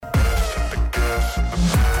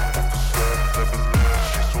Ladies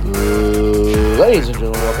and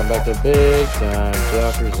gentlemen, welcome back to Big Time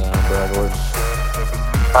Talkers. I'm Brad Gordon.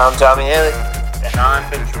 I'm Tommy Haley. And I'm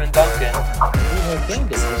Benjamin Duncan. And we have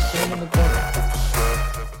Bandit just sitting in the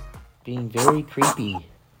corner, being very creepy.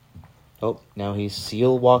 Oh, now he's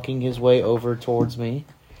seal walking his way over towards me.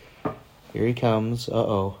 Here he comes.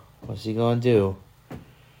 Uh-oh. What's he gonna do?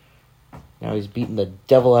 Now he's beating the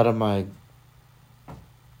devil out of my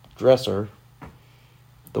dresser.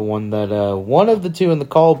 The one that, one of the two in the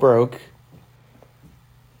call broke.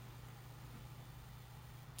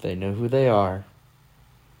 They know who they are.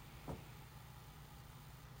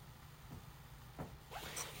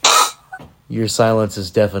 Your silence is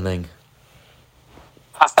deafening.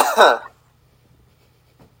 How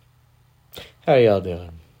y'all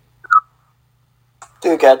doing?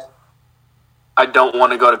 Doing good. I don't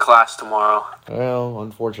want to go to class tomorrow. Well,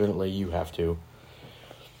 unfortunately, you have to.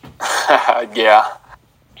 Yeah.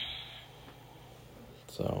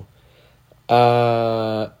 So,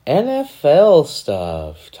 NFL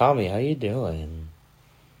stuff. Tommy, how you doing?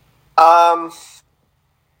 We're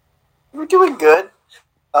doing good.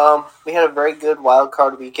 We had a very good wild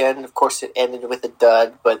card weekend. Of course, it ended with a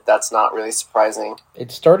dud, but that's not really surprising.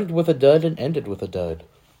 It started with a dud and ended with a dud.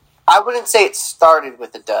 I wouldn't say it started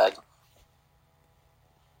with a dud.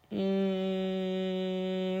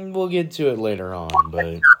 We'll get to it later on,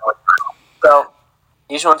 but... So,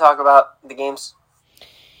 you just want to talk about the games?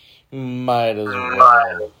 Might as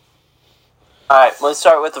well. Alright, let's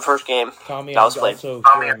start with the first game. Tommy, That I'm was played. also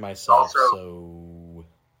hearing myself, so...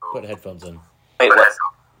 Put headphones in. Wait, what?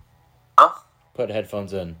 Huh? Put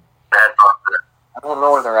headphones in. I don't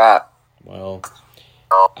know where they're at. Well,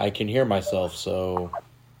 I can hear myself, so...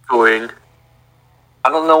 Going. I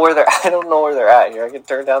don't know where they're at here. I can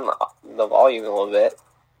turn down the volume a little bit.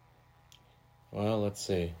 Well, let's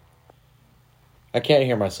see. I can't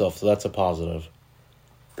hear myself, so that's a positive.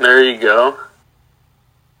 There you go.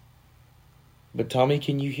 But Tommy,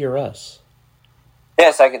 can you hear us?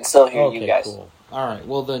 Yes, I can still hear Okay, you guys. Cool. Alright,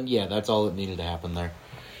 well then, yeah, that's all that needed to happen there.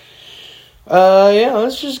 Yeah,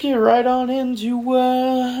 let's just get right on into,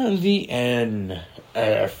 the NFL.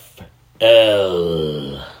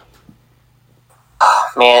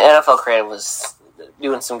 Man, NFL Creative was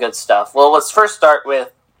doing some good stuff. Well, let's first start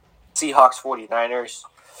with Seahawks 49ers.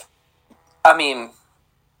 I mean,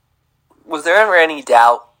 was there ever any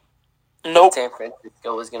doubt Nope. San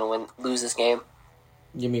Francisco was going to lose this game?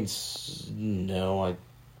 You mean, no,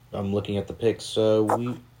 I'm looking at the picks.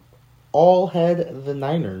 We all had the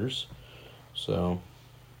Niners, so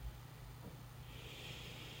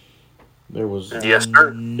there was Yes,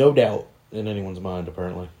 sir. no doubt in anyone's mind,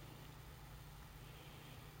 apparently.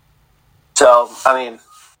 So, I mean,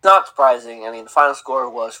 not surprising. I mean, the final score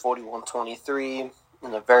was 41-23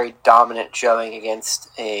 in a very dominant showing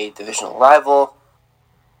against a divisional rival,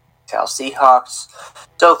 Seattle Seahawks.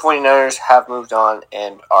 So, 49ers have moved on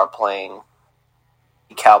and are playing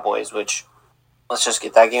the Cowboys, which, let's just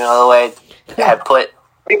get that game out of the way.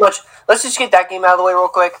 Let's just get that game out of the way real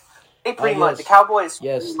quick. They pretty much, the Cowboys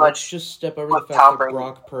Yes, pretty let's much, just step over the Tom fact that Brady.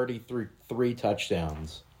 Brock Purdy threw 3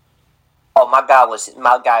 touchdowns. oh, my guy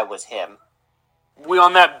was him. We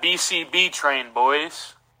on that BCB train,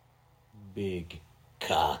 boys. Big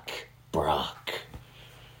cock Brock.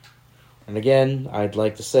 And again, I'd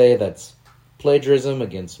like to say that's plagiarism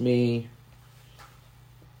against me.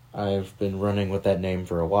 I've been running with that name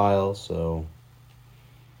for a while, so...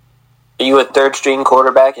 Are you a third-string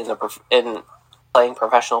quarterback in playing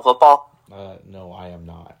professional football? No, I am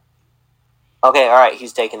not. Okay, all right,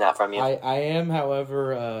 he's taking that from you. I am,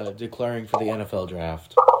 however, declaring for the NFL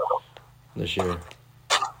draft this year.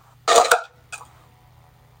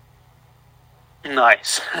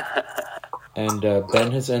 Nice. And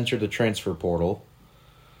Ben has entered the transfer portal.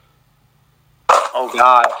 Oh,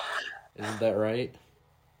 God. Isn't that right?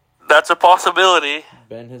 That's a possibility.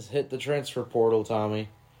 Ben has hit the transfer portal, Tommy.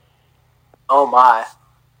 Oh my!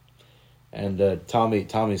 And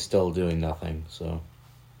Tommy's still doing nothing, so...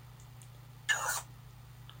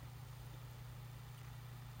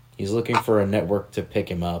 He's looking for a network to pick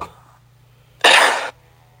him up.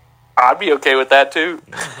 I'd be okay with that, too.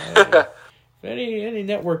 If any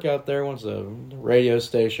network out there wants a radio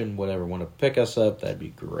station, whatever, want to pick us up, that'd be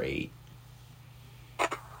great.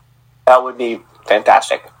 That would be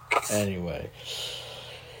fantastic. Anyway.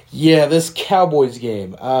 Yeah, this Cowboys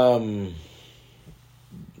game. You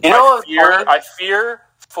know, I fear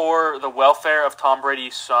for the welfare of Tom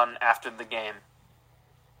Brady's son after the game.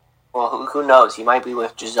 Well, who knows? He might be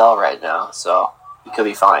with Giselle right now, so he could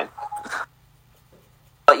be fine.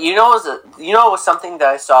 But you know, it was something that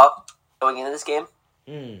I saw going into this game.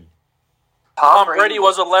 Tom Brady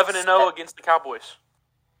was 11-0 against the Cowboys.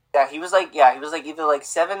 Yeah, he was like either like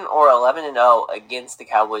 7 or 11-0 against the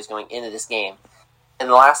Cowboys going into this game. And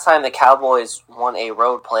the last time the Cowboys won a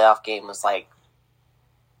road playoff game was like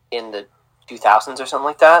in the 2000s or something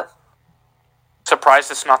like that.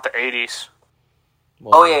 Surprised it's not the 80s.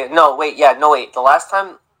 Well, wait. The last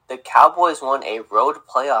time the Cowboys won a road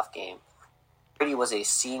playoff game, Brady was a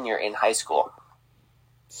senior in high school.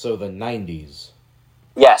 So the 90s.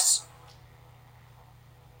 Yes.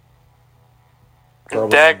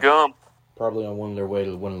 Dadgum. Probably on their way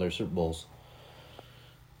to one of their Super Bowls.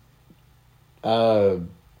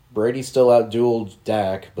 Brady still outdueled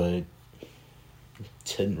Dak, but it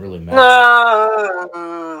didn't really matter.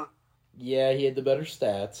 No. Yeah, he had the better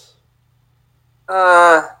stats.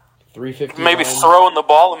 350. Maybe throwing the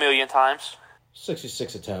ball a million times.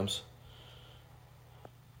 66 attempts.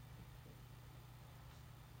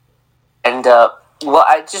 And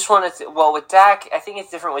I just wanted to. Well, with Dak, I think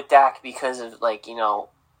it's different with Dak because of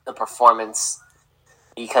the performance.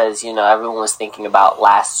 Because everyone was thinking about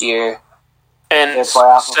last year. And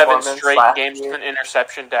 7 straight games with an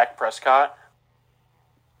interception, Dak Prescott.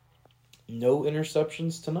 No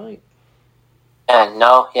interceptions tonight. And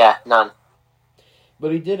none.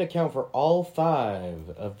 But he did account for all 5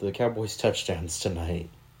 of the Cowboys' touchdowns tonight.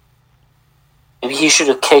 Maybe he should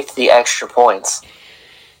have kicked the extra points.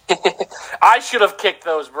 I should have kicked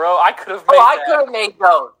those, bro. I could have made I could have made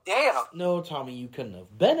those. Damn. No, Tommy, you couldn't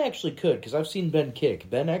have. Ben actually could, because I've seen Ben kick.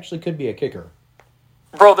 Ben actually could be a kicker.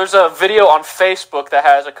 Bro, there's a video on Facebook that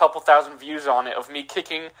has a couple thousand views on it of me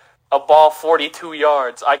kicking a ball 42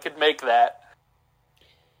 yards. I could make that.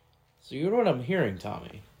 So you know what I'm hearing,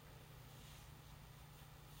 Tommy?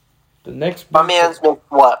 The next... My man's made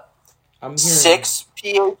what? I'm hearing... 6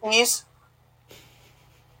 PATs?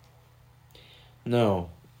 No.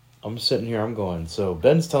 I'm sitting here, I'm going, so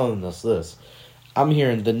Ben's telling us this. I'm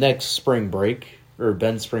hearing the next spring break, or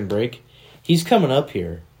Ben's spring break, he's coming up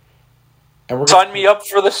here. And we're Sign me up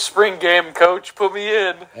for the spring game, coach. Put me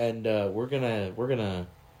in. And we're gonna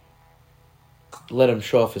let him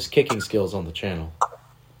show off his kicking skills on the channel.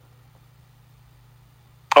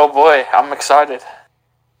 Oh boy, I'm excited.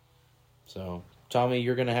 So, Tommy,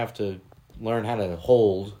 you're gonna have to learn how to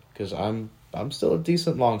hold, because I'm still a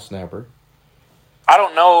decent long snapper. I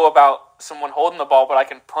don't know about someone holding the ball, but I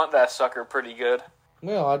can punt that sucker pretty good.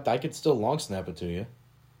 Well, I could still long snap it to you.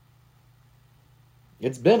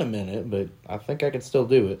 It's been a minute, but I think I could still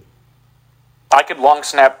do it. I could long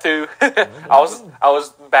snap too. I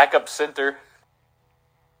was backup center.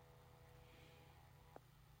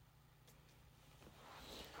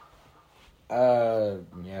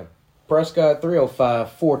 Yeah. Prescott,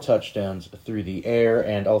 305, 4 touchdowns through the air,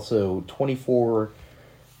 and also 24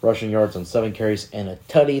 rushing yards on 7 carries and a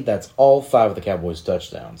tutty. That's all 5 of the Cowboys'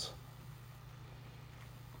 touchdowns.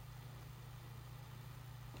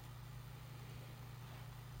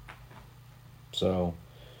 So,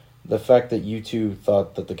 the fact that you two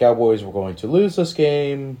thought that the Cowboys were going to lose this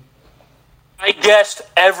game... I guessed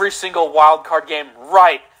every single wild card game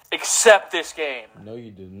right, except this game. No, you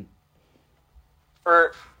didn't.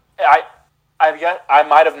 I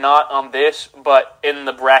might have not on this, but in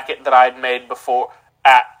the bracket that I'd made before,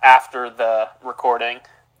 after the recording.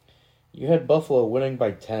 You had Buffalo winning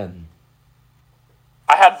by 10.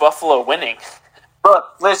 I had Buffalo winning.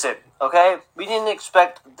 Look, listen, okay? We didn't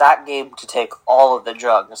expect that game to take all of the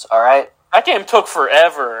drugs, alright? That game took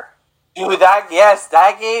forever. Dude, that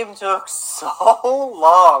game took so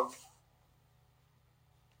long.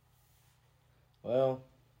 Well,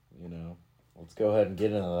 let's go ahead and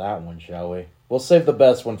get into that one, shall we? We'll save the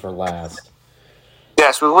best one for last.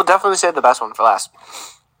 Yes, we will definitely save the best one for last.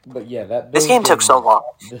 But yeah, this game took so long.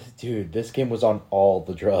 This game was on all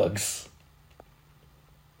the drugs.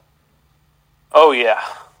 Oh, yeah.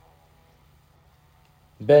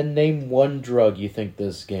 Ben, name one drug you think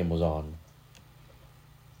this game was on.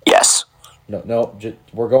 Yes. No,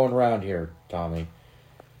 we're going around here, Tommy.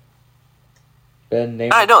 Ben,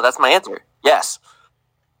 name... I know, that's my answer. Yes.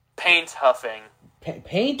 Paint huffing.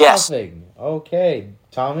 Paint yes. huffing. Okay,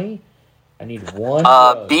 Tommy, I need one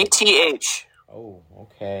drug. BTH. Oh,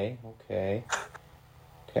 okay.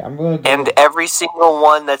 I'm going to go... And every single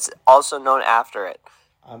one that's also known after it.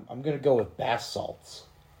 I'm going to go with bath salts.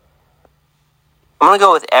 I'm going to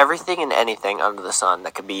go with everything and anything under the sun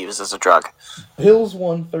that could be used as a drug. Bills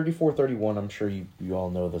won 34-31. I'm sure you all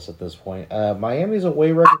know this at this point. Miami's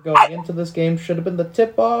away record going into this game should have been the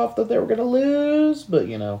tip-off that they were going to lose. But,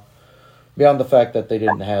 beyond the fact that they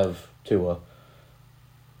didn't have Tua.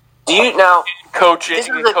 Do you now... Coaching, this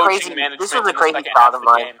is a crazy thought of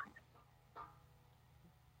mine.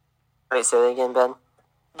 Wait, say that again, Ben?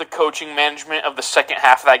 the coaching management of the second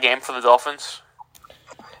half of that game for the Dolphins?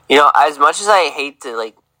 You know, as much as I hate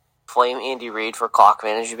to flame Andy Reid for clock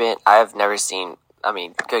management, I have never seen. I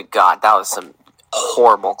mean, good God, that was some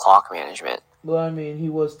horrible clock management. Well, I mean, he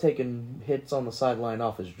was taking hits on the sideline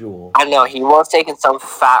off his jewel. I know he was taking some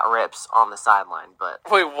fat rips on the sideline, but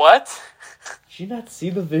Wait, what? Did you not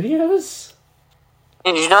see the videos?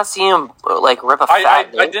 did you not see him rip a I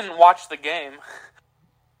fat? didn't watch the game.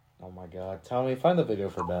 Oh my God, Tommy, find the video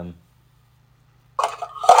for Ben.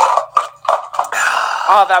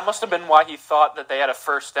 Oh, that must have been why he thought that they had a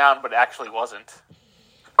first down, but it actually wasn't.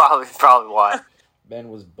 Probably why. Ben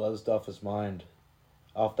was buzzed off his mind,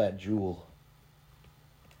 off that jewel.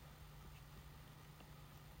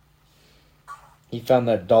 He found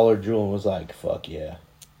that dollar jewel and was like, "Fuck yeah."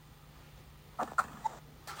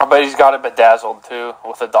 I bet he's got it bedazzled too,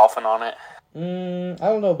 with a dolphin on it. I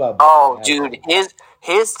don't know about. Oh, that. dude,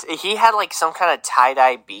 he had some kind of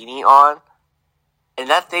tie-dye beanie on, and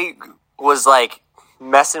that thing was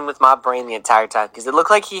messing with my brain the entire time because it looked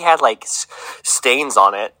like he had stains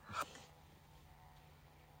on it.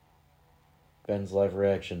 Ben's live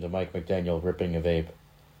reaction to Mike McDaniel ripping a vape.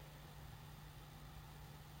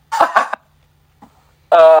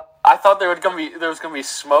 I thought there was gonna be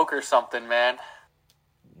smoke or something, man.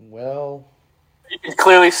 Well, You can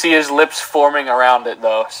clearly see his lips forming around it,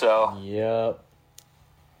 though. So yep.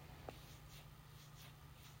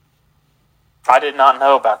 I did not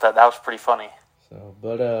know about that. That was pretty funny. So,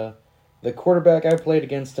 but the quarterback I played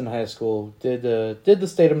against in high school did the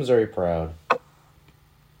state of Missouri proud.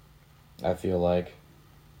 I feel like.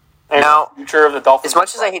 And Now, the future of the Dolphins. As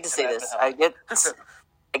much as I hate to say this, I get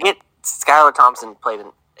Skylar Thompson played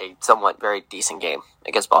a somewhat very decent game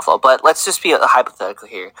against Buffalo, but let's just be hypothetical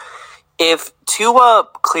here. If Tua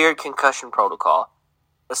cleared concussion protocol,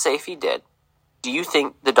 let's say if he did, do you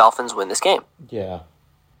think the Dolphins win this game? Yeah.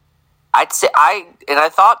 I'd say I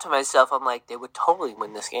thought to myself, I'm like, they would totally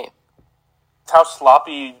win this game. how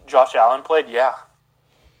sloppy Josh Allen played. Yeah.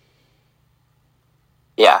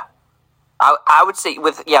 Yeah. I would say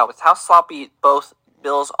with how sloppy both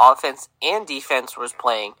Bills' offense and defense was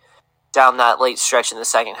playing down that late stretch in the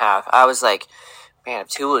second half, I was like, man, if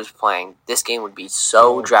Tua was playing, this game would be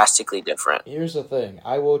so drastically different. Here's the thing.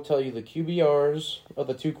 I will tell you the QBRs of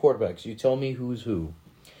the two quarterbacks. You tell me who's who.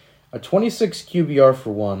 A 26 QBR for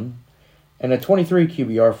one, and a 23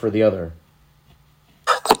 QBR for the other.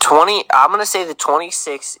 I'm going to say the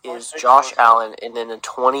 26 is Josh Allen, and then the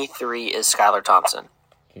 23 is Skylar Thompson.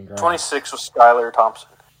 Congrats. 26 was Skylar Thompson.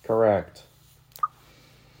 Correct.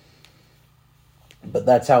 But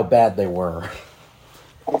that's how bad they were.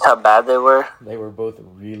 That's how bad they were. They were both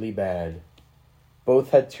really bad.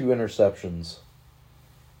 Both had 2 interceptions.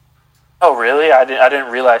 Oh, really? I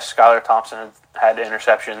didn't realize Skylar Thompson had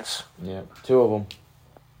interceptions. Yeah, 2 of them.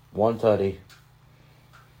 1 tutty.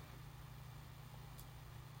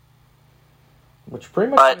 Which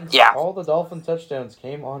pretty much means all the Dolphin touchdowns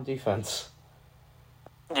came on defense.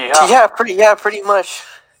 Yeah. Pretty much.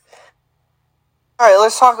 All right,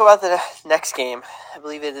 let's talk about the next game. I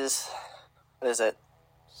believe it is. What is it?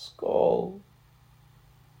 Skull.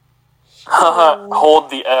 Hold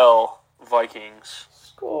the L, Vikings.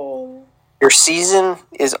 Skull. Your season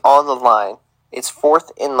is on the line. It's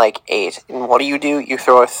 4th and 8. And what do? You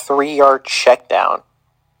throw a 3-yard check down.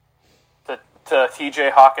 To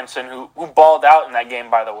T.J. Hawkinson, who balled out in that game,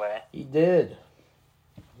 by the way. He did.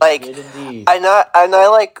 He did indeed.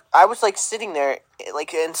 I was sitting there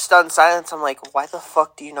in stunned silence. I'm like, why the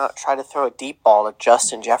fuck do you not try to throw a deep ball to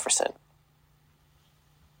Justin Jefferson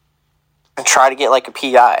and try to get a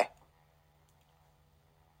PI?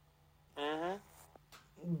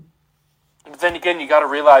 Mm-hmm. But then again, you got to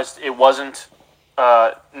realize it wasn't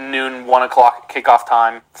noon, 1 o'clock kickoff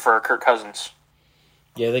time for Kirk Cousins.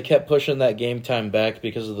 Yeah, they kept pushing that game time back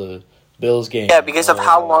because of the Bills game. Yeah, because of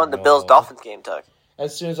how long the Bills-Dolphins game took.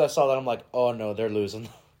 As soon as I saw that, I'm like, oh no, they're losing.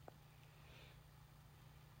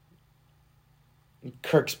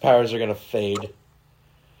 Kirk's powers are going to fade.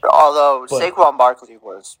 Although Saquon Barkley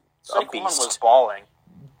was a beast. Saquon was balling.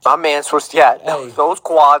 My man's was, those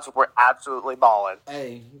quads were absolutely balling.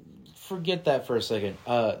 Hey, forget that for a second.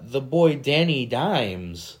 The boy Danny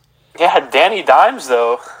Dimes. Yeah, Danny Dimes,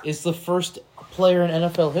 though. Is the first player in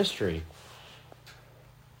NFL history.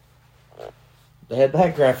 They had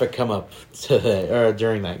that graphic come up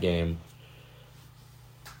during that game.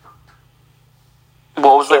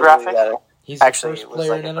 What was the graphic? He's the first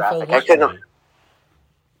player in NFL history.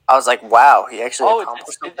 I was like, wow, he actually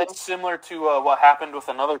accomplished something? It's similar to what happened with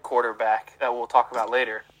another quarterback that we'll talk about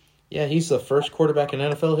later. Yeah, he's the first quarterback in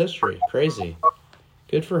NFL history. Crazy.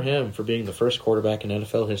 Good for him for being the first quarterback in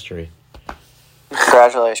NFL history.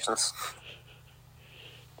 Congratulations.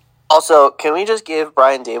 Also, can we just give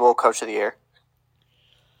Brian Dable Coach of the Year?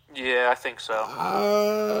 Yeah, I think so.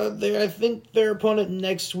 I think their opponent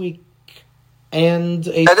next week, and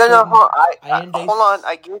a No. Hold on. and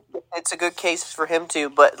I get it's a good case for him too,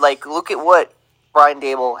 but like, look at what Brian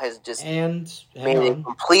Dable has just made a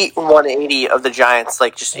complete 180 of the Giants,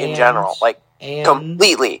 like just in general, like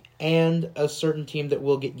completely. And a certain team that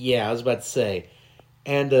will get. Yeah, I was about to say,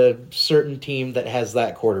 and a certain team that has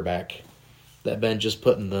that quarterback that Ben just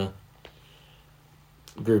put in the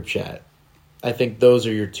group chat. I think those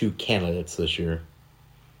are your two candidates this year.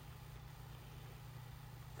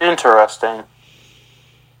 Interesting.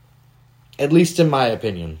 At least in my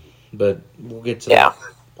opinion. But we'll get to that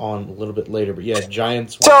on a little bit later. But yeah,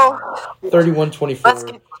 Giants So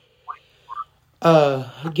 31-24.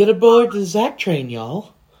 Get aboard the Zach train,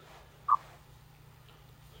 y'all.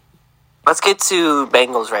 let's get to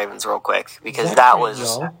Bengals Ravens real quick because Zach that train, was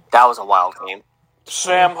y'all. a wild game.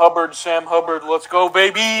 Sam Hubbard, let's go,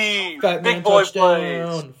 baby! Fat man Big boy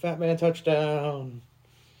touchdown. plays. Fat man touchdown.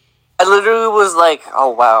 I literally was like,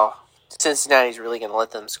 "Oh wow, Cincinnati's really going to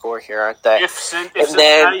let them score here, aren't they?" If then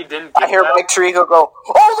Cincinnati didn't I get hear that, Mike Tirico go,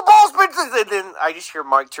 "Oh, the ball's been," and then I just hear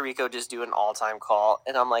Mike Tirico just do an all-time call,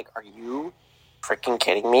 and I'm like, "Are you freaking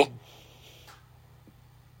kidding me?"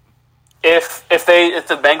 if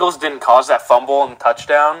the Bengals didn't cause that fumble and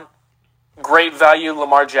touchdown, great value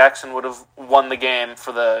Lamar Jackson would have won the game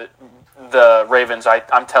for the Ravens.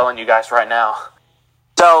 I'm telling you guys right now.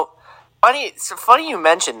 So funny you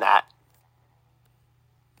mentioned that.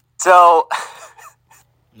 So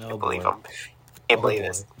No, can't believe boy. him. Can't believe boy.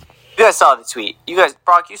 this. You guys saw the tweet.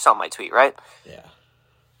 Brock, you saw my tweet, right? Yeah.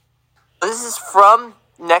 This is from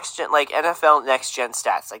Next Gen, like NFL Next Gen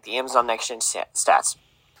Stats, like the Amazon Next Gen Stats.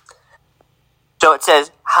 So it says,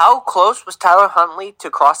 how close was Tyler Huntley to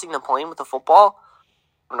crossing the plane with the football?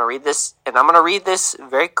 I'm going to read this, and I'm going to read this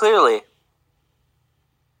very clearly.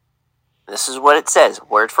 This is what it says,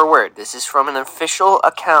 word for word. This is from an official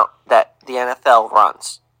account that the NFL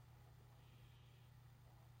runs.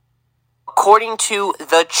 According to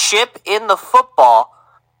the chip in the football,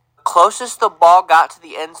 the closest the ball got to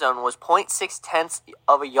the end zone was 0.6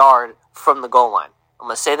 of a yard from the goal line. I'm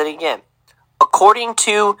going to say that again. According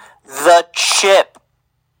to the chip.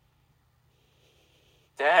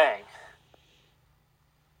 Dang.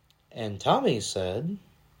 And Tommy said,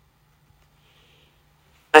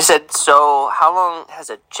 I said, so how long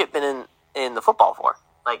has a chip been in the football for?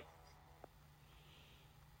 Like,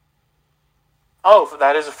 Oh,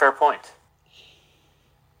 that is a fair point.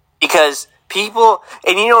 because people,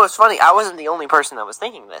 and you know what's funny? I wasn't the only person that was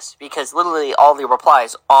thinking this, because literally all the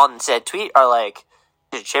replies on said tweet are like,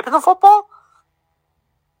 is a chip in the football?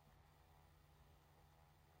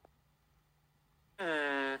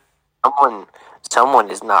 Someone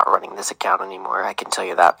is not running this account anymore. I can tell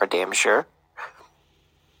you that for damn sure.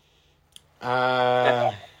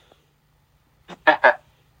 I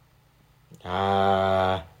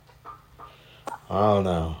don't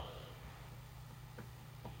know.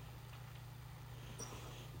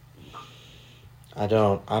 I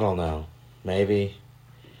don't know. Maybe.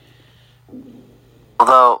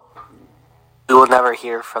 Although, we will never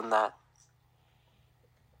hear from that.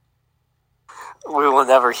 We will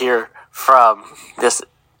never hear from this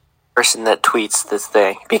person that tweets this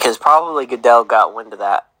thing, because probably Goodell got wind of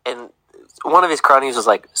that, and one of his cronies was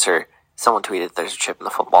like, "Sir, someone tweeted there's a chip in the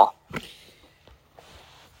football."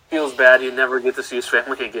 Feels bad you never get to see his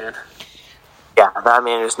family again. Yeah, that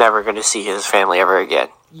man is never going to see his family ever again.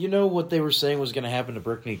 You know what they were saying was going to happen to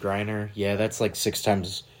Brittany Griner? Yeah, that's like 6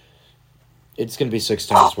 times. It's going to be 6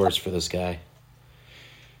 times worse for this guy.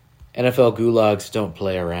 NFL gulags don't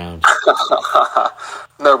play around.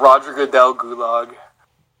 The Roger Goodell gulag.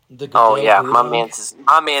 The Oh Goodell yeah, gulag?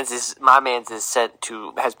 my man's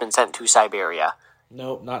has been sent to Siberia.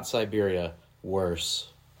 Nope, not Siberia. Worse.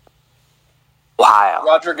 Wow.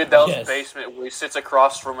 Roger Goodell's Yes. basement, where he sits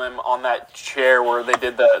across from him on that chair where they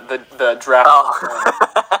did the draft.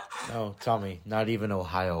 Oh. No, Tommy, not even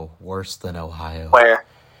Ohio. Worse than Ohio. Where?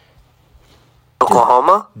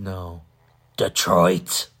 Oklahoma? No.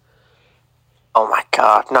 Detroit. Oh my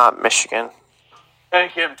God, not Michigan.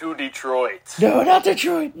 Take him to Detroit. No, not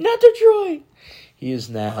Detroit. Not Detroit. He is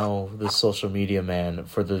now the social media man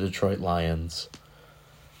for the Detroit Lions.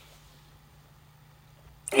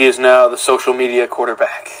 He is now the social media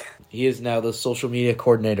quarterback. He is now the social media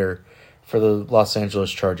coordinator for the Los Angeles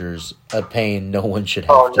Chargers. A pain no one should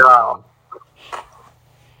have to no.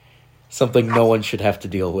 Something no one should have to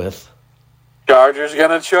deal with. Chargers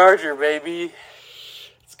gonna Charger, baby.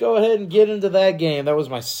 Let's go ahead and get into that game. That was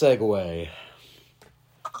my segue.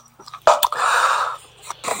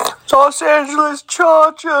 Los Angeles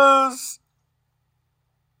Chargers.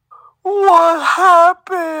 What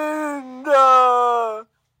happened?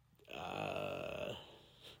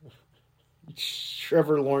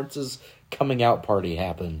 Trevor Lawrence's coming out party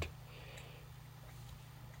happened.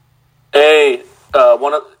 Hey,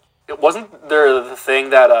 it wasn't there the thing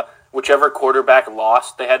that whichever quarterback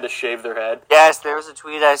lost, they had to shave their head. Yes, there was a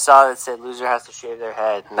tweet I saw that said loser has to shave their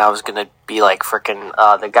head, and that was gonna be like freaking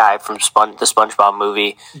the guy from the SpongeBob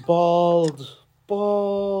movie. Bald.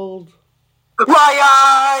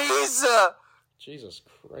 My eyes. Jesus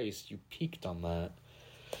Christ, you peaked on that.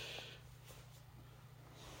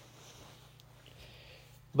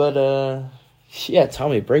 But yeah,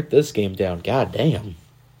 Tommy, break this game down. God damn.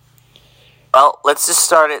 Well, let's just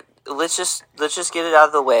start it. Let's just get it out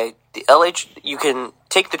of the way. You can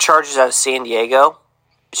take the Chargers out of San Diego,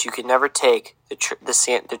 but you can never take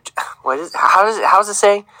how's it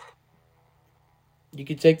saying? You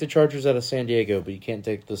can take the Chargers out of San Diego, but you can't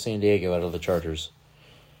take the San Diego out of the Chargers.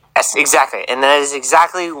 Yes, exactly, and that is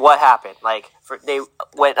exactly what happened. Like they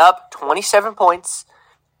went up 27 points,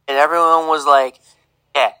 and everyone was like,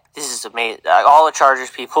 "Yeah, this is amazing." All the Chargers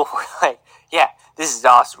people were like, "Yeah, this is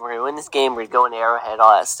awesome. We're going to win this game. We're going to Arrowhead,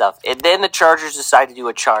 all that stuff." And then the Chargers decide to do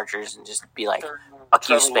a Chargers and just be like, fuck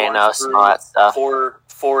you, Spanos, and all that stuff. Four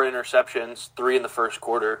interceptions, 3 in the first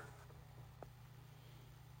quarter.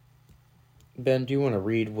 Ben, do you want to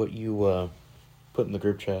read what you put in the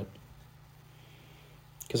group chat?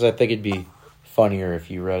 Because I think it'd be funnier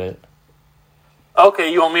if you read it.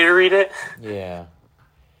 Okay, you want me to read it? Yeah.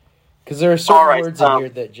 Because there are certain words in here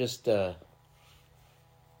that just... I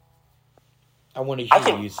want to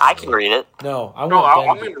hear you say I can read it. No, I'm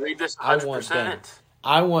going to read this 100%.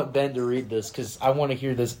 I want Ben to read this because I want to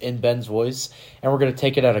hear this in Ben's voice, and we're going to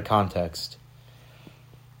take it out of context.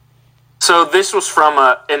 So this was from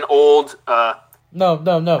an old... No.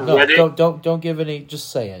 Don't give any...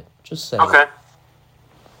 Just say it. Just say it. Okay.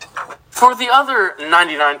 For the other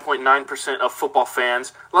 99.9% of football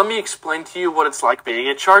fans, let me explain to you what it's like being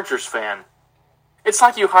a Chargers fan. It's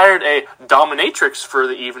like you hired a dominatrix for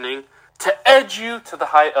the evening to edge you to the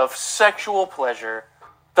height of sexual pleasure.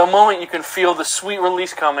 The moment you can feel the sweet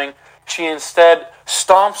release coming, she instead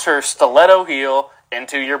stomps her stiletto heel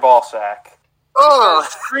into your ballsack.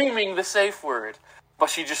 Screaming the safe word, but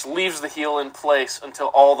she just leaves the heel in place until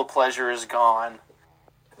all the pleasure is gone.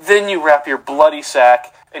 Then you wrap your bloody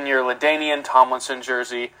sack in your LaDainian Tomlinson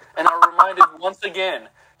jersey and are reminded once again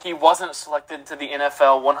he wasn't selected to the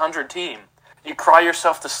NFL 100 team. You cry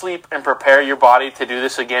yourself to sleep and prepare your body to do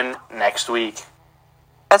this again next week.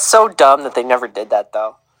 That's so dumb that they never did that,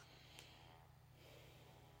 though.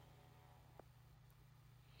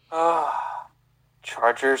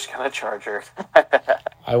 Chargers gonna Charger.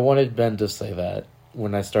 I wanted Ben to say that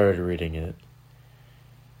when I started reading it.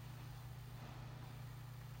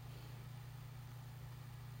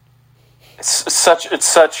 It's such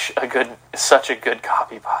a good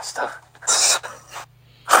copy pasta.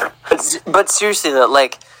 But seriously though,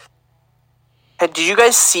 like, did you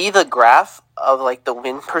guys see the graph of like the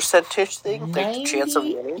win percentage thing? Like the chance of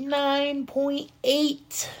winning?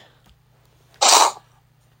 9.8.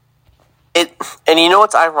 And you know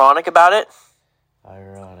what's ironic about it?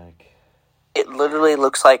 Ironic. It literally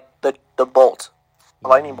looks like the bolt. The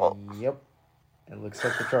lightning bolt. Yep. It looks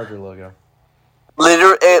like the Charger logo.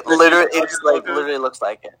 It literally looks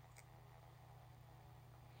like it.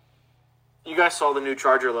 You guys saw the new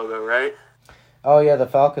Charger logo, right? Oh yeah, the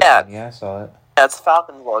Falcon one. Yeah, I saw it. That's the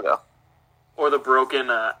Falcon logo. Or the broken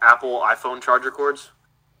Apple iPhone charger cords.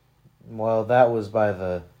 Well, that was by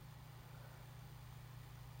the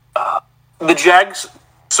Jags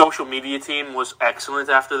social media team was excellent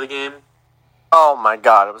after the game. Oh my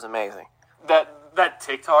god, it was amazing. That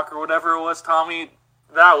TikTok or whatever it was, Tommy,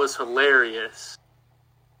 that was hilarious.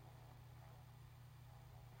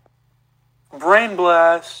 Brain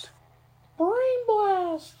blast.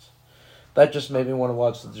 That just made me want to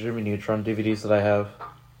watch the Jimmy Neutron DVDs that I have.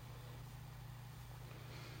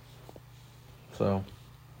 So.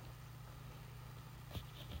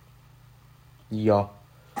 Yeah.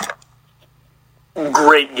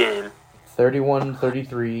 Great game.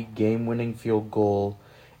 31-33, game-winning field goal.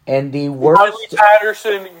 And the worst... Riley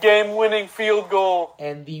Patterson, game-winning field goal.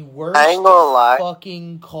 And the worst I ain't gonna lie.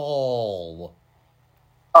 fucking call.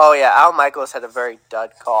 Oh yeah, Al Michaels had a very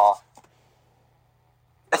dud call.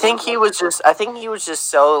 I think he was just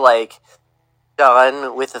so like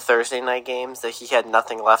done with the Thursday night games that he had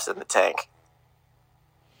nothing left in the tank.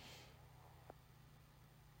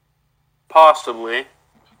 Possibly.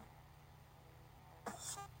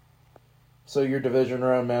 So your division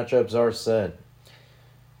round matchups are set.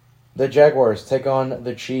 The Jaguars take on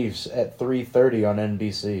the Chiefs at 3:30 on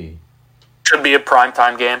NBC. Should be a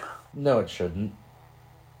primetime game. No, it shouldn't.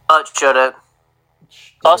 It shouldn't.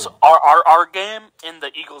 Our game and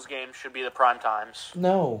the Eagles game should be the prime times.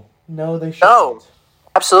 No, they shouldn't. No,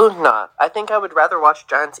 absolutely not. I think I would rather watch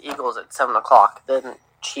Giants-Eagles at 7 o'clock than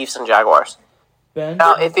Chiefs and Jaguars. Ben,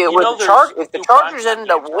 Now, if the Chargers ended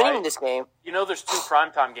up winning this game... You know there's 2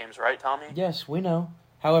 primetime games, right, Tommy? yes, we know.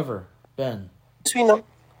 However, Ben, Yes, we know.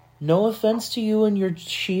 no offense to you and your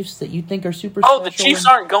Chiefs that you think are super Oh, the special Chiefs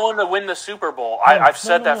aren't going to win the Super Bowl. I've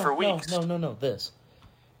said that for weeks. No, this.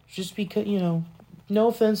 Just because, no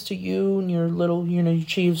offense to you and your little, your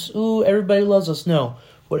Chiefs. Ooh, everybody loves us. No.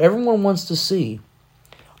 What everyone wants to see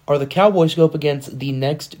are the Cowboys go up against the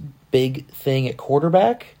next big thing at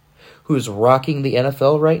quarterback, who's rocking the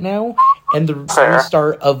NFL right now, and the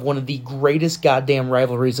restart of one of the greatest goddamn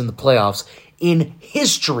rivalries in the playoffs in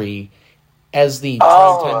history as the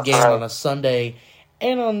primetime game on a Sunday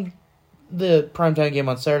and on the primetime game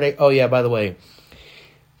on Saturday. Oh, yeah, by the way,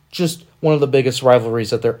 just one of the biggest rivalries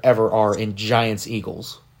that there ever are in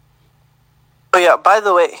Giants-Eagles. Oh, yeah, by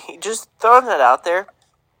the way, just throwing that out there,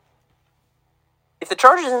 if the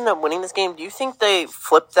Chargers end up winning this game, do you think they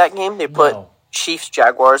flip that game? They put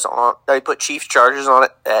Chiefs-Jaguars on. They put Chiefs-Chargers on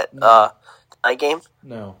it at the night game?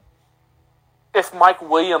 No. If Mike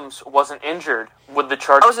Williams wasn't injured, would the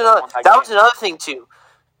Chargers That was another thing, too.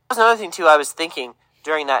 That was another thing, too, I was thinking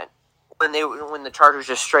during that, when the Chargers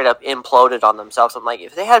just straight up imploded on themselves. I'm like,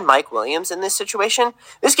 if they had Mike Williams in this situation,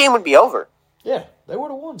 this game would be over. Yeah, they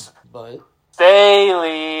would have won, but...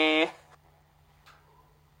 Staley.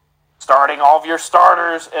 Starting all of your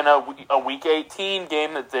starters in a Week 18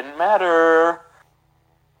 game that didn't matter.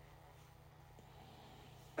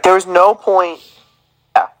 There was no point.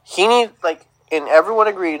 Yeah, and everyone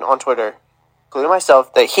agreed on Twitter, including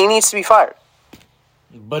myself, that he needs to be fired.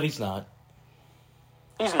 But he's not.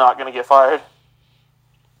 He's not going to get fired.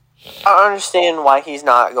 I don't understand why he's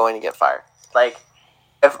not going to get fired.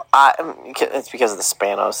 It's because of the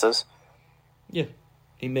Spanoses. Yeah,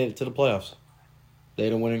 he made it to the playoffs. They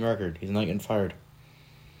had a winning record. He's not getting fired.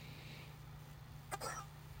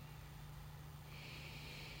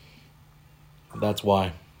 That's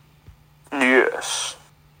why. Yes.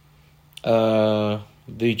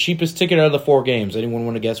 The cheapest ticket out of the 4 games. Anyone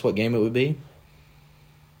want to guess what game it would be?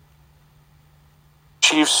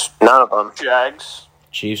 Chiefs. None of them. Jags.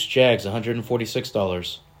 Chiefs Jags,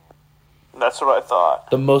 $146. That's what I thought.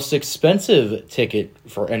 The most expensive ticket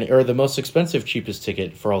the most expensive cheapest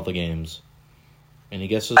ticket for all the games. Any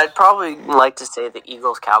guesses? I'd probably like to say the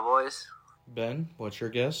Eagles Cowboys. Ben, what's your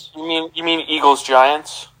guess? You mean Eagles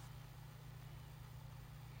Giants?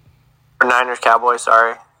 Or Niners Cowboys,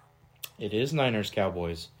 sorry. It is Niners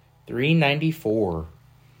Cowboys. $394.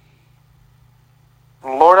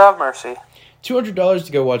 Lord have mercy. $200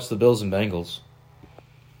 to go watch the Bills and Bengals.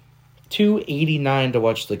 $289 to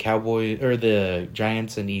watch the Cowboys or the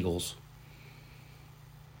Giants and Eagles.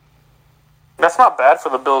 That's not bad for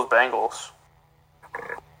the Bills Bengals.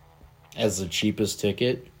 As the cheapest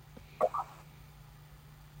ticket.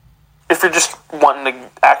 If you're just wanting to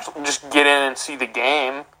actually just get in and see the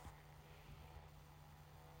game.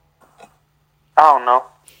 I don't know.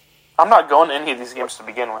 I'm not going to any of these games to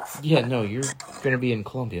begin with. Yeah, no, you're going to be in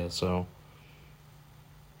Columbia, so.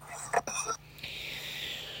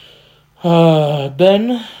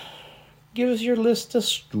 Ben, give us your list of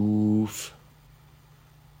stuff.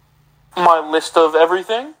 My list of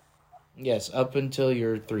everything? Yes, up until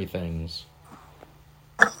your 3 things.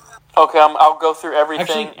 Okay, I'll go through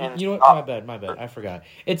everything. Actually, you know what? My bad. I forgot.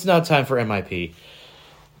 It's now time for MIP.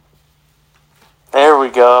 There we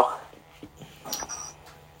go.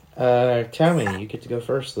 Tommy, you get to go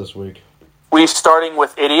first this week. We starting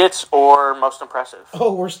with idiots or most impressive?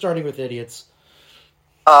 Oh, we're starting with idiots.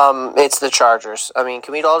 It's the Chargers. I mean,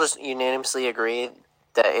 can we all just unanimously agree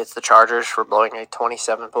that it's the Chargers for blowing a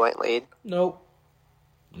 27-point lead? Nope.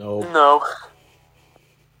 No.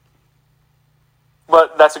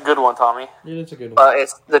 But that's a good one, Tommy. Yeah, that's a good one.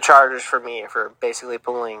 It's the Chargers for me for basically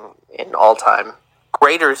pulling an all-time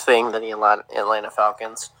greater thing than the Atlanta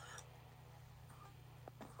Falcons.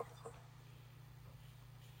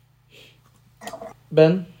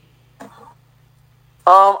 Ben?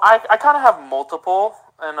 I kind of have multiple,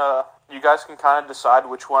 and you guys can kind of decide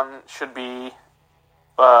which one should be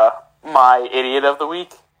my idiot of the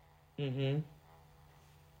week. Mm-hmm.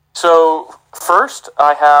 So, first,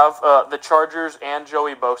 I have the Chargers and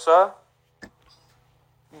Joey Bosa.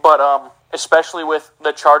 But especially with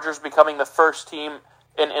the Chargers becoming the first team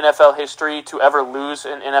in NFL history to ever lose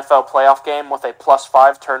an NFL playoff game with a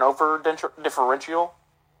 +5 turnover differential.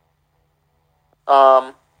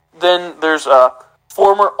 Then there's a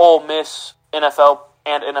former Ole Miss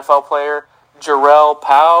NFL player, Jarrell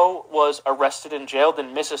Powell, was arrested and jailed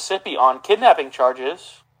in Mississippi on kidnapping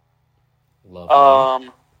charges.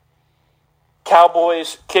 Lovely.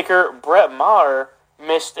 Cowboys kicker Brett Maher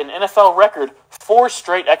missed an NFL record 4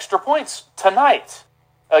 straight extra points tonight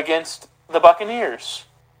against the Buccaneers.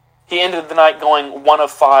 He ended the night going 1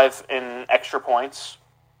 of 5 in extra points.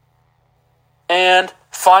 And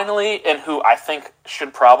finally, and who I think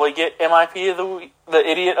should probably get MIP of the week, the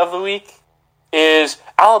Idiot of the Week, is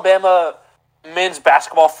Alabama men's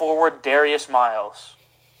basketball forward Darius Miles.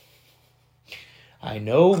 I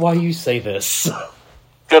know why you say this.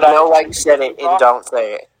 I know why you said it, and don't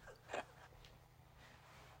say it.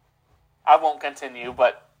 I won't continue,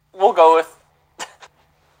 but we'll go with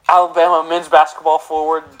Alabama men's basketball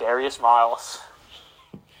forward Darius Miles.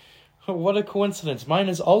 What a coincidence. Mine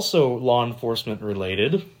is also law enforcement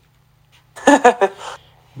related.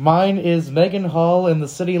 Mine is Megan Hall in the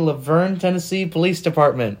city of Laverne, Tennessee Police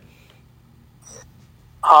Department.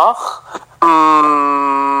 Huh?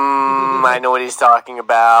 I know what he's talking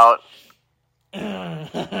about.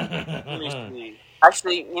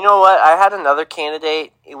 Actually, you know what? I had another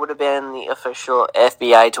candidate. It would have been the official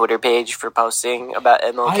FBI Twitter page for posting about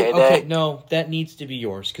MLK Day. Okay, no, that needs to be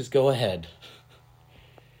yours, because go ahead.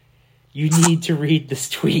 You need to read this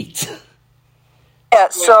tweet. Yeah,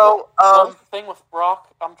 so, what was the thing with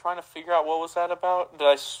Brock? I'm trying to figure out what was that about. Did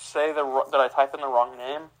I type in the wrong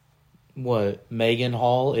name? What? Megan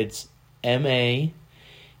Hall? It's Megan.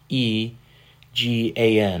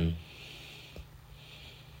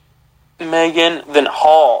 Megan, then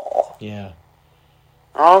Hall. Yeah.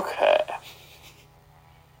 Okay.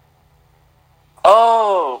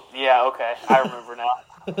 Oh, yeah, okay. I remember now.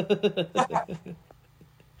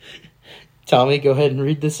 Tommy, go ahead and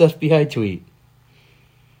read this FBI tweet.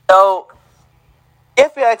 So, the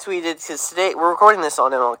FBI tweeted, because today, we're recording this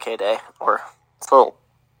on MLK Day, or it's a little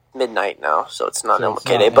midnight now, so it's not So MLK it's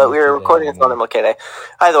not Day, but we were MLK Day recording this on anymore. MLK Day.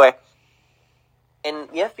 Either way, and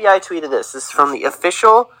the FBI tweeted this. This is from the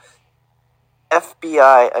official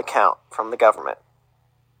FBI account from the government.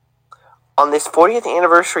 On this 40th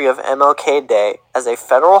anniversary of MLK Day, as a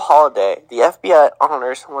federal holiday, the FBI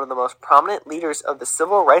honors one of the most prominent leaders of the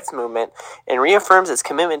civil rights movement and reaffirms its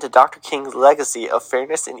commitment to Dr. King's legacy of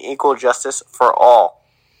fairness and equal justice for all.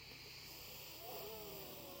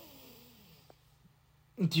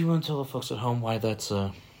 Do you want to tell the folks at home why that's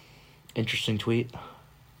a interesting tweet?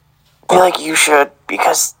 I feel like you should,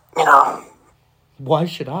 because, you know, Why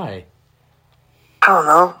should I? I don't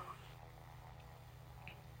know.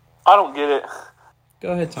 I don't get it.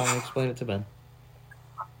 Go ahead, Tommy. Explain it to Ben.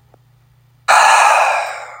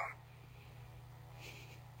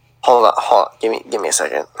 Hold on. Give me a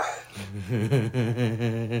second.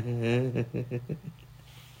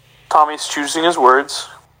 Tommy's choosing his words.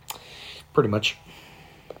 Pretty much.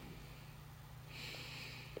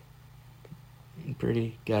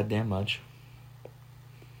 Pretty goddamn much.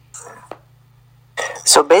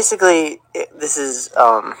 So basically, this is,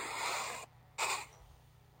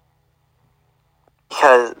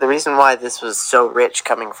 because the reason why this was so rich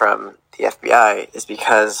coming from the FBI is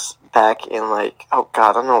because back in, like, oh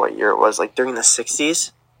god, I don't know what year it was, like during the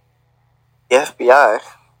 60s, the FBI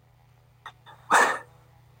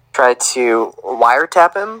tried to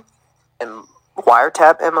wiretap him and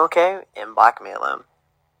wiretap MLK and blackmail him.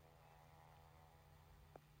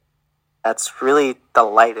 That's really the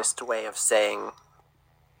lightest way of saying.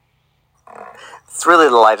 It's really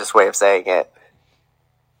the lightest way of saying it.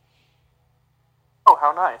 Oh,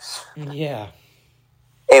 how nice. Yeah.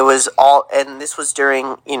 It was all, and this was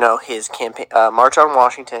during, you know, his campaign, March on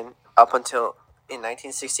Washington, up until, in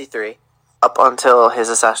 1963, up until his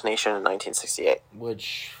assassination in 1968.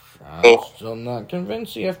 Which I'm still not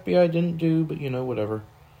convinced the FBI didn't do, but you know, whatever.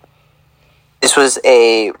 This was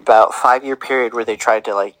a about 5-year period where they tried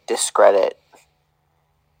to, like, discredit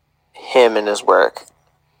him and his work.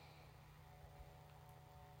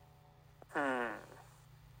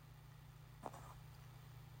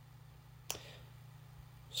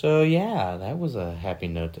 So yeah, that was a happy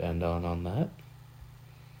note to end on that.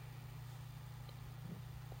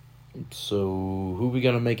 So who we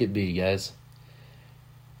gonna make it be, guys?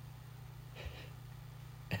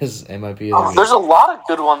 As MIP of the week. There's a lot of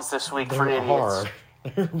good ones this week for There idiots. are.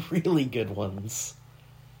 There are really good ones.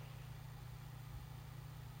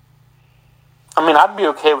 I mean, I'd be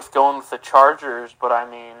okay with going with the Chargers, but I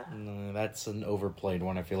mean... No, that's an overplayed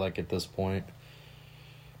one, I feel like, at this point.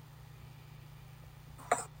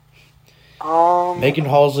 Megan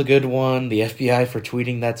Hall's a good one. The FBI for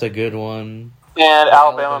tweeting, that's a good one. And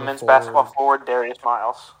Alabama Alabama men's forward. basketball forward Darius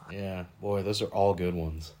Miles. Yeah, boy, those are all good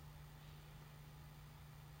ones.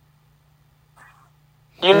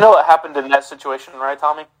 You know what happened in that situation, right,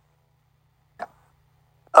 Tommy?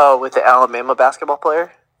 Oh, with the Alabama basketball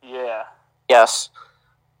player? Yeah. Yes.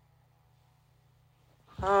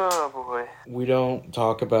 Oh, boy. We don't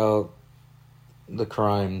talk about the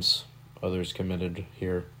crimes others committed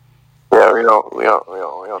here. Yeah, we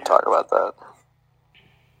don't talk about that.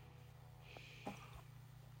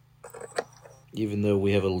 Even though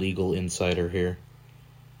we have a legal insider here.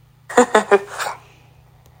 Yeah,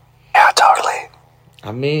 totally.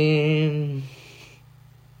 I mean,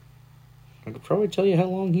 I could probably tell you how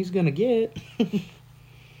long he's gonna get.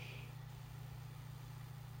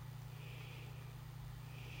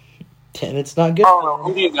 And it's not good. I don't know.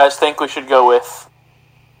 Who do you guys think we should go with?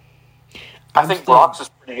 I think Brock's is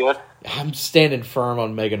pretty good. I'm standing firm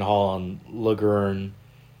on Megan Hall and Laverne.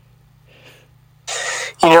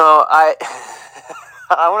 You know, I'm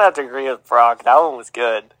gonna have to agree with Brock. That one was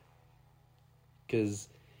good. Because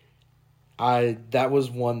that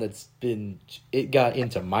was one that's been, it got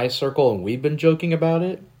into my circle and we've been joking about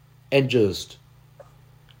it and just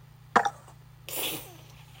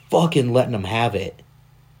fucking letting them have it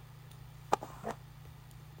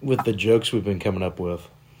with the jokes we've been coming up with.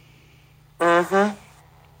 Mm-hmm.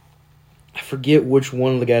 I forget which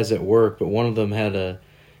one of the guys at work, but one of them had a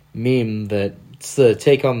meme that's the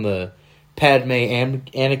take on the Padme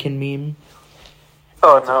Anakin meme.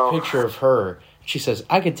 Oh, no. A picture of her. She says,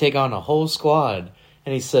 I could take on a whole squad.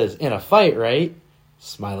 And he says, in a fight, right?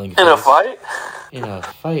 Smiling face. In a fight? In a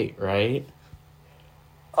fight, right?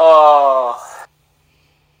 Oh.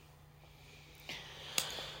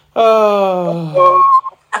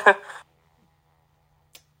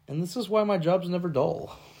 And this is why my job's never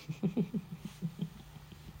dull.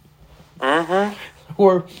 Mm-hmm.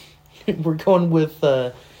 We're going with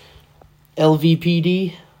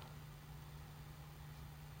LVPD.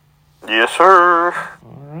 Yes, sir.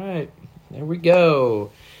 All right, there we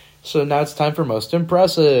go. So now it's time for most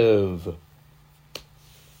impressive.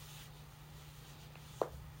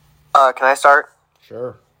 Can I start?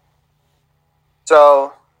 Sure.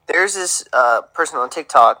 So there's this person on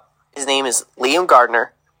TikTok. His name is Liam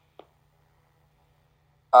Gardner.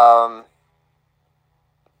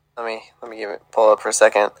 Let me pull up for a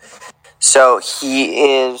second. So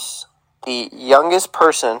he is the youngest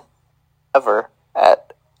person ever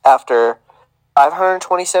after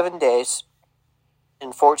 527 days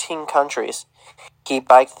in 14 countries. He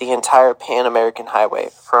biked the entire Pan American Highway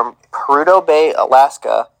from Prudhoe Bay,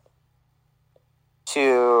 Alaska,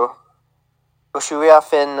 to Ushuaia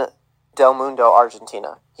Fin del Mundo,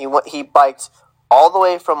 Argentina. He biked all the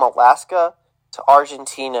way from Alaska to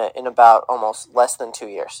Argentina in about almost less than 2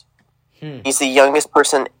 years. He's the youngest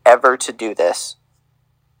person ever to do this.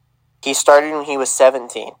 He started when he was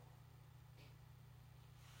 17.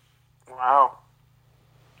 Wow.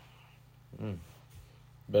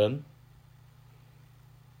 Ben?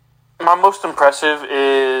 My most impressive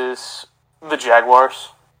is the Jaguars.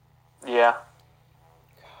 Yeah.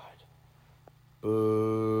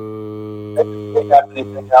 Boo.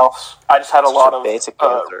 Anything else? I just had a lot of basic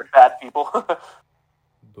answer. bad people.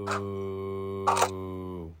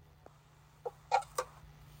 Boo.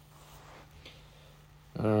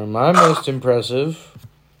 My most impressive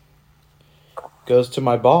goes to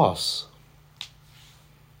my boss.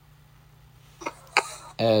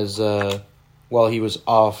 As while he was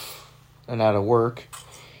off and out of work,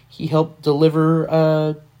 he helped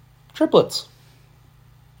deliver triplets.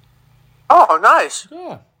 Oh, nice.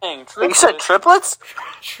 Yeah. Dang, You said triplets?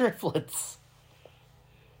 Triplets.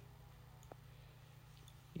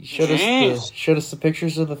 He showed us the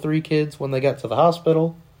pictures of the 3 kids when they got to the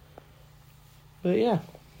hospital. But yeah,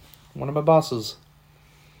 one of my bosses.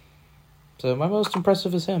 So my most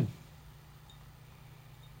impressive is him.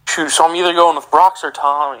 Shoot, so I'm either going with Brock's or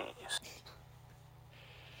Tommy's.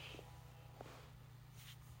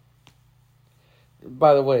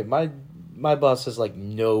 By the way, my boss has like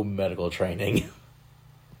no medical training.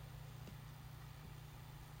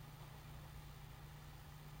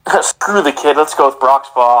 Screw the kid, let's go with Brock's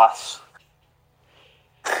boss.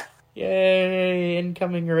 Yay,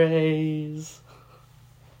 incoming raise.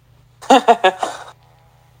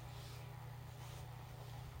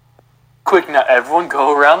 Quick, now everyone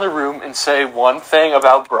go around the room and say one thing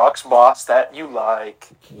about Brock's boss that you like.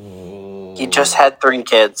 He just had 3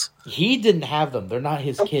 kids. He didn't have them. They're not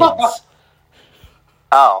his kids.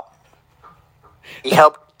 Oh. He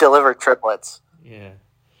helped deliver triplets. Yeah.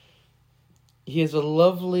 He has a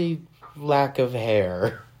lovely lack of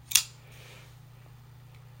hair.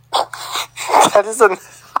 That is a...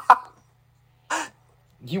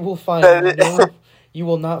 You will find you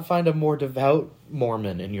will not find a more devout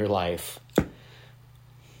Mormon in your life.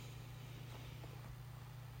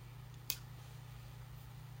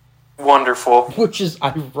 Wonderful. Which is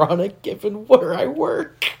ironic given where I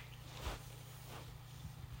work.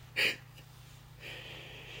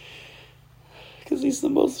 Because he's the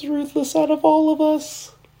most ruthless out of all of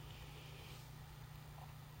us.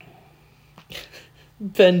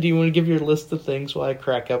 Ben, do you want to give your list of things while I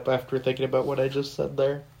crack up after thinking about what I just said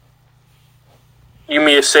there? You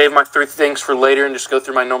mean to save my 3 things for later and just go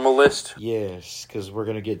through my normal list? Yes, because we're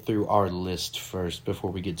going to get through our list first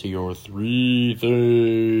before we get to your 3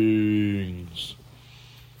 things.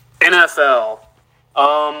 NFL.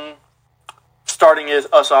 Starting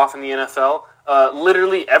us off in the NFL,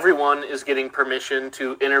 literally everyone is getting permission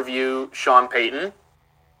to interview Sean Payton.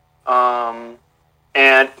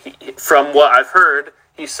 And from what I've heard,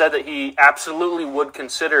 he said that he absolutely would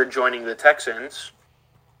consider joining the Texans.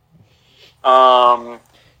 Tell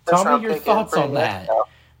me your thoughts on that.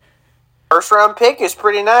 First round pick is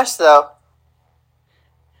pretty nice, though.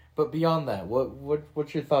 But beyond that,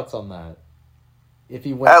 what's your thoughts on that? If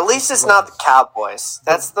he went, at least it's not the Cowboys.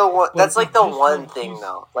 That's the one. That's like the one thing,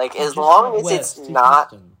 though. Like as long as it's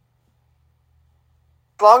not, as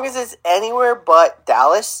long as it's anywhere but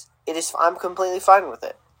Dallas, it is. I'm completely fine with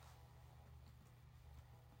it.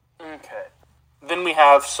 Okay. Then we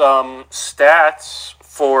have some stats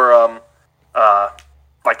for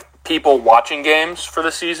like people watching games for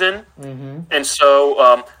the season. Mm-hmm. And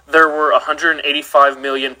so there were 185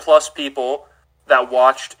 million plus people that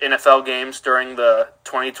watched NFL games during the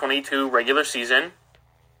 2022 regular season.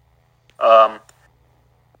 For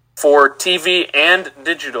TV and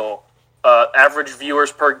digital, average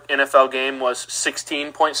viewers per NFL game was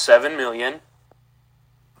 16.7 million.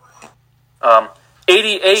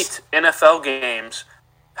 88 NFL games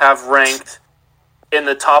have ranked in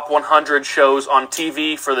the top 100 shows on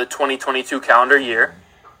TV for the 2022 calendar year.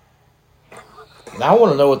 Now I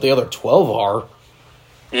want to know what the other 12 are.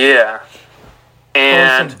 Yeah.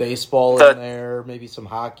 And some baseball in there, maybe some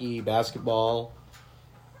hockey, basketball.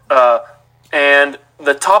 And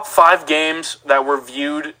the top 5 games that were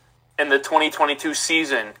viewed in the 2022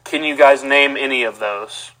 season, can you guys name any of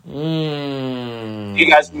those? Do you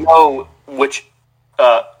guys know which...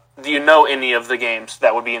 do you know any of the games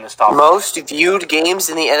that would be in this top 5? Most viewed games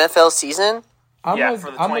in the NFL season? I'm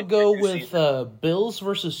going to go with Bills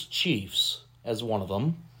versus Chiefs as one of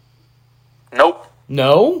them. Nope.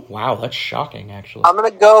 No? Wow, that's shocking, actually. I'm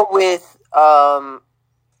going to go with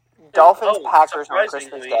Dolphins-Packers on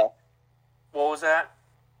Christmas Day. What was that?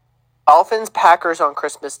 Dolphins-Packers on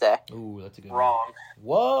Christmas Day. Ooh, that's a good Wrong.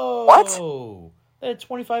 one. Whoa! What? They had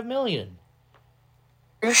 25 million.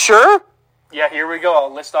 You sure? Yeah, here we go.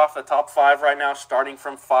 I'll list off the top 5 right now, starting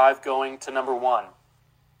from 5 going to number 1.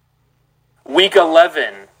 Week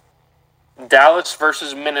 11, Dallas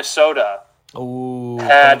versus Minnesota. Ooh,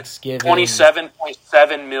 had Thanksgiving.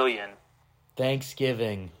 27.7 million.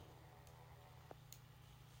 Thanksgiving.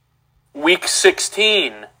 Week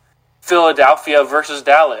 16, Philadelphia versus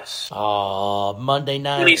Dallas. Oh, Monday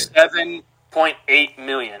night. 27.8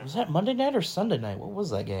 million. Was that Monday night or Sunday night? What was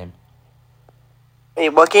that game? Hey,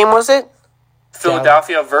 what game was it?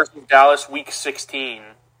 Philadelphia versus Dallas, Week 16.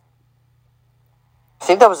 I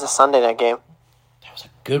think that was a Sunday night game. That was a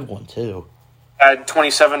good one, too. Had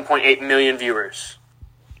 27.8 million viewers.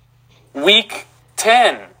 Week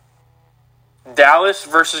 10, Dallas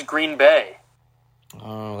versus Green Bay.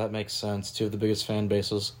 Oh, that makes sense. 2 of the biggest fan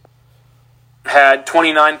bases. Had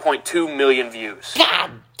 29.2 million views.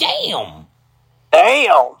 God damn!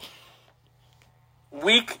 Damn!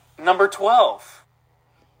 Week number 12,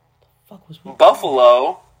 Fuck was we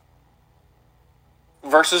Buffalo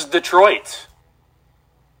versus Detroit.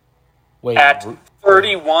 Wait, At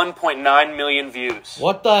 31.9 million views.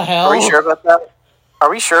 what the hell? Are we sure about that?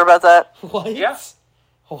 Are we sure about that? What? Yeah.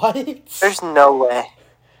 What? There's no way.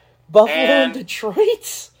 Buffalo and And-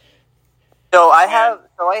 Detroit?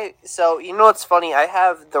 So you know what's funny? I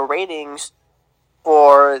have the ratings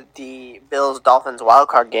for the Bills-Dolphins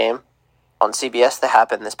wildcard game on CBS that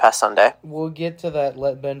happened this past Sunday. We'll get to that.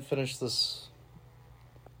 Let Ben finish this.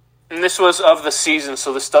 And this was of the season,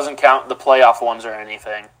 so this doesn't count the playoff ones or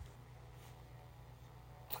anything.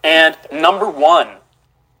 And number 1.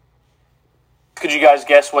 Could you guys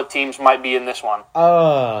guess what teams might be in this one?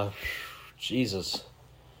 Jesus.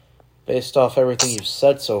 Based off everything you've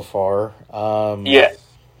said so far, Yeah.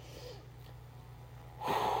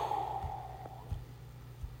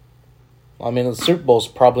 I mean, the Super Bowl's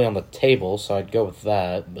probably on the table, so I'd go with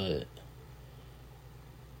that, but...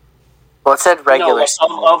 Well, it said regular.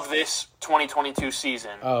 No, of this 2022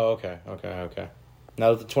 season. Oh, okay.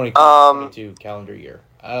 Now the 2022 calendar year.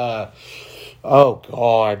 Oh,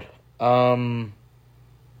 God.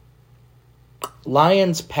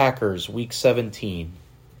 Lions-Packers, Week 17.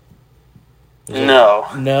 No.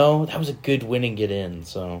 No, that was a good win and get in.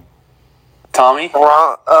 So Tommy?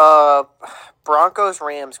 Broncos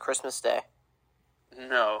Rams Christmas Day.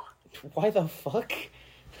 No. why the fuck?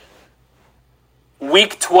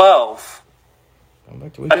 Week 12. Going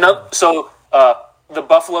back to week The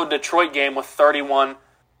Buffalo Detroit game with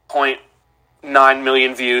 31.9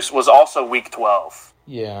 million views was also week 12.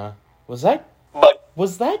 Yeah. Was that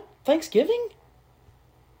Thanksgiving?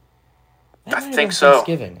 That might I have think been so.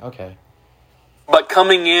 Thanksgiving. Okay. But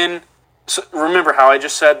coming in, so remember how I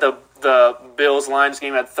just said the Bills-Lions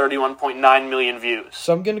game had 31.9 million views.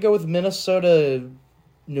 So I'm gonna go with Minnesota,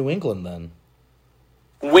 New England then.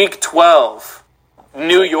 Week 12,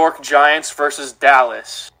 New York Giants versus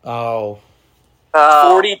Dallas. Oh.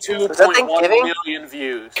 42.1 million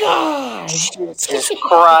views. God. Jesus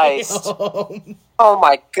Christ. Oh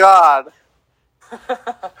my God.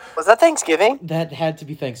 Was that Thanksgiving? That had to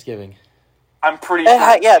be Thanksgiving. I'm pretty sure.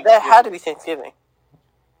 That had to be Thanksgiving.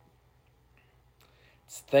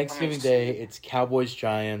 It's Thanksgiving Day. It's Cowboys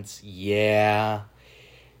Giants. Yeah.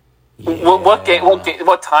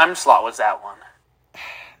 What time slot was that one?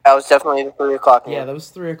 That was definitely the 3 o'clock game. Yeah, that was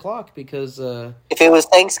 3 o'clock because. If it was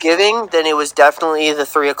Thanksgiving, then it was definitely the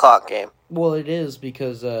 3 o'clock game. Well, it is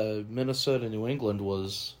because Minnesota, New England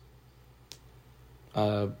was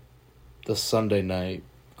the Sunday night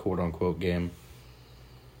quote unquote game.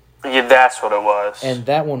 Yeah, that's what it was. And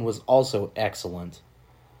that one was also excellent.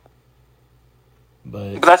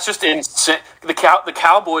 But that's just insane. The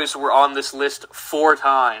Cowboys were on this list 4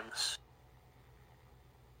 times.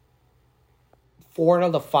 4 out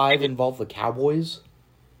of the 5 involved the Cowboys?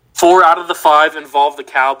 4 out of the 5 involved the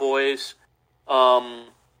Cowboys.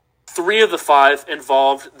 3 of the 5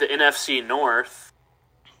 involved the NFC North.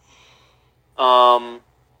 4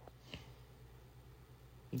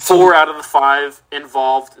 out of the 5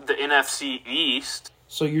 involved the NFC East.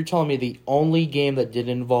 So you're telling me the only game that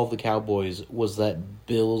didn't involve the Cowboys was that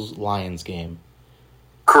Bills-Lions game?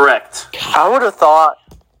 Correct. I would have thought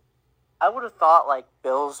like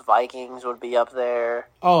Bills-Vikings would be up there.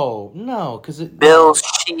 Oh, no, because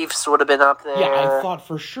Bills-Chiefs would have been up there. Yeah, I thought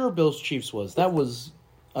for sure Bills-Chiefs was. That was...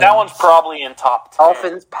 that one's probably in top 10.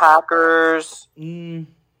 Dolphins-Packers.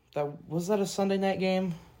 Was that a Sunday night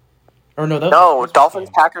game? Or no,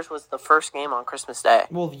 Dolphins-Packers was the first game on Christmas Day.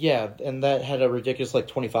 Well, yeah, and that had a ridiculous,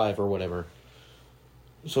 25 or whatever.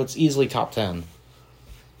 So it's easily top 10.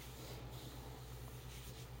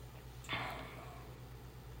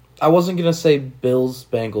 I wasn't going to say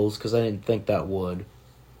Bills-Bengals because I didn't think that would.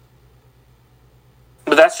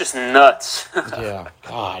 But that's just nuts. Yeah,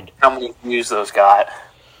 God. How many views those got.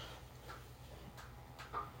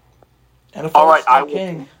 And all right,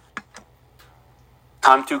 King.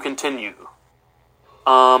 Time to continue.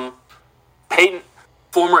 Former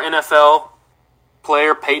NFL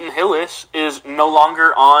player Peyton Hillis is no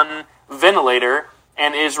longer on ventilator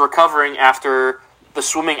and is recovering after the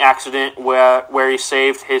swimming accident where he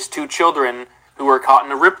saved his 2 children who were caught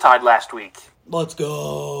in a riptide last week. Let's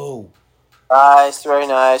go. Nice, very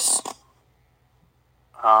nice.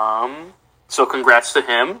 So congrats to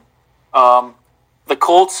him. The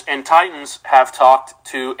Colts and Titans have talked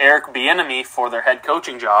to Eric Bieniemy for their head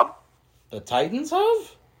coaching job. The Titans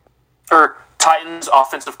have? Or Titans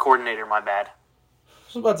offensive coordinator, my bad. I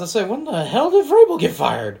was about to say, when the hell did Vrabel get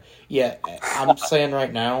fired? Yeah, I'm saying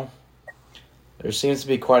right now, there seems to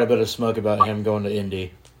be quite a bit of smoke about him going to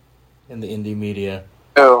Indy. In the Indy media.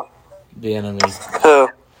 Who? Bieniemy. Who?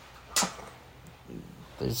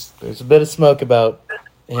 There's a bit of smoke about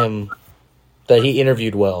him that he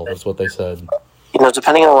interviewed well, is what they said.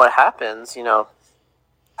 Depending on what happens, I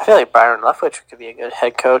feel like Byron Leftwich could be a good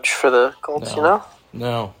head coach for the Colts,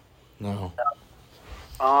 No.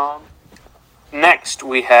 Next,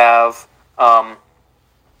 we have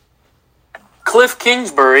Cliff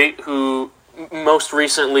Kingsbury, who most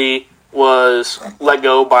recently was let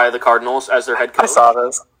go by the Cardinals as their head coach. I saw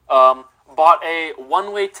this. Bought a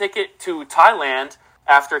one-way ticket to Thailand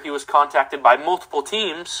after he was contacted by multiple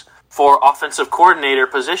teams for offensive coordinator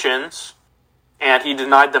positions, and he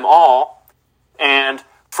denied them all. And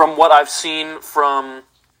from what I've seen from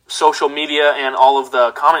social media and all of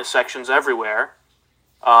the comment sections everywhere,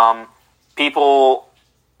 people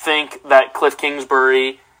think that Cliff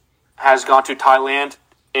Kingsbury has gone to Thailand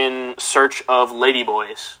in search of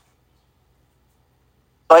ladyboys.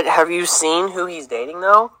 But have you seen who he's dating,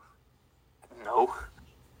 though? No.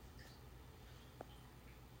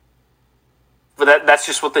 But that's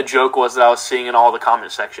just what the joke was that I was seeing in all the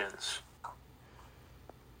comment sections.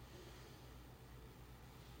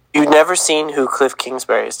 You've never seen who Cliff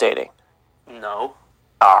Kingsbury is dating? No.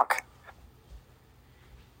 Doc.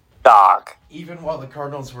 Dog. Even while the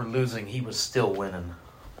Cardinals were losing, he was still winning.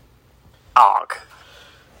 Dog.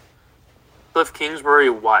 Cliff Kingsbury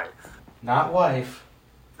wife. Not wife.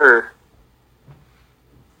 Or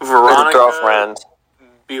His Veronica girlfriend.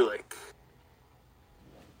 Bielik.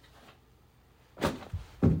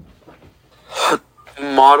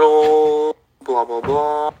 Model, blah, blah,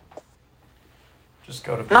 blah. Just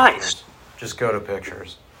go to pictures. Nice. Just go to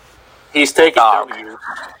pictures. He's taking Dog. W.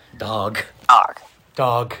 Dog. Dog.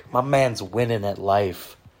 Dog. My man's winning at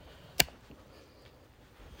life.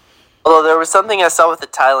 Although there was something I saw with the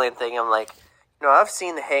Thailand thing, I'm like, I've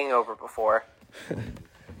seen The Hangover before.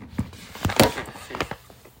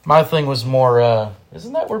 My thing was more,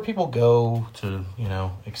 isn't that where people go to,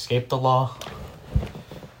 escape the law?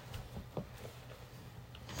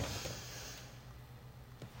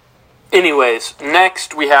 Anyways,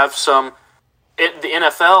 next we have the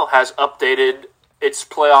NFL has updated its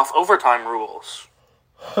playoff overtime rules.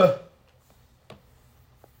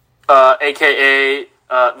 AKA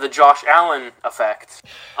the Josh Allen effect.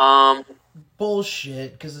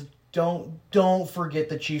 Bullshit, because don't forget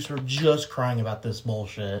the Chiefs were just crying about this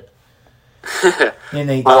bullshit. And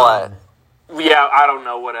they What? Yeah, I don't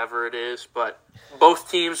know, whatever it is, but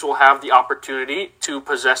both teams will have the opportunity to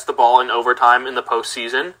possess the ball in overtime in the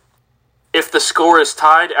postseason. If the score is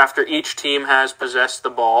tied after each team has possessed the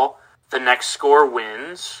ball, the next score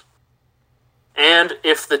wins. And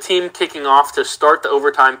if the team kicking off to start the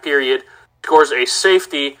overtime period scores a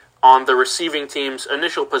safety on the receiving team's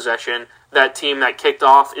initial possession, that team that kicked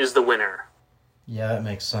off is the winner. Yeah, that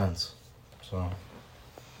makes sense. So,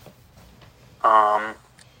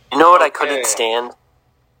 You know what I couldn't stand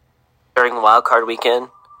during Wild Card Weekend?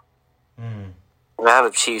 I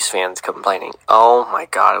have Chiefs fans complaining. Oh my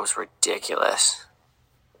god, it was ridiculous.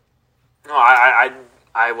 No,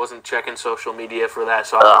 I wasn't checking social media for that,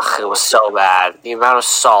 so I don't Ugh, know. it was so bad. The amount of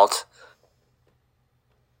salt.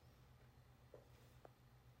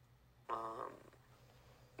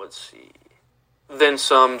 Let's see. Then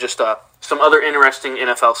some other interesting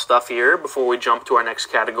NFL stuff here before we jump to our next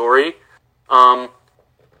category. And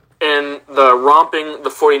the romping the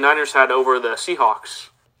 49ers had over the Seahawks.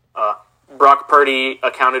 Brock Purdy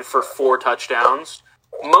accounted for 4 touchdowns,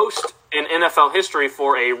 most in NFL history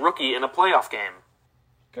for a rookie in a playoff game.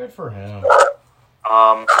 good for him.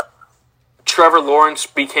 Trevor Lawrence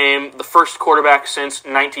became the first quarterback since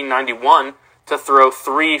 1991 to throw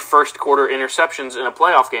 3 first-quarter interceptions in a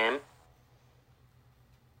playoff game.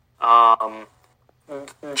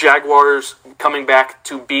 Jaguars coming back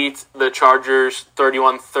to beat the Chargers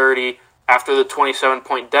 31-30 after the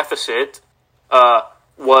 27-point deficit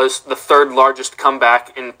was the third largest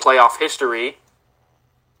comeback in playoff history.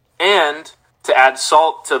 And to add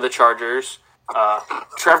salt to the Chargers,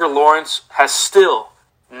 Trevor Lawrence has still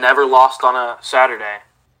never lost on a Saturday.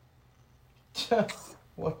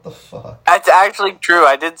 What the fuck? That's actually true.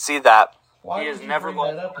 I did see that. Why He would has you never bring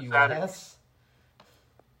lost that up, on you Saturday. ass?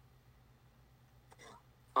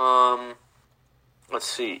 Let's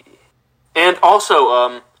see. And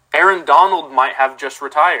also, Aaron Donald might have just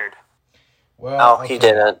retired. Well, No, he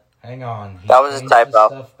didn't. Hang on. He That was a changed his typo.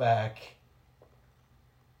 Stuff back.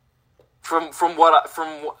 From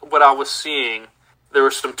what I was seeing, there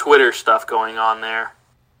was some Twitter stuff going on there.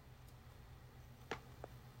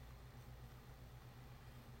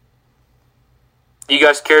 You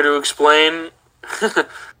guys care to explain?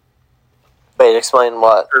 Wait, explain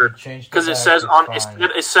what? Because it says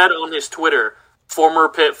it said on his Twitter, former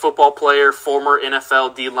Pitt football player, former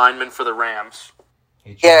NFL D lineman for the Rams.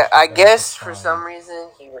 Yeah, I guess for some reason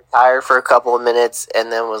he retired for a couple of minutes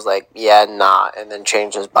and then was like, yeah, nah, and then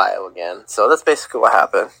changed his bio again. So that's basically what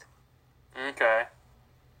happened. Okay.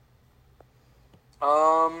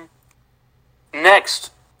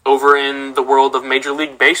 Next, over in the world of Major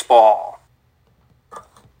League Baseball,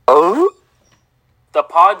 Oh? the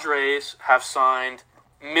Padres have signed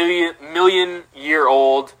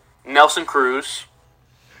million-year-old Nelson Cruz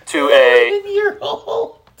to a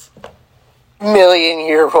Year-old.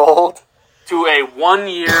 Million-year-old. to a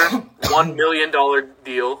 1-year, $1 million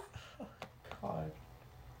deal. God.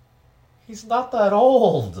 He's not that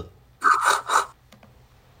old.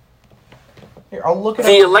 Here, I'll look at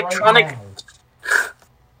The it electronic- right now.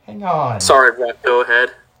 Hang on. Sorry, Brock, go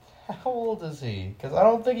ahead. How old is he? Because I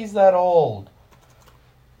don't think he's that old.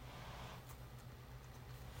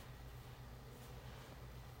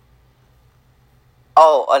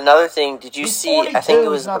 Oh, another thing, did you He's see, 42, I think it he's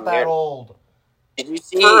was not that old. Did you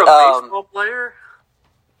see, For a baseball player?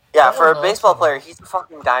 yeah, I for don't a know. baseball player, he's a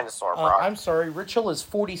fucking dinosaur, bro. I'm sorry, Rich Hill is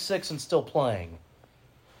 46 and still playing.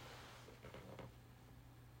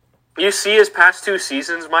 You see his past 2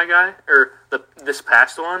 seasons, my guy? Or this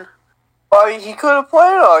past one? Well, he could have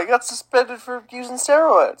played all. He got suspended for using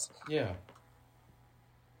steroids. Yeah.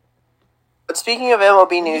 But speaking of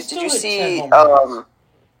MLB news, did you see?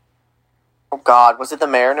 Oh God, was it the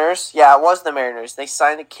Mariners? Yeah, it was the Mariners. They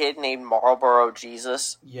signed a kid named Marlboro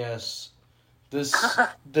Jesus. Yes.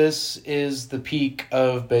 This is the peak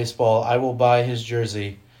of baseball. I will buy his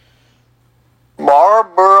jersey.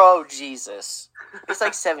 Marlboro Jesus. He's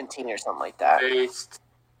like 17 or something like that.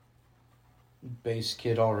 Base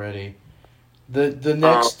kid already. The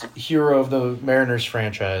next hero of the Mariners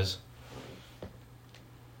franchise.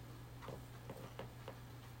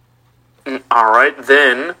 All right,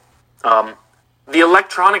 then the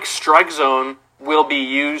electronic strike zone will be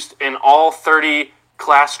used in all 30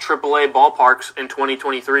 Class AAA ballparks in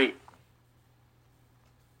 2023.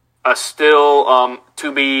 Still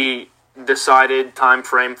to be decided time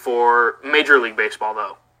frame for Major League Baseball,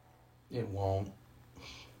 though. It won't.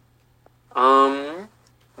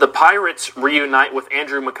 The Pirates reunite with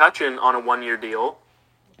Andrew McCutchen on a 1-year deal.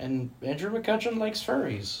 And Andrew McCutchen likes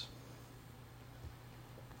furries.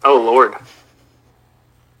 Oh, Lord.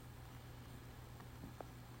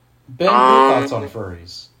 Ben, your thoughts on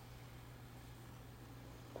furries?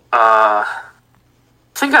 I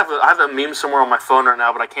think I have a meme somewhere on my phone right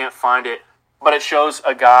now, but I can't find it. But it shows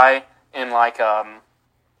a guy in like a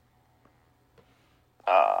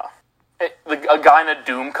guy in a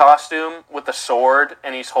Doom costume with a sword,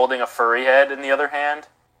 and he's holding a furry head in the other hand.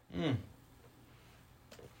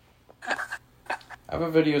 I have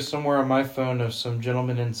a video somewhere on my phone of some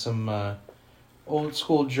gentlemen in some old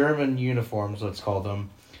school German uniforms, let's call them,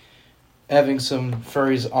 having some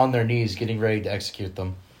furries on their knees getting ready to execute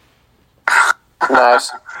them.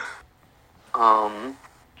 Nice.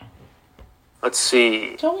 Let's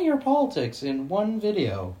see. Tell me your politics in one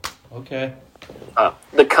video. Okay.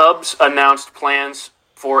 The Cubs announced plans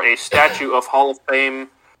for a statue of Hall of Fame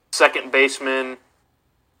second baseman.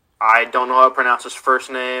 I don't know how to pronounce his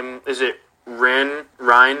first name. Is it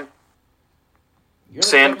Ryan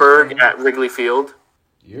Sandberg at Wrigley Field?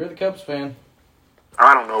 You're the Cubs fan.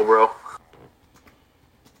 I don't know, bro.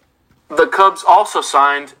 The Cubs also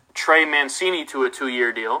signed Trey Mancini to a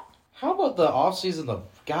 2-year deal. How about the offseason the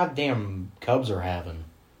goddamn Cubs are having?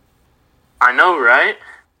 I know, right?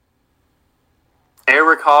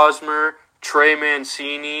 Eric Hosmer, Trey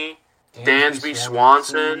Mancini, Dansby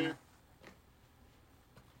Swanson.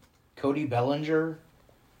 Cody Bellinger.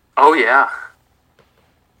 Oh, yeah.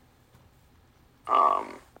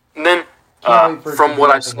 And then, from what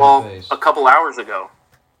I saw a couple hours ago.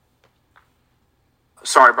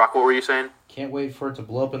 Sorry, Brock, what were you saying? Can't wait for it to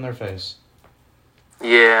blow up in their face.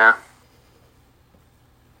 Yeah.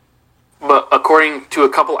 But according to a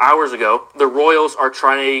couple hours ago, the Royals are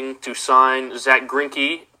trying to sign Zach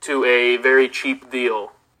Greinke to a very cheap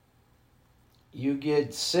deal. You get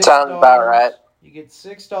 $6. Sounds about right. You get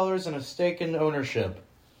 $6 and a stake in ownership.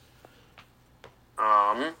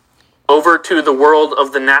 Over to the world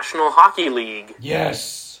of the National Hockey League.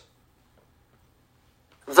 Yes.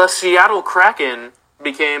 The Seattle Kraken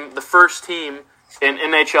became the first team in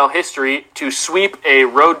NHL history to sweep a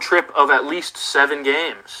road trip of at least 7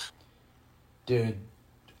 games. Dude,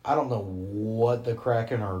 I don't know what the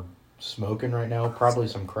Kraken are smoking right now. Probably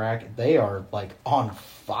some crack. They are, like, on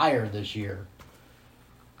fire this year.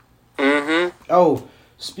 Mm-hmm. Oh,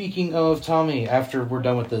 speaking of Tommy, after we're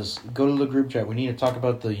done with this, go to the group chat. We need to talk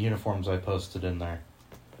about the uniforms I posted in there.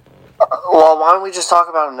 Well, why don't we just talk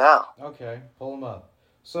about them now? Okay, pull them up.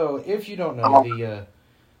 So, if you don't know,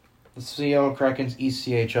 the Seattle Kraken's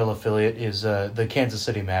ECHL affiliate is the Kansas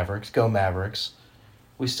City Mavericks. Go Mavericks.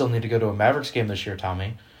 We still need to go to a Mavericks game this year,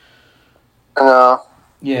 Tommy. No.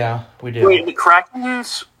 Yeah, we do. Wait, the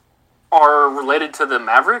Krakens are related to the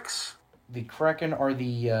Mavericks? The Kraken are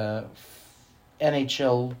the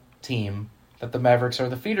NHL team that the Mavericks are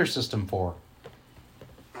the feeder system for.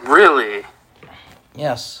 Really?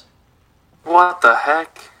 Yes. What the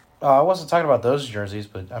heck? I wasn't talking about those jerseys,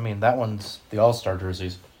 but, I mean, that one's the All-Star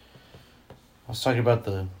jerseys. I was talking about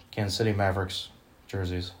the Kansas City Mavericks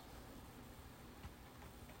jerseys.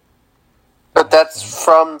 But that's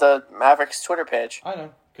from the Mavericks Twitter page. I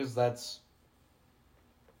know, because that's...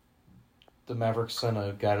 The Mavericks sent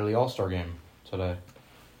a guy to the All-Star game today.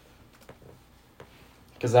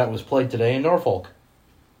 Because that was played today in Norfolk.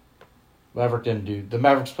 The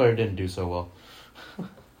Mavericks player didn't do so well.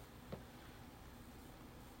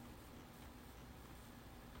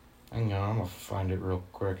 Hang on, I'm going to find it real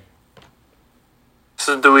quick.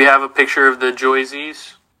 So do we have a picture of the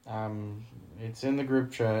Joysies? It's in the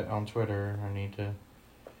group chat on Twitter. I need to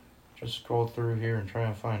just scroll through here and try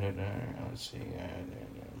and find it. Let's see.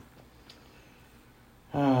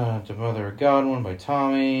 To Mother of Godwin by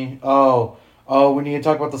Tommy. Oh, we need to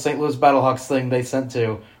talk about the St. Louis Battlehawks thing they sent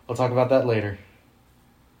to. We'll talk about that later.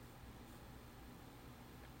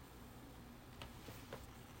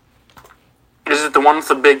 Is it the one with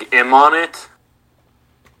the big M on it?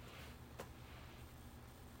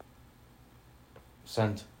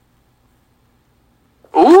 Sent.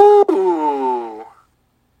 Ooh.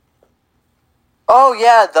 Oh,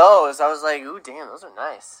 yeah, those. I was like, ooh, damn, those are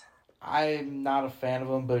nice. I'm not a fan of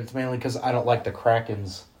them, but it's mainly because I don't like the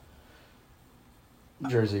Kraken's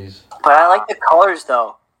jerseys. But I like the colors,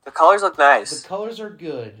 though. The colors look nice. The colors are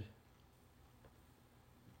good.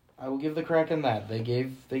 I will give the Kraken that. They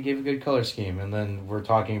gave a good color scheme, and then we're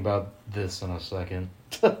talking about this in a second.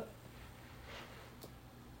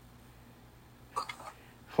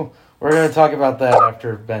 We're going to talk about that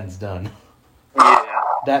after Ben's done. Yeah.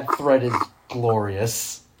 That thread is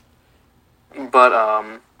glorious. But,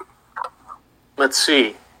 let's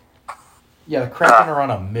see. Yeah, the Kraken are on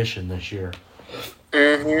a mission this year.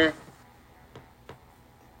 Mm-hmm.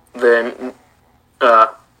 Then,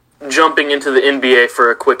 jumping into the NBA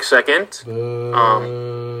for a quick second.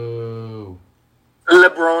 Boo.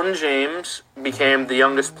 LeBron James became the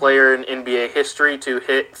youngest player in NBA history to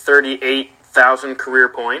hit 38,000 career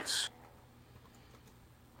points.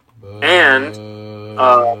 Boo. And,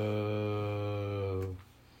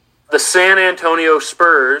 the San Antonio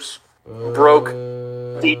Spurs broke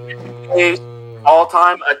the NBA's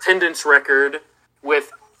all-time attendance record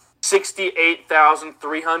with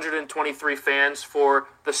 68,323 fans for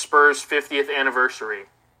the Spurs' 50th anniversary.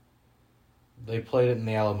 They played it in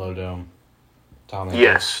the Alamo Dome. Tommy.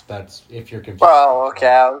 Yes. That's if you're confused. Oh, okay.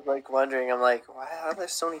 I was wondering. I'm like, why are there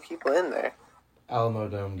so many people in there? Alamo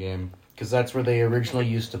Dome game. Because that's where they originally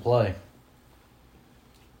used to play.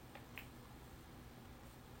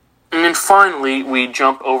 And then finally, we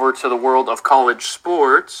jump over to the world of college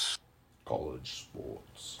sports. College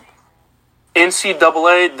sports.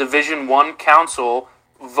 NCAA Division I Council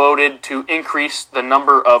voted to increase the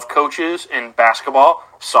number of coaches in basketball,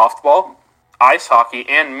 softball, ice hockey,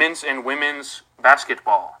 and men's and women's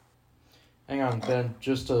basketball. Hang on, Ben.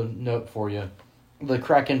 Just a note for you. The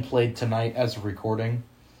Kraken played tonight as a recording.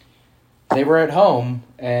 They were at home,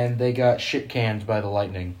 and they got shit-canned by the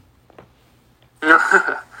Lightning.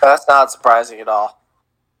 That's not surprising at all.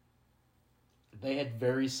 They had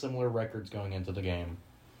very similar records going into the game.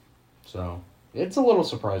 So, it's a little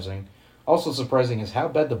surprising. Also surprising is how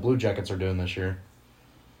bad the Blue Jackets are doing this year.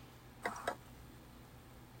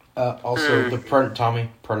 Also, the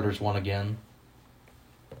Predators won again.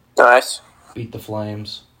 Nice. Beat the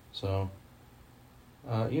Flames. So,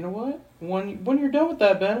 you know what? When you're done with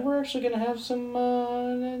that, Ben, we're actually going to have some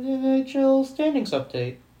NHL standings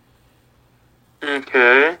update.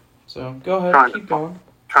 Okay. So, go ahead, keep going.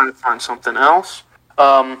 Trying to find something else.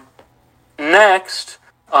 Next,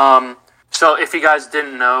 so if you guys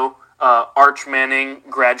didn't know, Arch Manning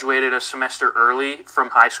graduated a semester early from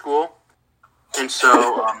high school. And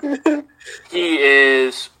so he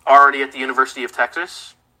is already at the University of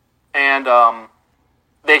Texas. And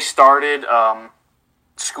they started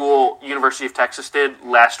school, University of Texas did,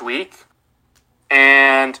 last week.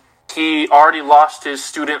 And he already lost his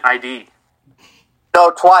student ID. No,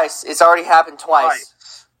 twice. It's already happened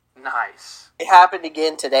twice. Nice. It happened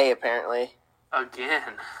again today, apparently.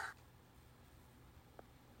 Again.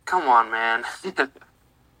 Come on, man.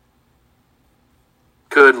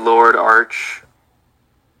 Good Lord, Arch.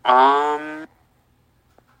 Then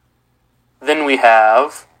we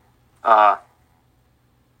have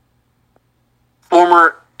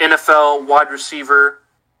former NFL wide receiver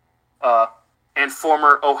and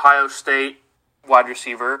former Ohio State wide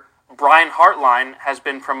receiver Brian Hartline has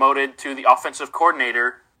been promoted to the offensive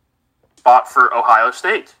coordinator spot for Ohio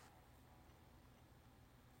State.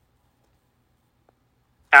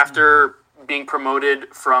 After being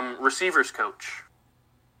promoted from receivers coach.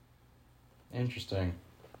 Interesting.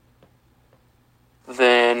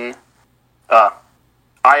 Then, I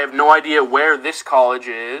have no idea where this college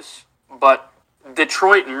is, but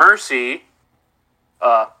Detroit Mercy,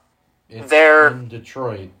 they're in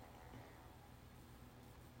Detroit.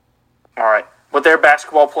 All right. But their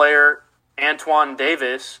basketball player, Antoine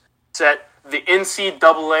Davis, set the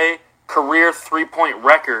NCAA career three-point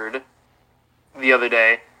record the other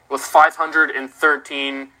day with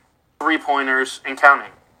 513 three-pointers and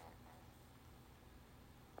counting.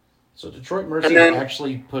 So Detroit Mercy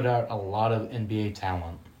actually put out a lot of NBA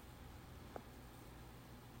talent.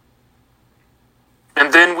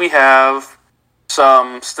 And then we have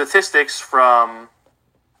some statistics from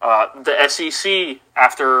the SEC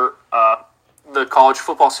after the college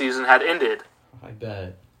football season had ended. I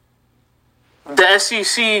bet. The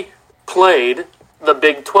SEC played the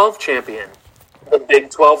Big 12 champion, the Big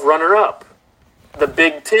 12 runner-up, the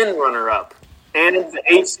Big 10 runner-up, and the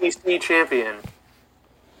ACC champion.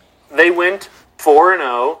 They went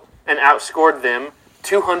 4-0 and outscored them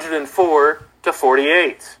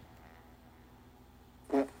 204-48.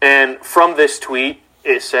 And from this tweet,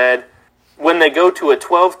 it said, when they go to a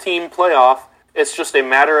 12-team playoff, it's just a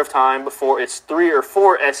matter of time before it's 3 or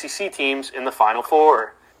 4 SEC teams in the Final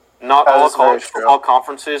Four. Not all college football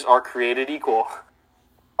conferences are created equal.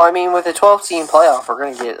 Well, I mean, with a 12-team playoff, we're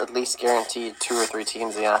going to get at least guaranteed 2 or 3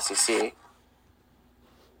 teams in the SEC.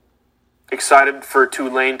 Excited for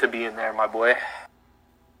Tulane to be in there, my boy.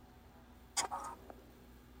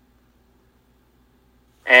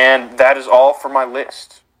 And that is all for my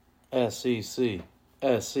list. SEC,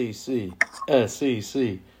 SEC,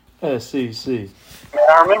 SEC, SEC. Man,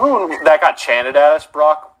 I remember when that got chanted at us,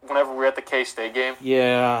 Brock, whenever we were at the K-State game.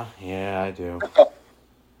 Yeah, I do.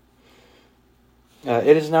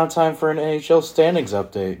 It is now time for an NHL standings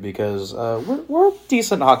update because we're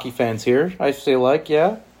decent hockey fans here, I feel like,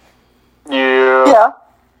 yeah? Yeah.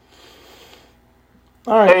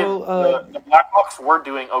 All right, Hey, well... the Blackhawks were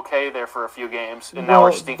doing okay there for a few games, and now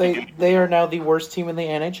we're stinky. They are now the worst team in the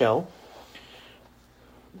NHL.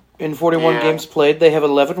 In 41 games played, they have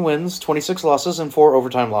 11 wins, 26 losses, and 4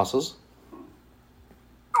 overtime losses.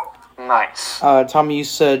 Nice. Tommy, you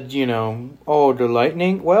said, the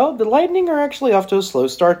Lightning. Well, the Lightning are actually off to a slow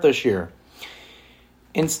start this year.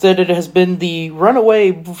 Instead, it has been the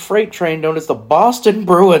runaway freight train known as the Boston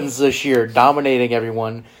Bruins this year, dominating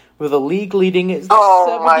everyone with a league-leading 72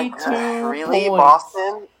 points. Really,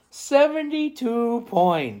 Boston? 72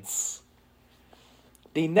 points.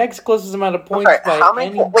 The next closest amount of points Wait,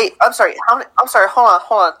 I'm sorry. I'm sorry. Hold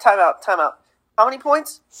on. Time out. How many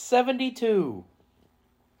points? 72.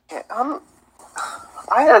 Okay, I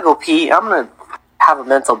gotta go pee. I'm gonna have a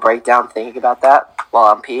mental breakdown thinking about that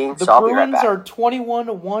while I'm peeing. The so I'll be right Bruins back. are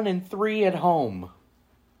 21-1-3 at home.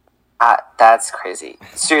 That's crazy.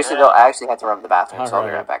 Seriously though, I actually have to run to the bathroom, so I'll be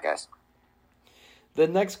right back, guys. The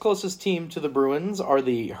next closest team to the Bruins are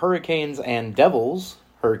the Hurricanes and Devils.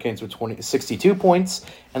 Hurricanes with 62 points,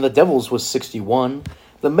 and the Devils with 61.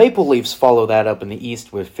 The Maple Leafs follow that up in the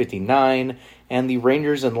East with 59, and the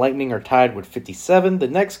Rangers and Lightning are tied with 57. The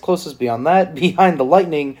next closest beyond that, behind the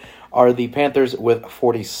Lightning, are the Panthers with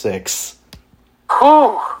 46.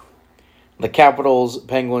 Oh. The Capitals,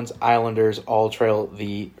 Penguins, Islanders all trail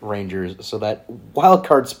the Rangers, so that wild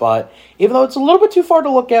card spot, even though it's a little bit too far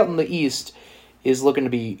to look out in the East, is looking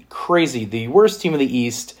to be crazy. The worst team in the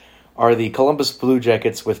East are the Columbus Blue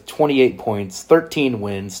Jackets with 28 points, 13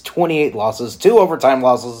 wins, 28 losses, 2 overtime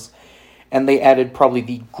losses, and they added probably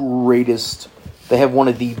the greatest. They have one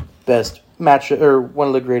of the best one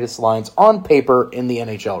of the greatest lines on paper in the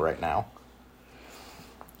NHL right now.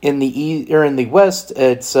 In the West,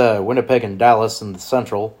 it's Winnipeg and Dallas in the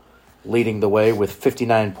Central, leading the way with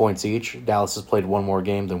 59 points each. Dallas has played one more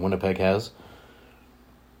game than Winnipeg has.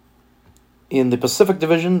 In the Pacific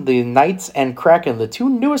Division, the Knights and Kraken, the 2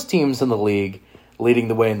 newest teams in the league, leading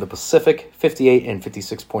the way in the Pacific, 58 and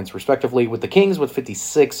 56 points respectively, with the Kings with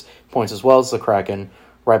 56 points as well as the Kraken.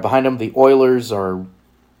 Right behind them, the Oilers are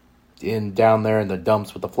down there in the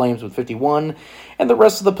dumps with the Flames with 51, and the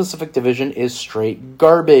rest of the Pacific Division is straight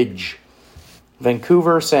garbage.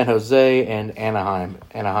 Vancouver, San Jose, and Anaheim.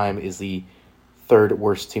 Anaheim is the 3rd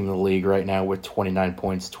worst team in the league right now with 29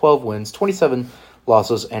 points, 12 wins, 27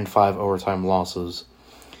 losses, and 5 overtime losses.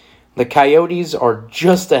 The Coyotes are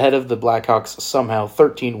just ahead of the Blackhawks somehow,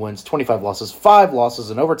 13 wins, 25 losses, 5 losses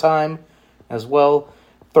in overtime as well,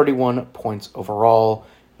 31 points overall.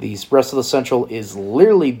 The rest of the Central is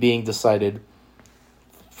literally being decided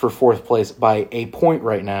for 4th place by a point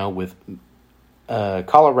right now with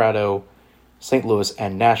Colorado, St. Louis,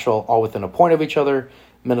 and Nashville all within a point of each other.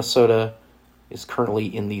 Minnesota is currently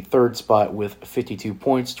in the 3rd spot with 52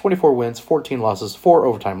 points, 24 wins, 14 losses, 4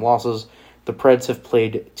 overtime losses. The Preds have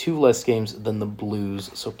played 2 less games than the Blues,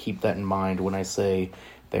 so keep that in mind when I say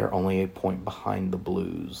they're only a point behind the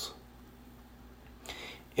Blues.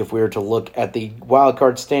 If we were to look at the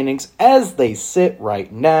wildcard standings as they sit right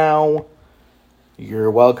now, your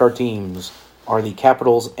wildcard teams are the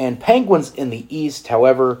Capitals and Penguins in the East.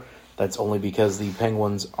 However, that's only because the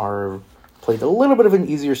Penguins are played a little bit of an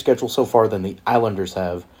easier schedule so far than the Islanders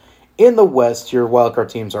have. In the West, your wildcard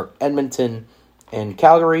teams are Edmonton and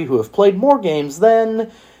Calgary, who have played more games than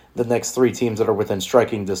the next 3 teams that are within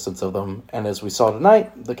striking distance of them. And as we saw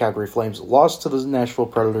tonight, the Calgary Flames lost to the Nashville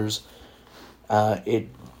Predators.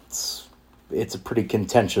 It's a pretty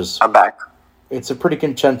contentious. I'm back. It's a pretty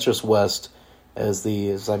contentious West, as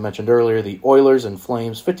I mentioned earlier, the Oilers and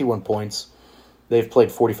Flames 51 points, They've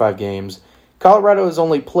played 45 games. Colorado has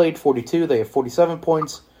only played 42. They have 47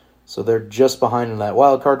 points, so they're just behind in that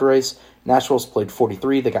wild card race. Nashville's played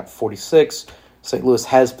 43. They got 46. St. Louis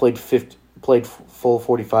has played full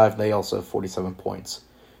 45. They also have 47 points.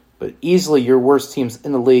 But easily your worst teams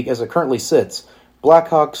in the league as it currently sits.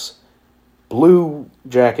 Blackhawks, Blue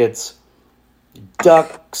Jackets,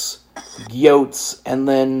 Ducks, Yotes, and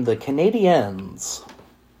then the Canadiens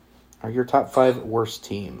are your top 5 worst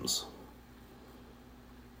teams.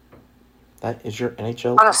 That is your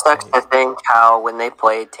NHL. It kind of sucks to think how when they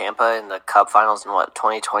played Tampa in the Cup Finals in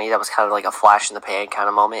 2020, that was kind of like a flash in the pan kind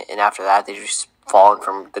of moment, and after that they just fallen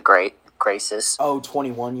from the great graces. Oh,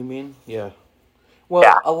 21, you mean? Yeah. Well,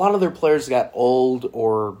 Yeah. a lot of their players got old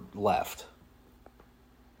or left,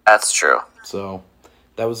 That's true. so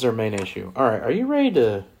that was their main issue. All right, are you ready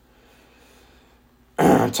to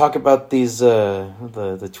talk about these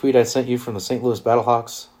the tweet I sent you from the St. Louis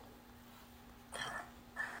Battlehawks?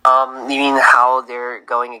 You mean how they're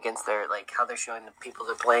going against how they're showing the people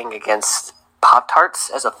they're playing against Pop-Tarts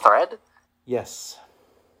as a thread? Yes.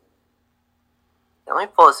 Let me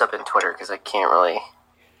pull this up in Twitter because I can't really...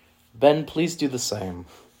 Ben, please do the same.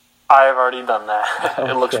 I have already done that.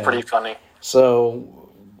 It looks Okay. pretty funny. So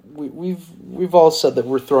we've all said that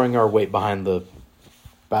we're throwing our weight behind the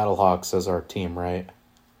Battlehawks as our team, right?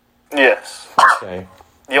 Yes. Okay,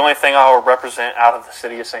 The only thing I will represent out of the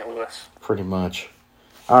city of St. Louis. pretty much.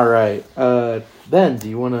 All right, Ben, do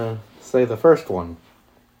you want to say the first one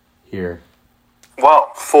here?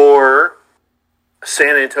 Well, for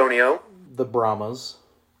San Antonio, The Brahmas.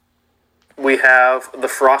 we have the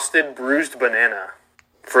Frosted Bruised Banana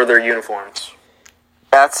for their uniforms.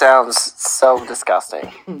 That sounds so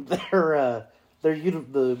disgusting.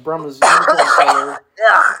 The Brahmas uniform color.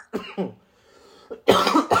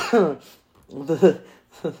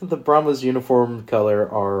 The Brahmas uniform color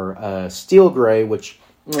are steel gray, which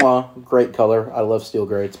great color. I love steel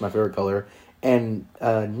gray. It's my favorite color. And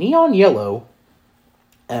neon yellow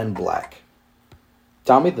and black.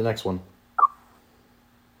 Tommy, the next one.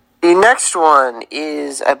 The next one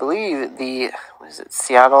is, I believe, the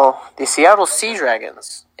Seattle Sea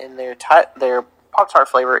Dragons, and their Pop-Tart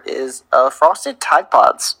flavor is Frosted Tide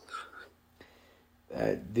Pods.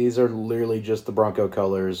 These are literally just the Bronco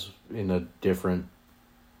colors in a different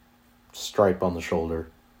stripe on the shoulder.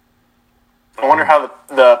 I wonder how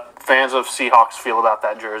the fans of Seahawks feel about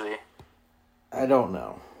that jersey. I don't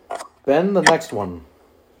know. Ben, the next one.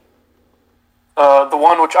 The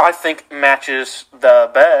one which I think matches the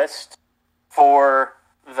best for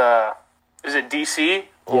the... Is it DC?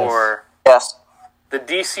 Or Yes. the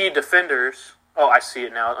DC Defenders. Oh, I see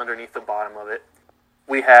it now underneath the bottom of it.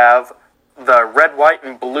 We have the red, white,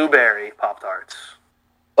 and blueberry Pop-Tarts.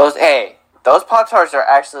 Those Pop-Tarts are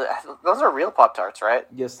actually, those are real Pop-Tarts, right?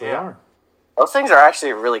 Yes, they Yeah. are. Those things are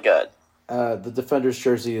actually really good. The Defenders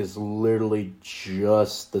jersey is literally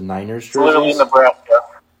just the Niners It's literally jerseys. Nebraska.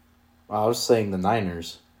 I was saying the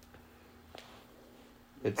Niners.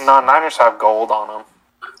 It's No, Niners have gold on them.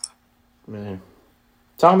 meh.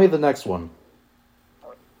 Tommy, the next one.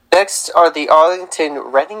 Next are the Arlington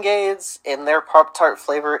Renegades, and their Pop-Tart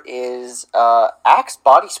flavor is Axe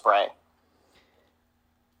Body Spray.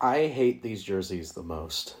 I hate these jerseys the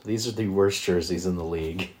most. These are the worst jerseys in the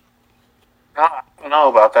league. I don't know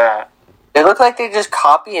about that. They look like they just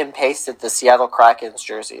copy and pasted the Seattle Kraken's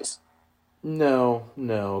jerseys. No,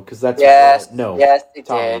 because that's Yes, red. No, yes, they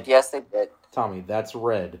Tommy. did. Yes, they did. Tommy, that's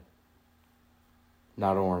red,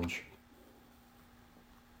 not orange.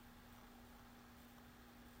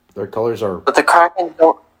 Their colors are But the Kraken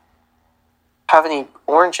don't have any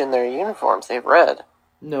orange in their uniforms. They have red.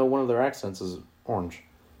 no. One of their accents is orange.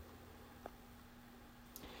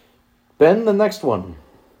 Ben, the next one.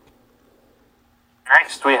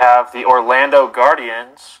 Next, we have the Orlando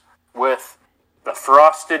Guardians with the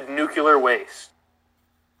Frosted Nuclear Waste.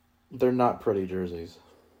 They're not pretty jerseys.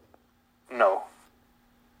 No.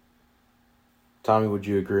 Tommy, would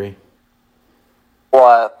you agree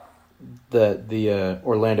What? that the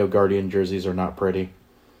Orlando Guardian jerseys are not pretty?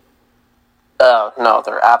 Oh, no,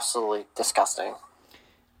 they're absolutely disgusting.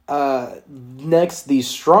 Next, the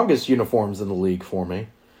strongest uniforms in the league for me.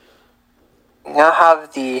 Now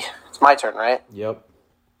have the... It's my turn, right? Yep.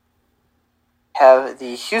 Have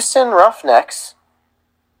the Houston Roughnecks,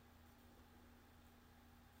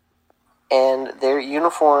 and their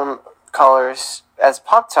uniform colors as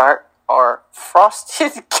Pop-Tart are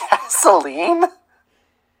frosted gasoline.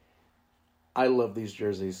 I love these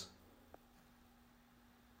jerseys.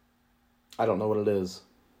 I don't know what it is,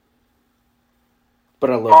 but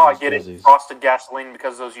I love Oh, I these get jerseys. it. Frosted Gasoline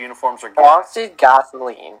because those uniforms are good. Frosted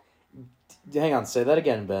gasoline. Hang on, say that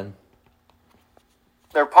again, Ben.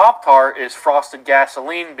 their Pop-Tart is frosted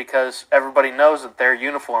gasoline because everybody knows that their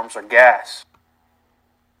uniforms are gas.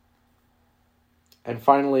 And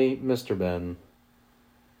finally, Mr. Ben.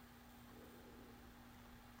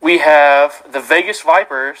 We have the Vegas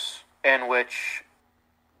Vipers, in which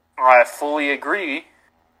I fully agree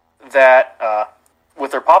that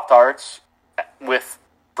with their Pop-Tarts, with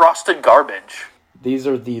frosted garbage. These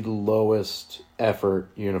are the lowest effort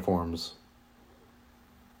uniforms.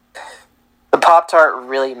 The Pop-Tart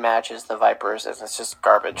really matches the Vipers, and it's just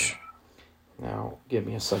garbage. Now, give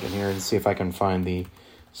me a second here and see if I can find the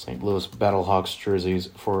St. Louis Battlehawks jerseys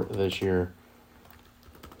for this year.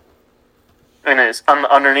 And it's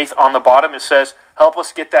underneath, on the bottom, it says, help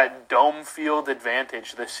us get that dome field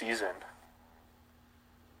advantage this season.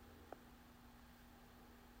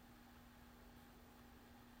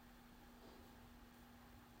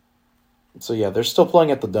 So yeah, they're still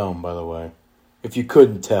playing at the Dome, by the way. If you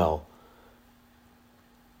couldn't tell.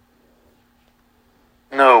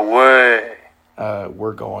 No way.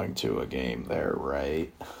 We're going to a game there,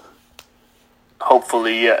 right?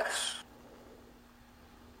 Hopefully, yes.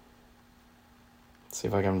 See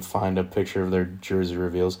if I can find a picture of their jersey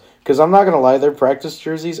reveals. Because I'm not going to lie, their practice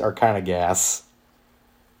jerseys are kind of gas.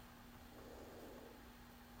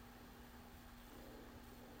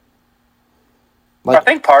 I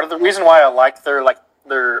think part of the reason why I like their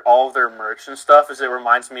all of their merch and stuff is it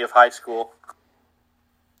reminds me of high school.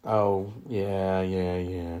 Oh, yeah.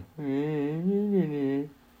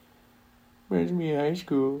 Reminds me of high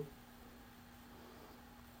school.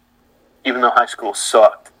 Even though high school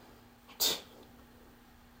sucked.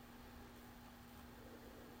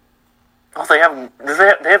 Oh, they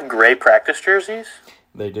have gray practice jerseys?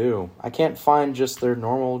 They do. I can't find just their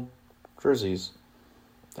normal jerseys.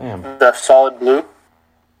 Damn. The solid blue?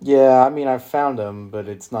 Yeah, I mean, I found them, but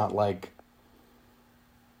it's not like...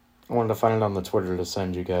 I wanted to find it on the Twitter to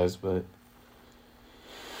send you guys, but...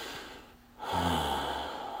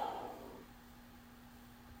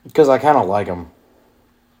 Because I kind of like them.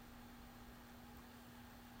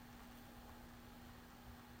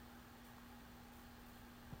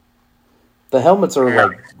 The helmets are,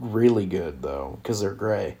 like, really good, though, because they're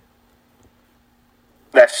gray.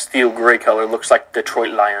 That steel gray color looks like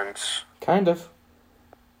Detroit Lions. Kind of.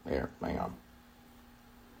 Here, hang on.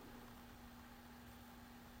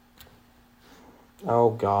 Oh,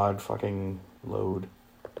 God, fucking load.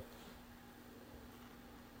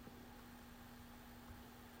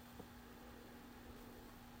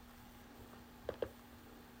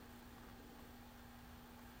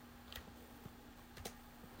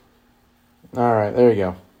 Alright, there you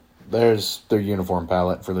go. There's their uniform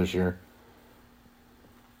palette for this year.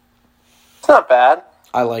 It's not bad.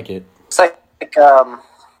 I like it. It's like The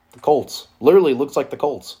Colts. Literally looks like the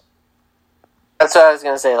Colts. that's what I was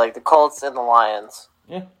gonna say, like the Colts and the Lions.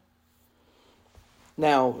 Yeah.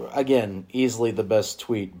 Now, again, easily the best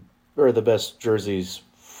the best jerseys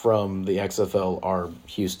from the XFL are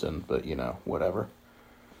Houston, but whatever.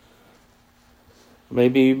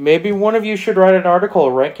 Maybe one of you should write an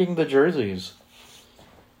article ranking the jerseys.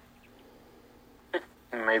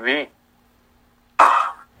 Maybe.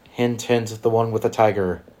 Hint, hint, the one with the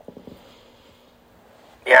tiger.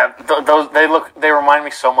 Yeah, they remind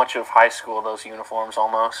me so much of high school, those uniforms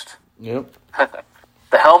almost. Yep.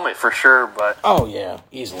 The helmet for sure, but... Oh, yeah,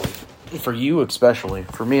 easily. For you especially.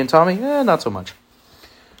 For me and Tommy, not so much.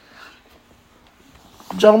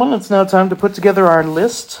 Gentlemen, it's now time to put together our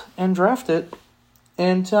list and draft it.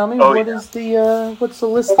 And Tommy, what's the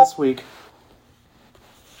list this week?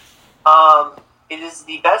 It is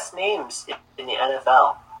the best names in the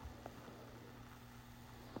NFL.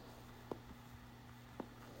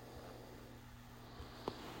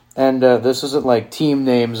 And this isn't like team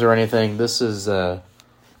names or anything. This is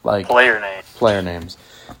like Player names. Player names.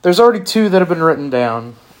 There's already 2 that have been written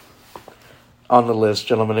down on the list,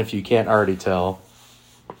 gentlemen, if you can't already tell.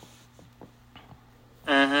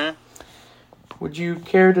 Mm-hmm. Would you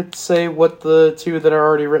care to say what the 2 that are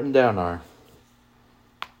already written down are?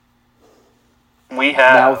 We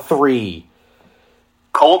have... Now 3.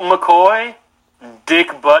 Colt McCoy, Dick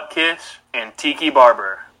Butkiss, and Tiki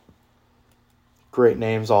Barber. Great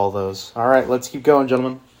names, all those. All right, let's keep going,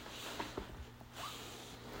 gentlemen.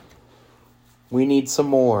 We need some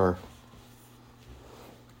more.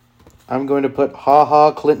 I'm going to put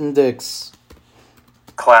Ha Clinton Dix.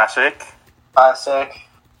 Classic. Classic.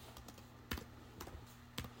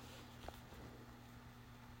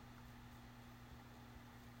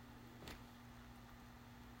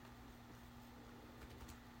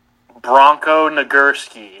 Bronco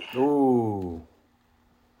Nagurski. Ooh.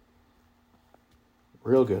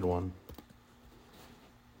 Real good one.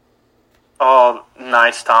 Oh,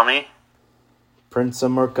 Nice, Tommy. Prince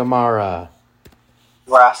Amukamara.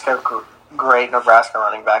 Nebraska, great Nebraska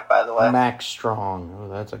running back, by the way. Max Strong. Oh,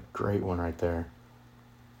 that's a great one right there.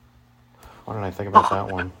 Why didn't I think about that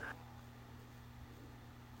one?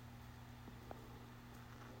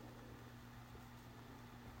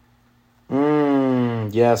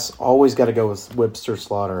 Yes, always got to go with Webster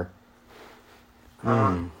Slaughter.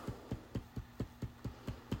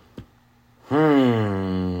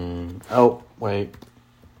 Oh, wait.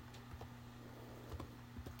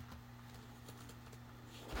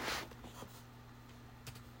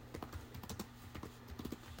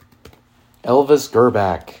 Elvis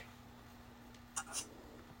Gerback.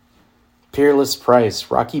 Peerless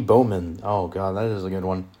Price. Rocky Bowman. Oh, God, that is a good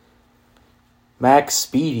one. Max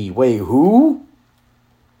Speedy. Wait, who?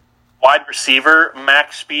 Wide receiver,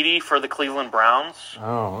 Max Speedy for the Cleveland Browns.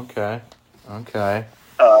 Oh, okay. Okay.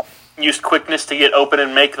 Used quickness to get open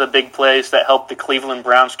and make the big plays that helped the Cleveland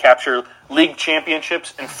Browns capture league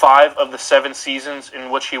championships in 5 of the 7 seasons in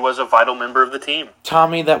which he was a vital member of the team.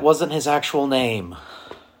 Tommy, that wasn't his actual name.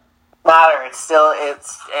 Matter.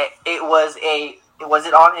 Was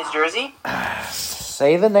it on his jersey?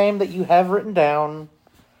 Say the name that you have written down.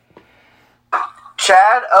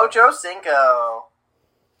 Chad Ochocinco.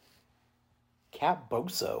 Cap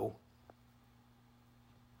Boso.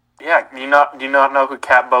 Yeah, do you not know who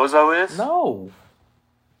Cap Bozo is? No.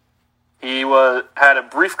 He had a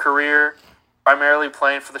brief career, primarily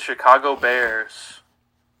playing for the Chicago Bears.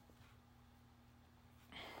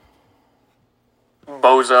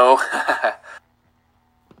 Bozo.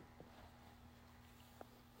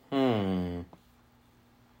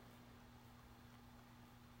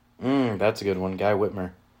 That's a good one. Guy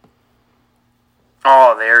Whitmer.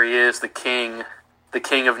 Oh, there he is, the king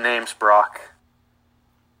of names, Brock.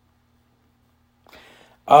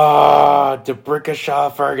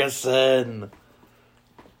 DeBrickashaw Ferguson.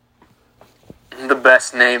 The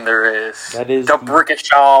best name there is. That is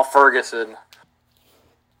DeBrickashaw Ferguson.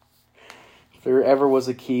 If there ever was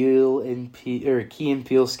a Key and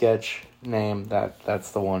Peele sketch name,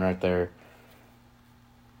 that's the one right there.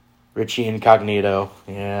 Richie Incognito.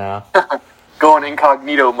 Yeah. Going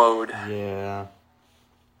incognito mode. Yeah.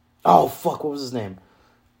 Oh, fuck, what was his name?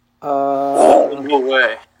 No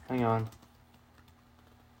way. Hang on.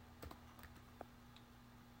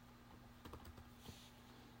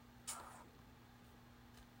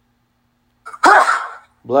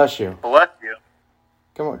 Bless you. Bless you.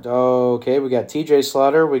 Come on. Okay, we got TJ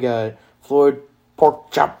Slaughter. We got Floyd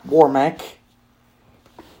Porkchop Warmack.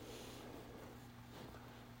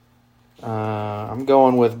 I'm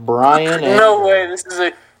going with Brian Anger. No way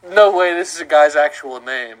this is a guy's actual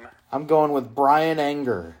name. I'm going with Brian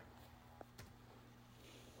Anger.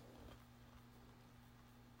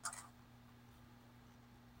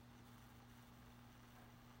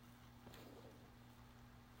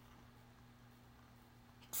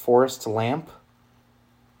 Forrest Lamp.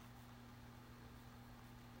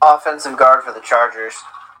 Offensive guard for the Chargers.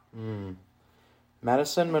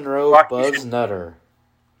 Madison Monroe Brock, Buzz Nutter.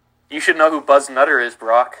 You should know who Buzz Nutter is,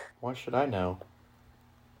 Brock. Why should I know?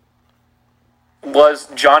 Was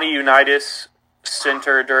Johnny Unitas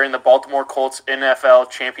center during the Baltimore Colts NFL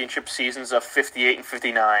championship seasons of 58 and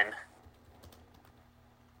 59.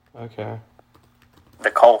 Okay. The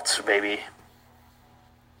Colts, baby.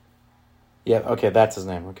 Yeah, okay, that's his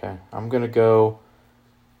name. Okay. I'm going to go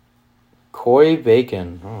Coy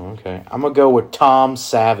Bacon. Oh, okay. I'm going to go with Tom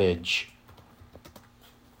Savage.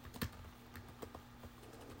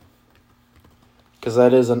 Because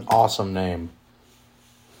that is an awesome name.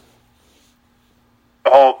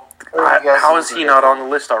 Oh, how is he not on the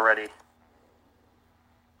list already?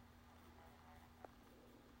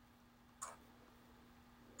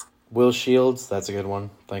 Will Shields, that's a good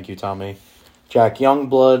one. Thank you, Tommy. Jack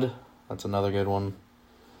Youngblood, that's another good one.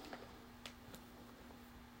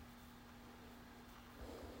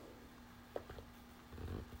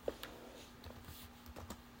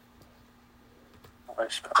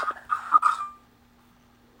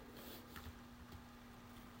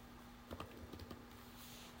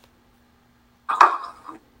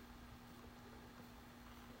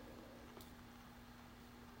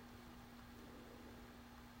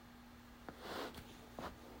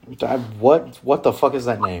 What the fuck is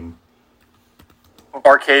that name?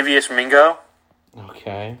 Barcavius Mingo.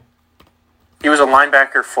 Okay. He was a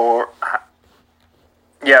linebacker for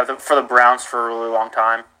the Browns for a really long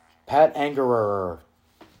time. Pat Angerer.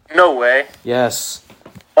 No way. Yes.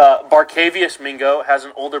 Barcavius Mingo has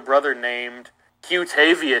an older brother named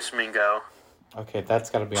Cutavius Mingo. Okay, that's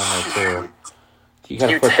got to be on there too. You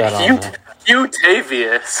got to put that on there.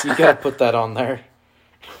 Cutavius. You got to put that on there.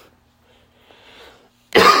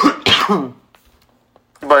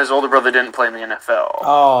 But his older brother didn't play in the NFL.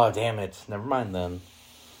 Oh, damn it. Never mind then.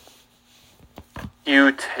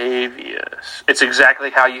 Utavius. It's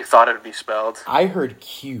exactly how you thought it would be spelled. I heard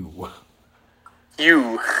Q.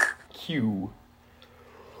 You. Q.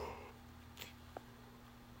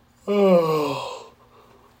 Oh.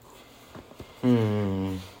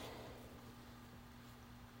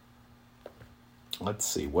 Let's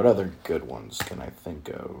see. What other good ones can I think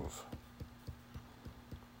of?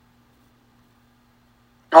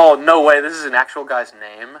 Oh, no way. This is an actual guy's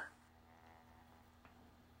name.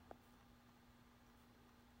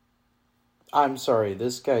 I'm sorry.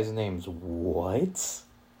 This guy's name's what?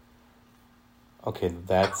 Okay,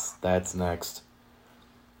 that's next.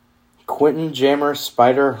 Quentin Jammer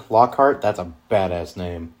Spider Lockhart. That's a badass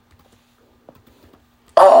name.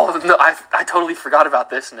 Oh, no, I totally forgot about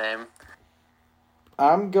this name.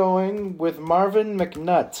 I'm going with Marvin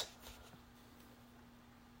McNutt.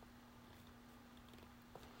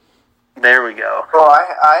 There we go. Well,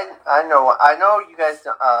 I know you guys.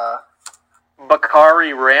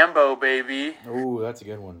 Bakari Rambo, baby. Ooh, that's a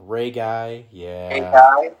good one. Ray Guy, yeah. A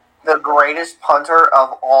guy, the greatest punter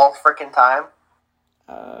of all freaking time.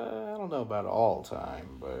 I don't know about all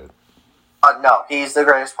time, but No, he's the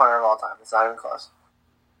greatest punter of all time. It's not even close.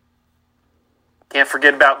 Can't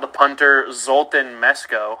forget about the punter Zoltan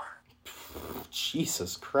Mesko.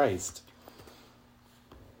 Jesus Christ.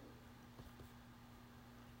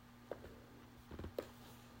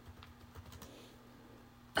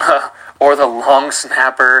 Or the long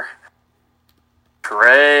snapper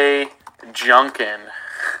Trey Junkin.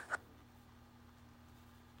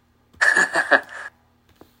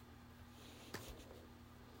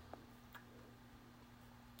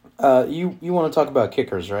 You want to talk about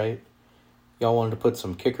kickers, right? Y'all wanted to put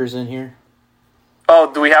some kickers in here?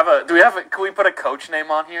 Oh, can we put a coach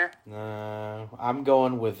name on here? I'm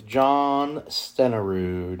going with John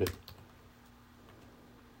Stenerud.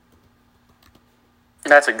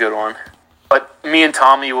 That's a good one. But me and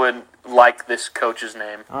Tommy would like this coach's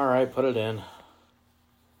name. All right, put it in.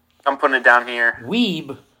 I'm putting it down here.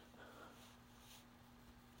 Weeb.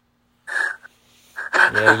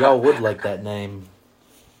 Yeah, y'all would like that name.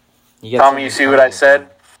 Tommy, you see what I said?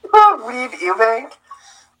 Weeb Eubank.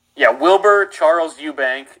 Yeah, Wilbur Charles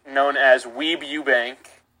Eubank, known as Weeb Eubank,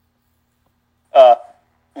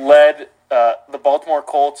 led the Baltimore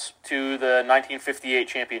Colts to the 1958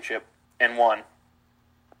 championship and won.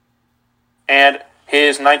 And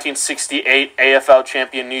his 1968 AFL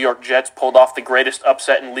champion New York Jets pulled off the greatest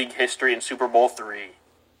upset in league history in Super Bowl III.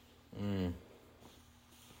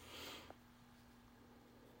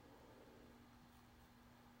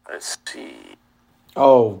 Let's see.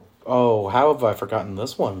 Oh, how have I forgotten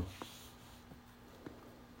this one?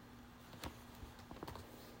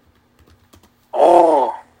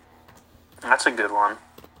 Oh, that's a good one.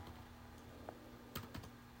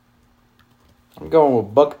 I'm going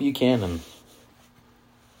with Buck Buchanan.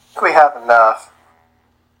 I think we have enough.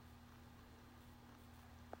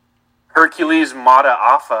 Hercules Mata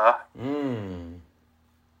Afa.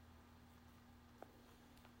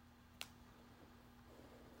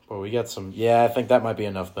 Well, we got some... Yeah, I think that might be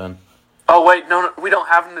enough then. Oh, wait, no, we don't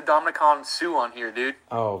have Ndamukong Suh on here, dude.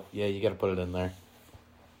 Oh, yeah, you gotta put it in there.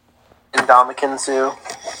 Ndamukong Suh.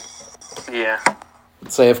 Yeah.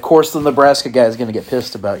 Say, of course, the Nebraska guy is gonna get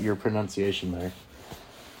pissed about your pronunciation there.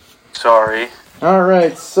 Sorry. All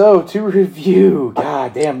right, so to review.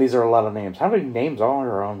 God damn, these are a lot of names. How many names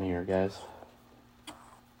are on here, guys?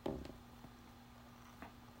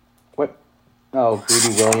 What? Oh,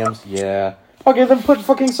 Greedy Williams. Yeah. Okay, then put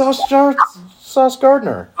fucking Sauce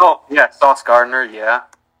Gardner. Oh, yeah, Sauce Gardner, yeah.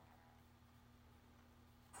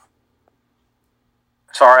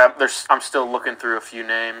 Sorry, I'm still looking through a few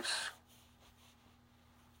names.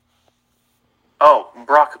 Oh,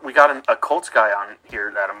 Brock, we got a Colts guy on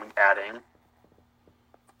here that I'm adding.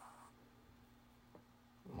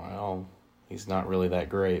 Well, he's not really that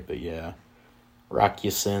great, but yeah. Rock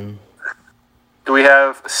Ya-Sin. Do we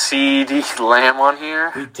have C.D. Lamb on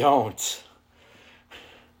here? We don't.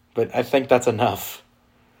 But I think that's enough.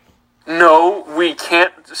 No, we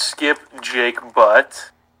can't skip Jake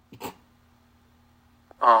Butt.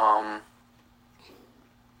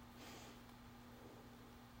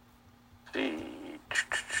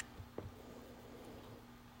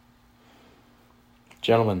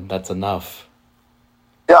 Gentlemen, that's enough.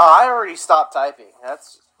 Yeah, I already stopped typing.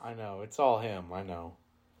 I know, it's all him, I know.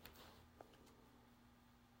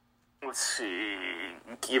 Let's see.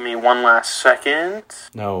 Give me one last second.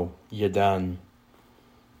 No, you done.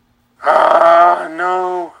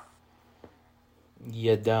 No.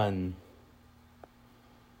 You done.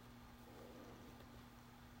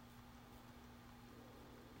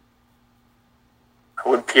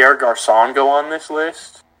 Would Pierre Garçon go on this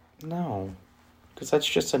list? No, because that's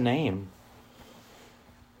just a name.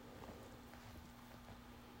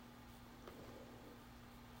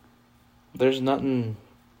 There's nothing.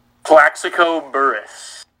 Plaxico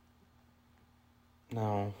Burress.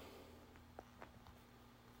 No.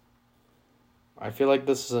 I feel like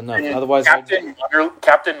this is enough. And Otherwise, Captain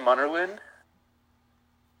Munnerlyn?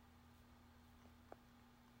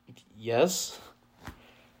 Yes.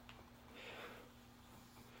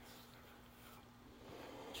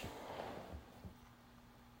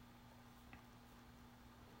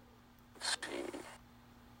 Let's see.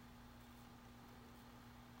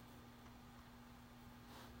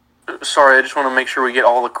 Sorry, I just want to make sure we get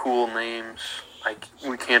all the cool names. Like,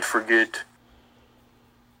 we can't forget.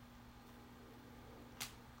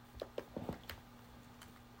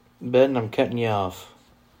 Ben, I'm cutting you off.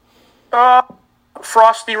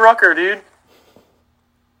 Frosty Rucker, dude.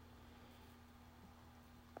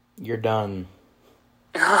 You're done.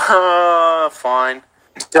 Fine.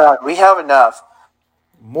 God, we have enough.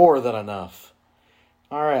 More than enough.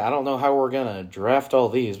 Alright, I don't know how we're gonna draft all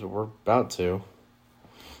these, but we're about to.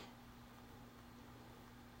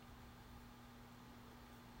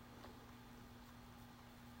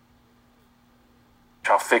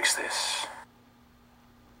 I'll fix this.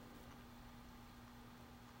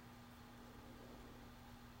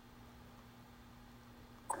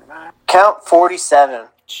 Count 47.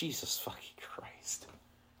 Jesus fucking Christ.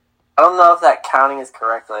 I don't know if that counting is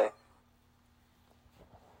correctly.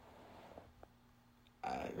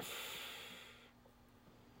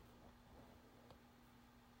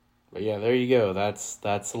 But yeah, there you go. That's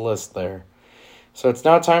the list there. So it's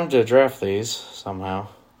now time to draft these somehow.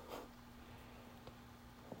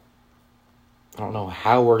 I don't know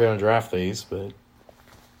how we're going to draft these, but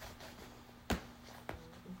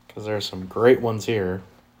because there are some great ones here.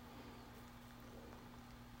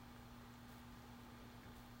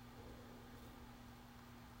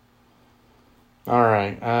 All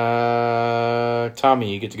right.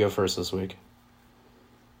 Tommy, you get to go first this week.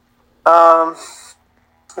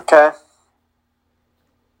 Okay.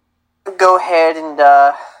 Go ahead and,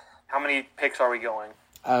 How many picks are we going?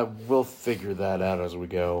 We'll figure that out as we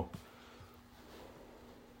go.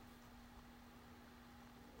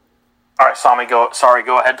 All right, Tommy, go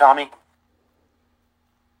ahead, Tommy.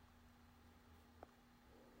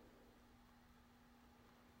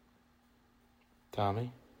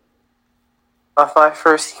 Tommy? Off my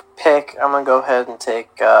first pick, I'm gonna go ahead and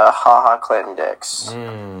take, HaHa Clinton Dix.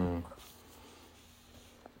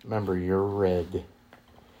 Remember, you're red.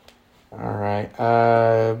 Alright,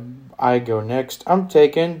 I go next. I'm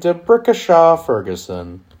taking D'Brickashaw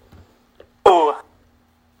Ferguson. Ooh.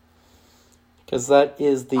 Because that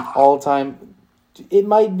is the all-time... It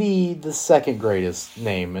might be the second greatest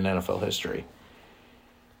name in NFL history.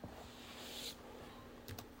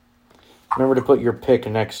 Remember to put your pick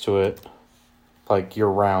next to it. Like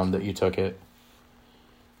your round that you took it.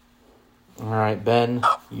 Alright, Ben,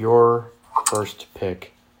 your first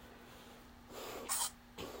pick.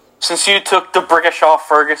 Since you took D'Brickashaw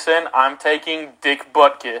Ferguson, I'm taking Dick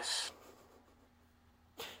Butkus.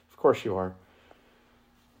 Of course you are.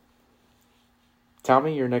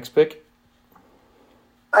 Tommy, your next pick?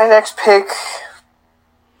 My next pick,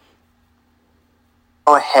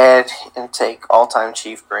 go ahead and take all-time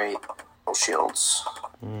Chief great Bill Shields.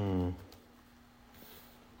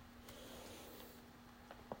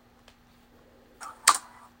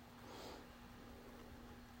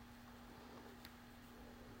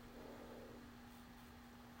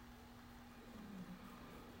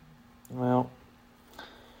 Well,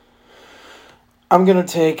 I'm going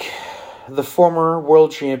to take the former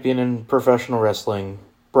world champion in professional wrestling,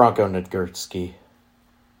 Bronco Nagurski.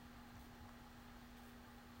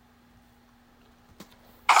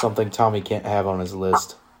 Something Tommy can't have on his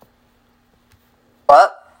list.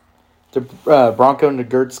 What? Bronco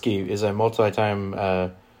Nagurski is a multi-time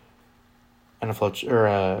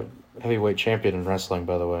NFL heavyweight champion in wrestling,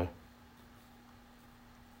 by the way.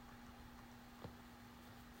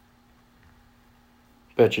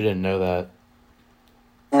 Bet you didn't know that.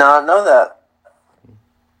 No, I know that.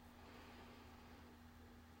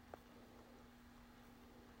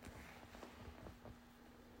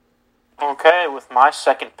 Okay, with my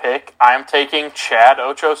second pick, I'm taking Chad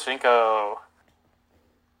Ochocinco. All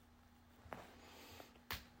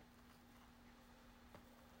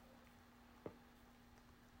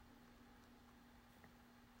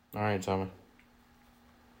right, Tommy.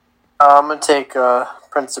 I'm gonna take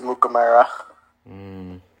Prince of Mukamara.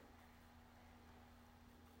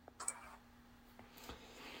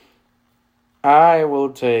 I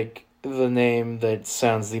will take the name that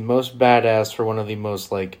sounds the most badass for one of the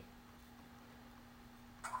most, like,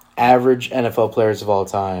 average NFL players of all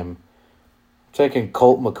time. I'm taking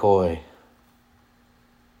Colt McCoy.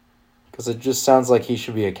 Because it just sounds like he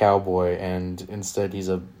should be a cowboy, and instead he's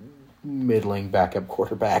a middling backup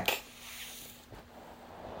quarterback.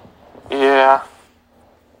 Yeah.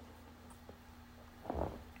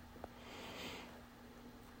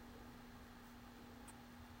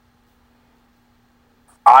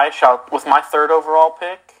 I shall, with my third overall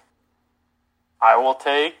pick, I will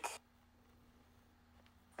take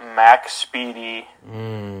Max Speedy.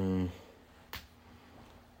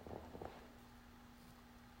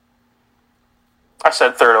 I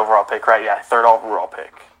said third overall pick, right? Yeah, third overall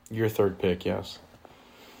pick. Your third pick, yes.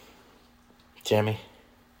 Jamie?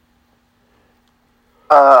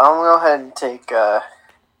 I'm gonna go ahead and take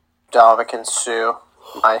Dominican Sue.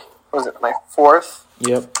 My fourth?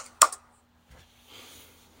 Yep.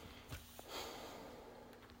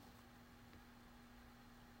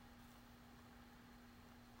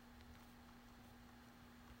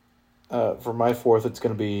 For my fourth, it's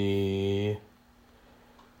going to be...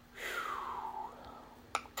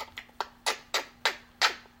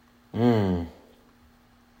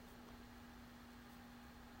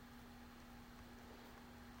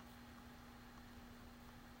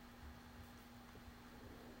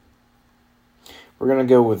 We're going to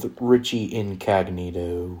go with Richie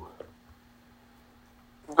Incognito.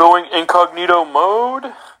 Going incognito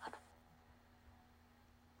mode?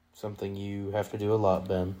 Something you have to do a lot,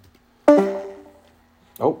 Ben.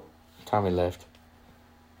 Oh, Tommy left.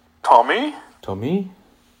 Tommy? Tommy?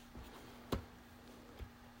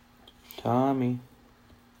 Tommy.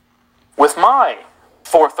 With my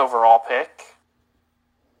fourth overall pick,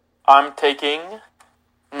 I'm taking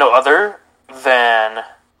no other than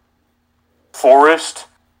Forrest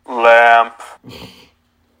Lamp.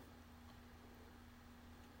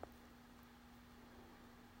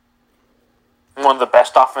 One of the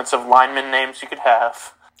best offensive lineman names you could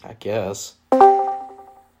have. I guess.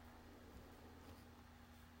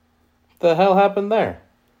 The hell happened there?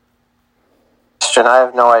 Question, I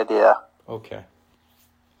have no idea. Okay.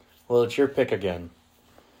 Well, it's your pick again.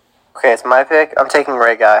 Okay, it's my pick. I'm taking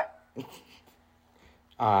Ray Guy.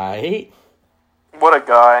 What a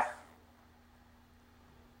guy.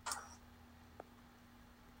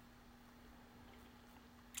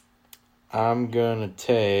 I'm gonna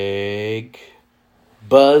take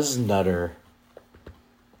Buzz Nutter.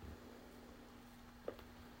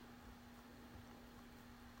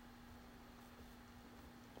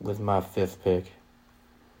 With my fifth pick.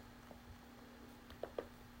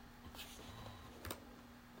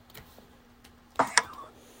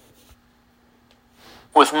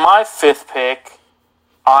 With my fifth pick,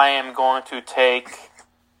 I am going to take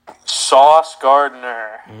Sauce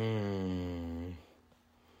Gardner.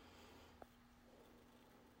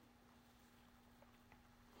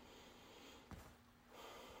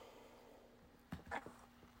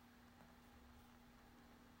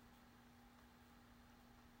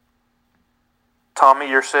 Tommy,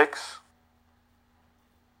 you're six.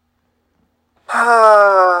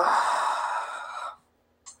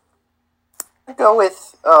 Go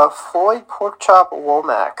with Floyd Porkchop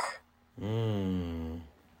Womack.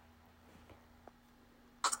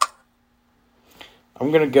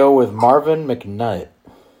 I'm gonna go with Marvin McNutt.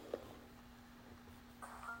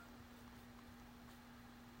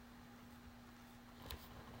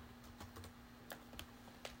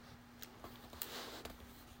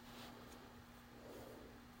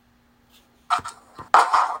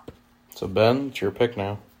 So Ben, it's your pick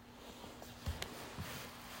now.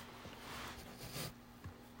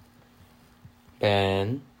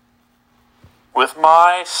 Ben. With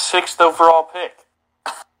my sixth overall pick,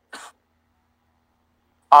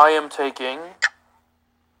 I am taking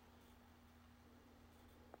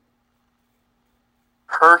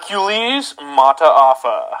Hercules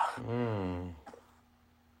Mataafa.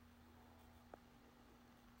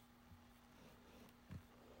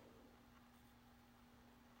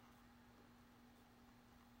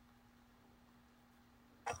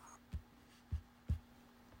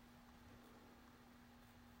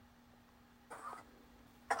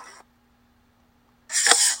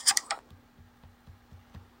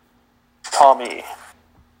 Tommy.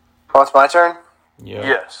 Oh, it's my turn? Yeah.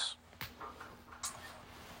 Yes.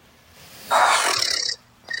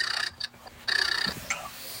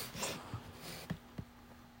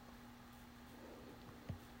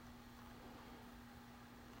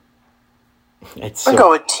 I'll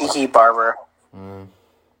go with Tiki Barber.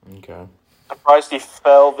 Okay. Surprised he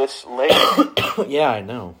fell this late. Yeah, I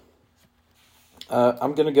know.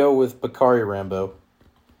 I'm gonna go with Bakari Rambo.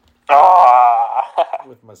 Ah.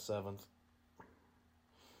 with my 7th.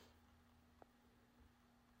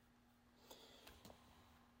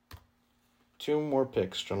 Two more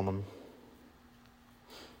picks, gentlemen.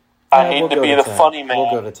 I need to be the funny man.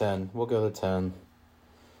 We'll go to 10. We'll go to 10.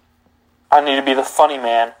 I need to be the funny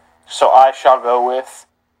man, so I shall go with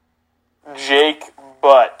Jake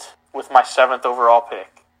Butt with my 7th overall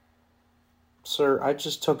pick. Sir, I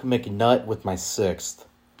just took McNutt with my 6th.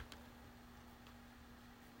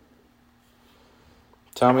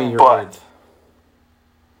 Tommy, your 8th.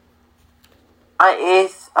 My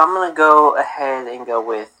 8th, I'm going to go ahead and go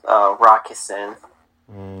with Rockison.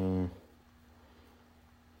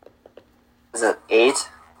 Is it 8?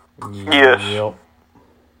 Yes. Yep.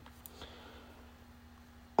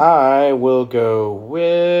 I will go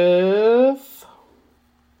with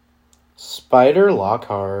Spider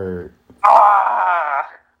Lockhart. Ah!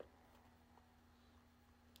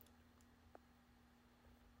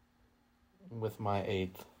 With my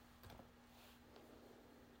 8th.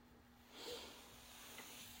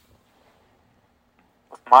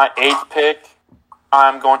 With my 8th pick,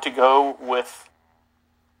 I'm going to go with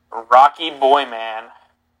Rocky Boyman.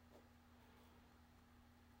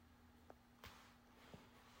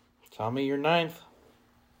 Tommy, your 9th.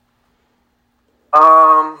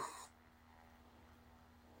 I'll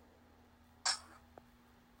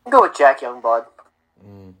go with Jack Youngblood.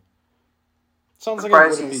 Sounds like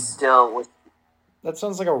Surprised he's still with. That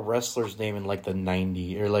sounds like a wrestler's name in like the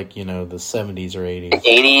 90s or like, the 70s or 80s.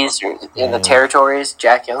 80s or in the territories,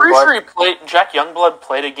 Jack Youngblood. Pretty sure Jack Youngblood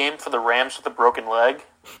played a game for the Rams with a broken leg.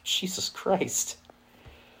 Jesus Christ.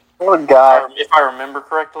 Oh, God. If I remember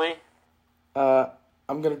correctly.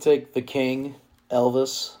 I'm going to take the King,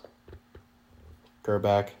 Elvis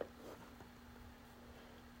Gerback.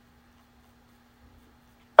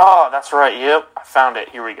 Oh, that's right. Yep. I found it.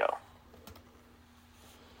 Here we go.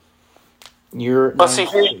 Let's see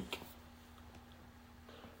here.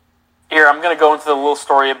 Here, I'm going to go into the little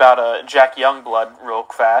story about Jack Youngblood real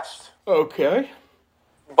fast. Okay.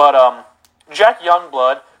 But Jack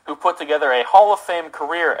Youngblood, who put together a Hall of Fame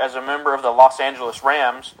career as a member of the Los Angeles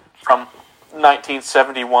Rams from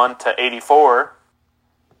 1971 to 84,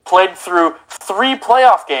 played through 3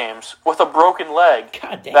 playoff games with a broken leg.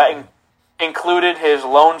 God damn. That included his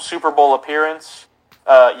lone Super Bowl appearance.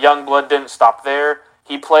 Youngblood didn't stop there.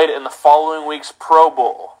 He played in the following week's Pro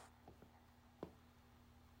Bowl.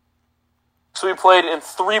 So he played in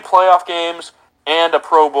 3 playoff games and a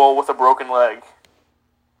Pro Bowl with a broken leg.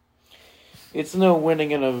 It's no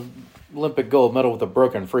winning an Olympic gold medal with a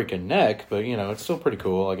broken freaking neck, but, it's still pretty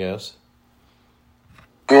cool, I guess.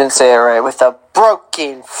 You didn't say it right. With a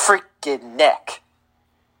broken freaking neck.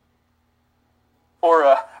 Or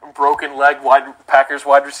a broken leg Packers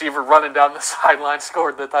wide receiver running down the sideline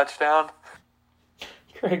scored the touchdown.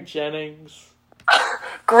 Greg Jennings.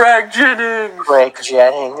 Greg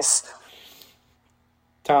Jennings.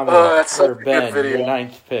 Tommy, that's or such a Ben, good video. your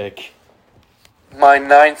 9th pick. My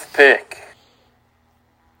 9th pick.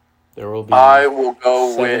 There will be I will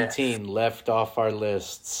go 17 left off our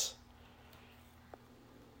lists.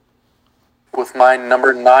 With my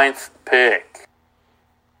number 9th pick,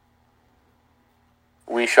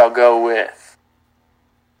 we shall go with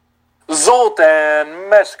Zoltan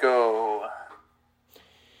Mesko.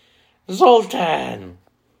 Zoltan.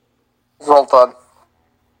 Zoltan.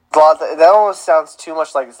 That almost sounds too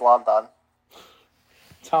much like Zlatan.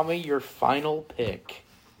 Tommy, your final pick.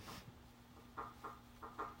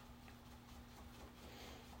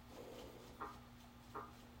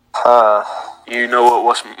 You know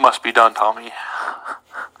what must be done, Tommy.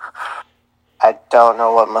 I don't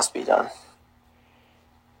know what must be done.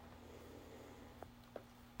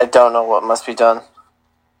 I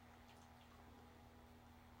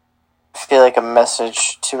feel like a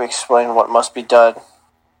message to explain what must be done.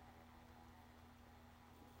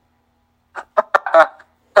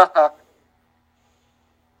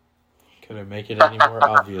 Couldn't make it any more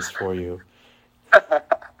obvious for you.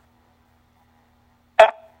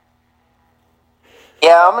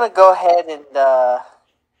 Yeah, I'm gonna go ahead and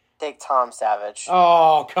take Tom Savage.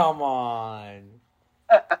 Oh, come on.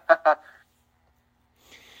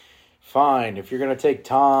 Fine, if you're going to take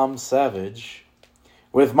Tom Savage,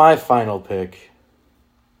 with my final pick,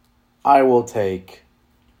 I will take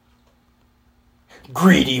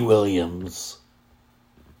Greedy Williams.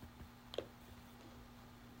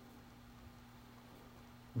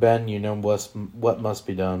 Ben, you know what must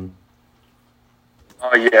be done.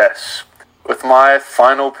 Oh, yes. With my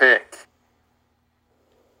final pick,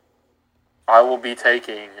 I will be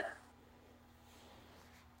taking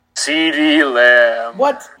CeeDee Lamb.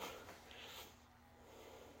 What?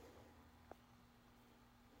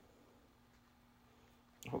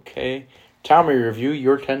 Okay. Tommy, review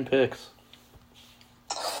your 10 picks.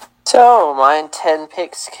 So, my 10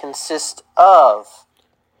 picks consist of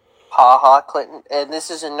Ha Ha Clinton, and this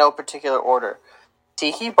is in no particular order.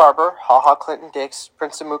 Tiki Barber, Ha Ha Clinton Dix,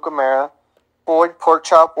 Prince Amukamara, Floyd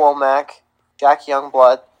Porkchop Womack, Jack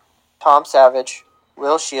Youngblood, Tom Savage,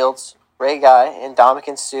 Will Shields, Ray Guy, and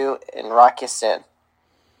Dominican Sue, and Rocky Sin.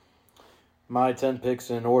 My 10 picks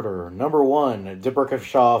in order. Number 1, Dipper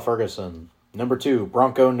Shaw Ferguson. Number 2,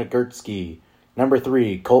 Bronco Nagurski. Number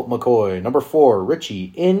 3, Colt McCoy. Number 4,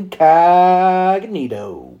 Richie Incognito.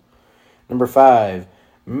 Number 5,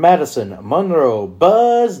 Madison Monroe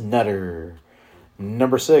Buzz Nutter.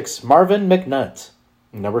 Number 6, Marvin McNutt.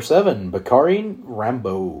 Number 7, Bakari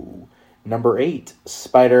Rambo. Number 8,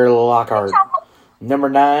 Spider Lockhart. Number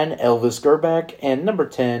 9, Elvis Gerback. And number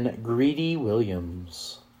 10, Greedy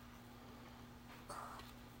Williams.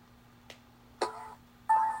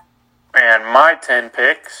 And my 10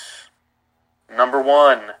 picks. Number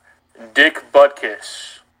 1, Dick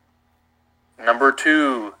Butkus. Number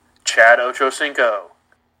 2, Chad Ochocinco.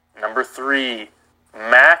 Number 3,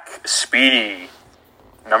 Mac Speedy.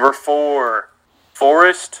 Number 4,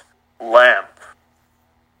 Forrest Lamp.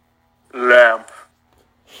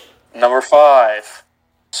 Number 5,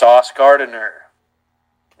 Sauce Gardner.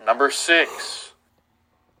 Number 6,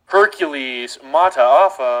 Hercules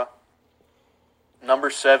Mataafa. Number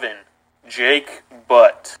 7, Jake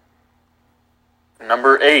Butt.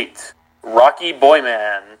 Number 8, Rocky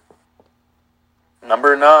Boyman.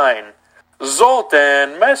 Number 9,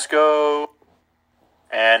 Zoltan Mesko.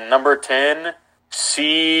 And number 10,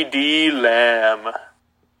 C.D. Lamb.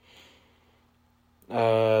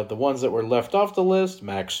 The ones that were left off the list: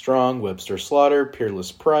 Max Strong, Webster Slaughter,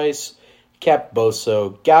 Peerless Price, Cap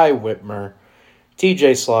Boso, Guy Whitmer,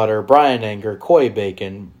 TJ Slaughter, Brian Anger, Coy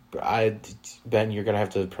Bacon. Ben, you're going to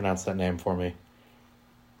have to pronounce that name for me.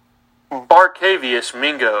 Barcavius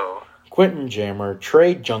Mingo. Quentin Jammer,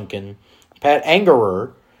 Trey Junkin, Pat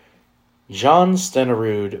Angerer, John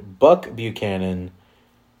Stenerud, Buck Buchanan,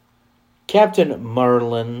 Captain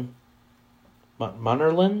Munnerlin.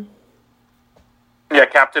 Munnerlin? Yeah,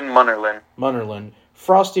 Captain Munnerlin,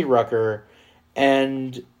 Frosty Rucker,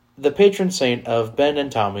 and the patron saint of Ben and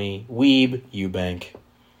Tommy, Weeb Eubank.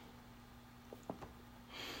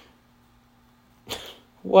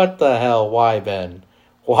 What the hell? Why, Ben?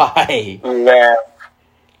 Why? Lamp.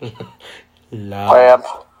 Lamp.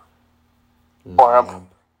 Lamp.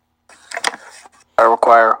 I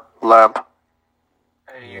require lamp.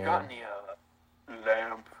 Hey, you got any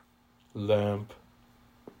lamp? Lamp.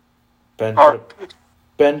 Or-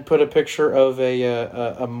 Ben put a picture of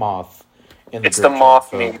a moth in the It's the group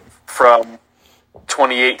moth chat, meme from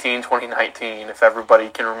 2018, 2019, if everybody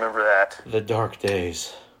can remember that. The dark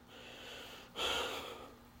days.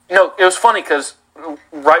 No, it was funny because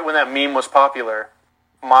right when that meme was popular,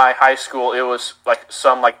 my high school, it was like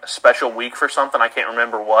some special week for something, I can't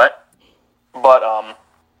remember what. But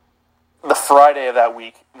the Friday of that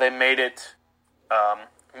week, they made it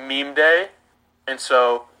meme day, and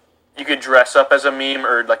so you could dress up as a meme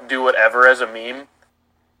or do whatever as a meme.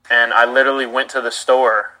 And I literally went to the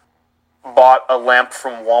store, bought a lamp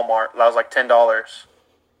from Walmart that was $10,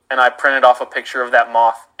 and I printed off a picture of that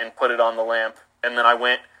moth and put it on the lamp. And then I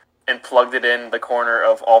went and plugged it in the corner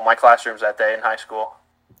of all my classrooms that day in high school.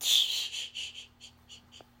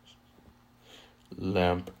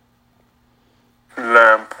 Lamp.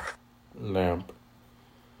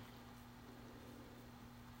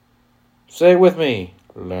 Say it with me.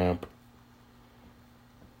 Lamp.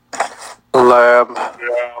 Lamp.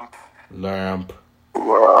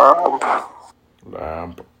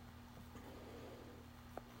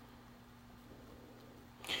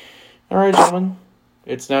 All right, gentlemen.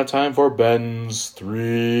 It's now time for Ben's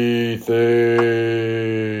 3 things.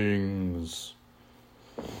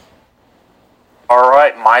 All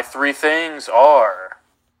right, my 3 things are: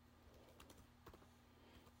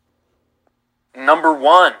 number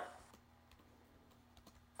 1,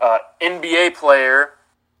 NBA player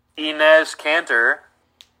Enes Kanter.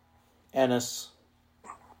 Ennis.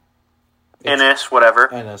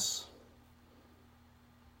 Whatever. Ennis.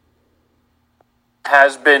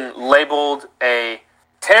 Has been labeled a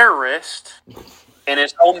terrorist in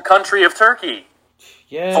his home country of Turkey.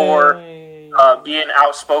 Yay. For being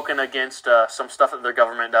outspoken against some stuff that their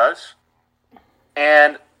government does.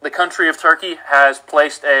 And the country of Turkey has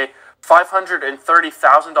placed a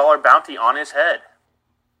 $530,000 bounty on his head.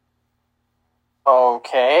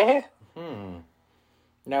 Okay.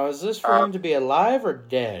 Now, is this for him to be alive or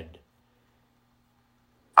dead?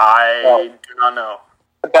 I do not know.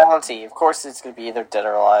 The bounty. Of course it's going to be either dead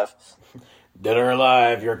or alive. Dead or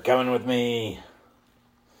alive, you're coming with me.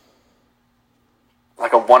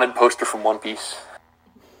 Like a wanted poster from One Piece.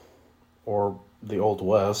 Or the Old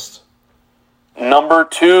West. Number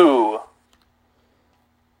 2.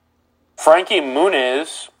 Frankie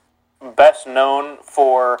Muniz, best known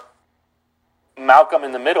for Malcolm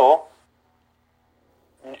in the Middle,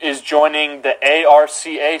 is joining the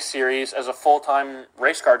ARCA series as a full-time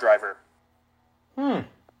race car driver.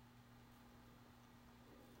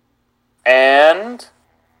 And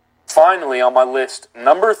finally on my list,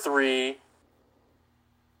 number 3,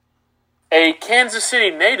 a Kansas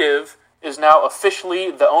City native is now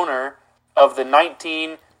officially the owner of the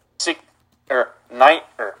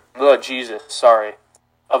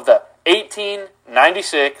of the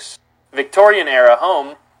 1896 Victorian era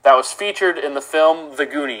home that was featured in the film The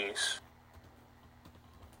Goonies.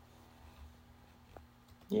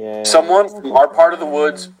 Yeah. Someone from our part of the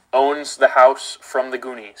woods owns the house from The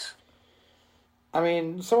Goonies. I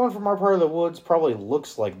mean, someone from our part of the woods probably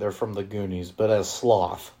looks like they're from the Goonies, but as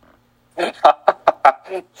Sloth.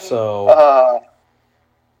 So...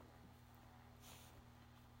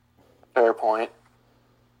 fair point.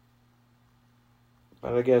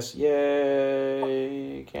 But I guess,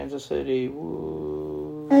 yay, Kansas City,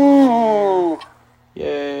 woo. Ooh.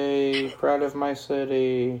 Yay, proud of my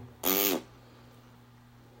city.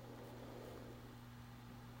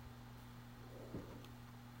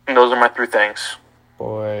 And those are my 3 things.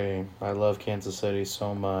 Boy, I love Kansas City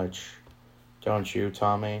so much. Don't you,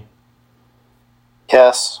 Tommy?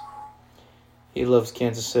 Yes. He loves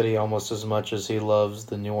Kansas City almost as much as he loves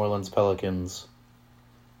the New Orleans Pelicans.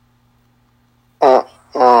 What,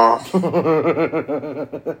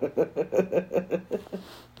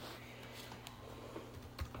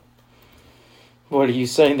 are you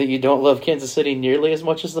saying that you don't love Kansas City nearly as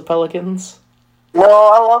much as the Pelicans? No,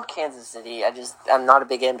 I love Kansas City. I'm not a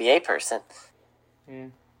big NBA person. Yeah.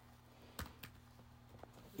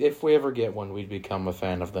 If we ever get one, we'd become a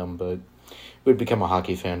fan of them, but we'd become a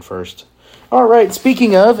hockey fan first. All right,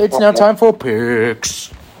 speaking of, it's now time for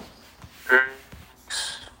picks.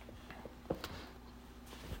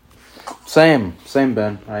 Same,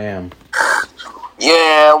 Ben. I am.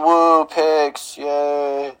 Yeah, woo, picks,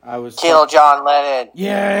 yay. Kill John Lennon.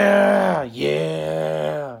 Yeah.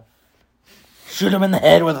 Shoot him in the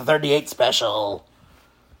head with a .38 special.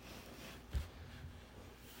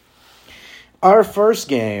 Our first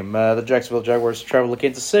game, the Jacksonville Jaguars travel to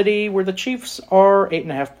Kansas City, where the Chiefs are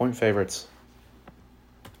 8.5-point favorites.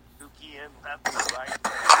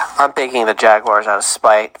 I'm picking the Jaguars out of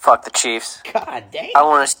spite. Fuck the Chiefs. God damn. I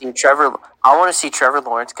want to see Trevor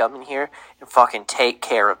Lawrence come in here and fucking take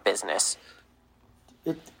care of business.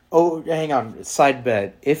 Hang on. Side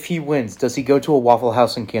bet. If he wins, does he go to a Waffle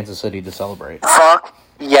House in Kansas City to celebrate? Fuck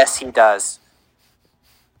yes, he does.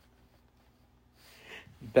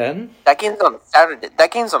 Ben? That game's on a Saturday.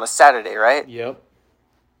 That game's on a Saturday, right? Yep.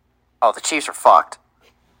 Oh, the Chiefs are fucked.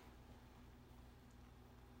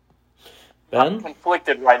 Ben? I'm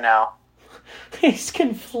conflicted right now. He's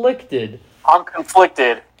conflicted. I'm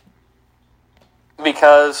conflicted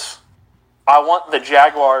because I want the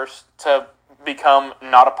Jaguars to become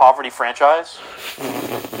not a poverty franchise,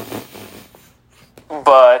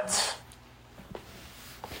 but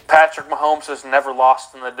Patrick Mahomes has never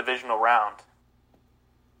lost in the divisional round.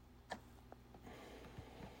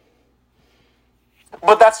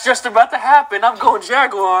 But that's just about to happen. I'm going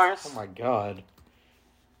Jaguars. Oh my god.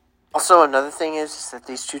 Also, another thing is that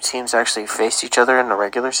these two teams actually faced each other in the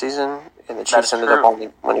regular season, and the Chiefs ended up only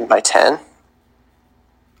winning by 10.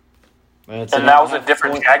 And that was a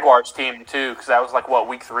different Jaguars team, too, because that was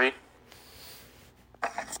week 3?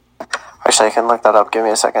 Actually, I can look that up. Give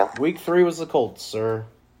me a second. Week 3 was the Colts, sir.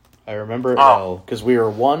 I remember it well, because we were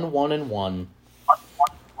 1-1-1.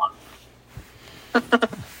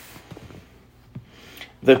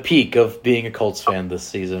 The peak of being a Colts fan this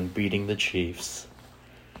season, beating the Chiefs.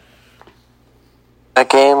 That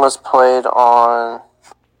game was played on...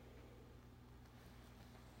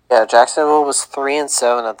 Yeah, Jacksonville was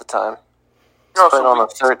 3-7 at the time. It was played on the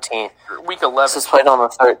 13th. Week 11. This was played on the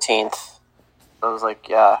 13th. So I was like,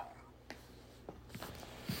 yeah.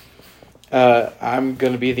 I'm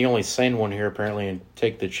going to be the only sane one here, apparently, and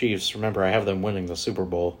take the Chiefs. Remember, I have them winning the Super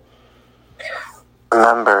Bowl.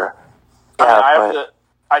 Remember. Yeah,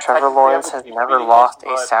 Trevor Lawrence has never lost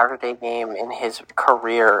a Saturday game in his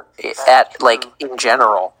career in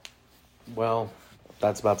general. Well,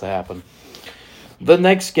 that's about to happen. The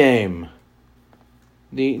next game.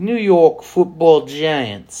 The New York Football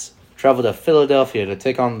Giants travel to Philadelphia to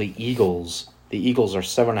take on the Eagles. The Eagles are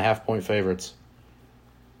 7.5-point favorites.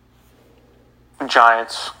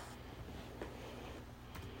 Giants.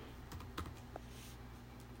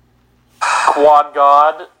 Quad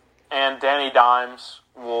God and Danny Dimes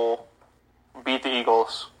will beat the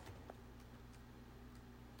Eagles.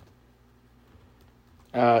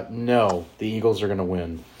 No, the Eagles are going to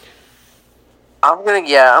win. I'm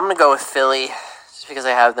gonna go with Philly just because I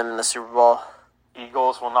have them in the Super Bowl.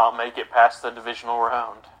 Eagles will not make it past the divisional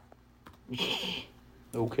round.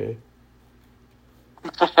 Okay.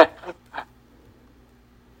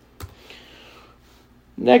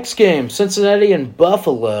 Next game, Cincinnati and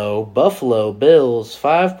Buffalo. Buffalo Bills,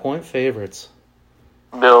 5-point favorites.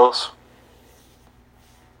 Bills.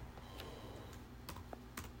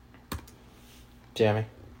 Jamie?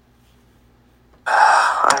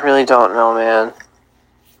 I really don't know, man.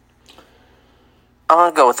 I'm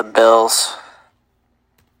gonna go with the Bills.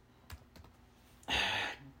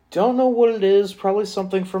 Don't know what it is. Probably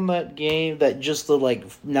something from that game that just the,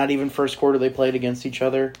 not even first quarter they played against each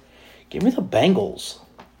other. Give me the Bengals.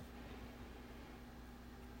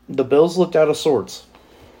 The Bills looked out of sorts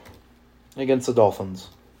against the Dolphins.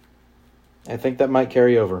 I think that might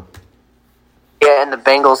carry over. Yeah, and the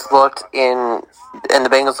Bengals looked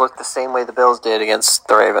the same way the Bills did against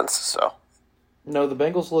the Ravens. So No, the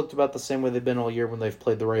Bengals looked about the same way they've been all year when they've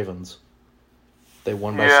played the Ravens. They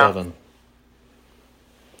won by 7.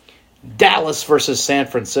 Dallas versus San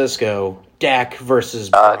Francisco. Dak versus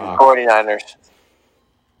Brock. 49ers.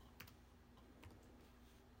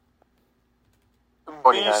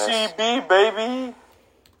 49ers. BCB, baby.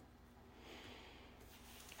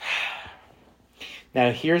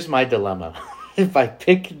 Now, here's my dilemma. If I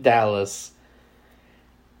pick Dallas,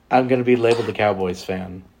 I'm going to be labeled a Cowboys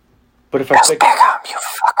fan. But if I pick... you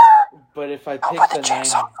fucker. But if I Don't pick put the the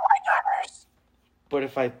jinx on 49ers. But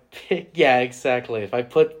if I pick... Yeah, exactly. If I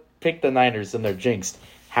pick the Niners, then they're jinxed.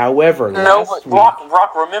 However, last week...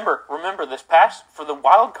 Rock, remember this past, for the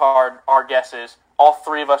wild card, our guesses, all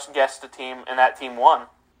three of us guessed the team, and that team won.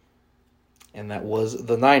 And that was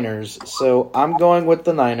the Niners. So I'm going with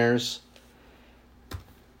the Niners.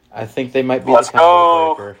 I think they might be Let's the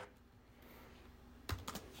combo go. breaker.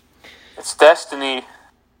 It's destiny.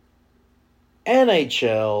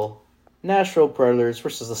 NHL, Nashville Predators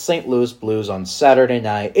versus the St. Louis Blues on Saturday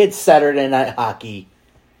night. It's Saturday Night Hockey.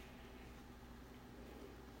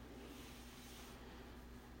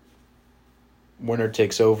 Winner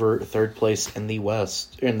takes over third place in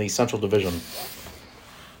the Central Division.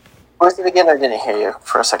 What was it again? I didn't hear you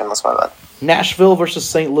for a second. That's my bad. Nashville versus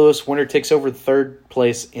St. Louis. Winner takes over third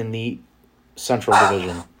place in the Central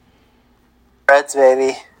Division. Reds,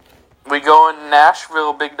 baby. We go in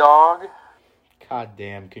Nashville, big dog. God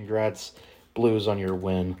damn. Congrats, Blues, on your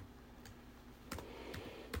win.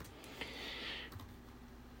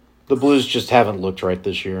 The Blues just haven't looked right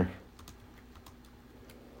this year.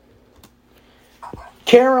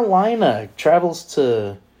 Carolina travels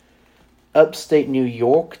to upstate New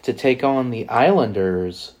York to take on the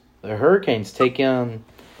Islanders. The Hurricanes take in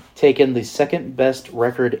the second best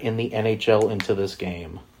record in the NHL into this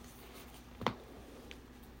game.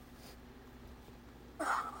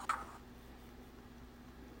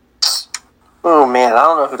 Oh man, I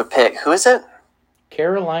don't know who to pick. Who is it?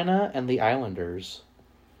 Carolina and the Islanders.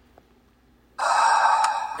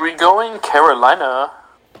 We going Carolina.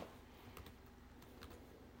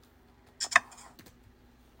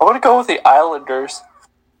 I want to go with the Islanders.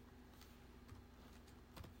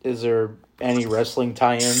 Is there any wrestling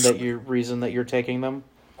tie-in reason that you're taking them?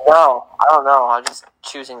 No, I don't know. I'm just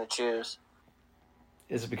choosing to choose.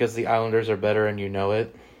 Is it because the Islanders are better and you know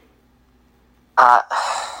it? I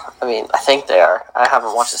mean, I think they are. I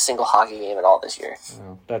haven't watched a single hockey game at all this year.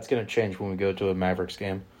 Well, that's going to change when we go to a Mavericks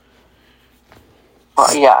game.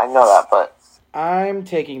 Well, yeah, I know that, but... I'm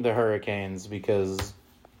taking the Hurricanes because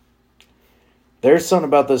there's something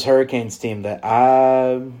about this Hurricanes team that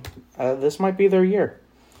this might be their year.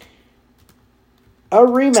 A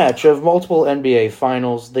rematch of multiple NBA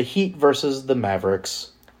Finals, the Heat versus the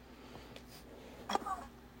Mavericks.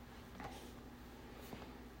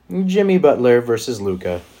 Jimmy Butler versus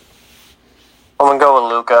Luka. I'm going to go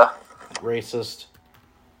with Luka. Racist.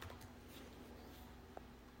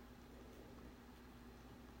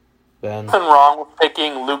 Ben. Nothing wrong with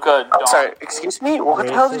picking Luka. I'm sorry, excuse me? What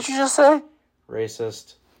the hell did you just say?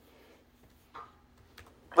 Racist.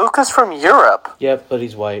 Luka's from Europe. Yep, but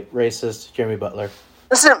he's white. Racist. Jimmy Butler.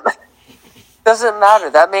 Doesn't matter.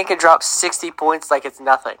 That man could drop 60 points like it's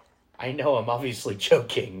nothing. I know, I'm obviously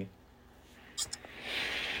joking.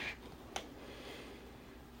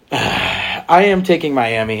 I am taking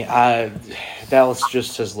Miami. Dallas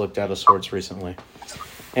just has looked out of sorts recently.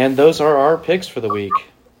 And those are our picks for the week.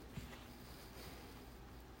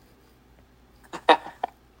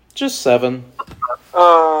 Just 7.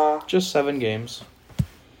 Just 7 games.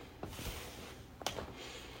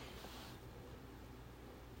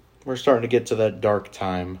 We're starting to get to that dark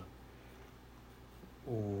time.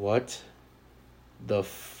 What the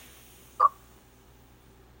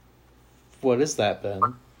what is that, Ben?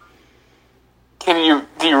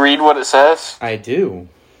 Do you read what it says? I do.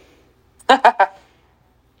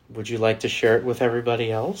 Would you like to share it with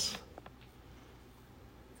everybody else?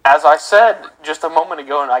 As I said just a moment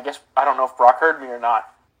ago, and I guess I don't know if Brock heard me or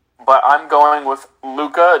not, but I'm going with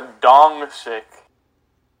Luka Doncic.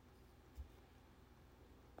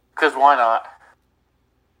 Because why not?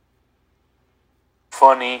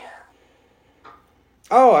 Funny.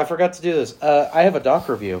 Oh, I forgot to do this. I have a doc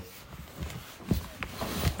review.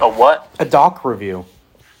 A what? A doc review.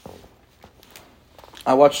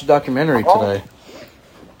 I watched a documentary today.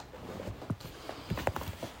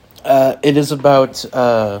 It is about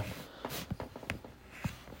the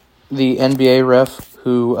NBA ref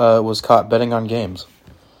who was caught betting on games.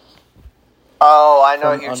 Oh, I know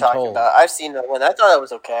From what you're Untold. talking about. I've seen that one. I thought it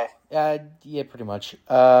was okay. Yeah, pretty much.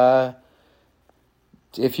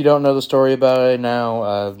 If you don't know the story about it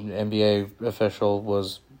now, NBA official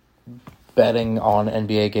was betting on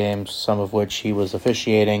NBA games, some of which he was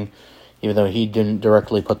officiating, even though he didn't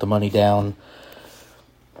directly put the money down.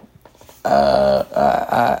 He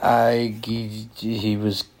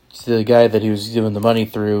was the guy that he was giving the money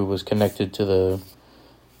through was connected to the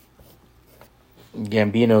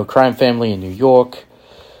Gambino crime family in New York.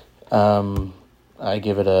 I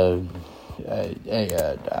give it a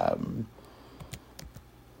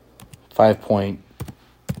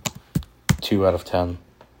 5.2 out of 10.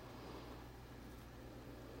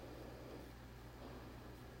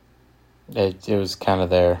 It was kind of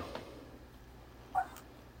there.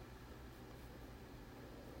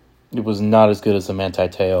 It was not as good as the Manti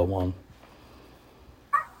Te'o one.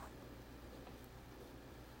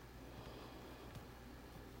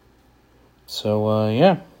 So,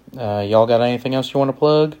 yeah. Y'all got anything else you want to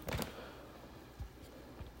plug?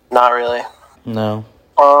 Not really. No.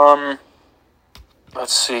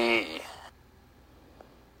 Let's see.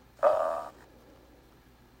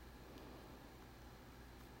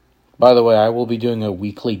 By the way, I will be doing a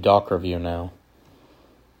weekly doc review now.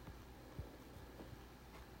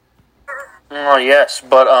 Oh, yes,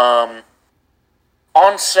 but,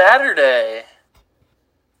 on Saturday,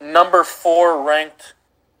 number 4 ranked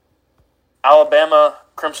Alabama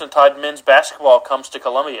Crimson Tide men's basketball comes to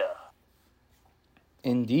Columbia.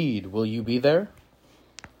 Indeed. Will you be there?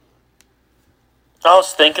 I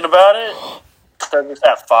was thinking about it. Start this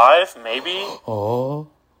at 5, maybe. Oh.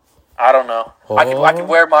 I don't know. I could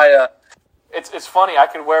wear my. It's funny. I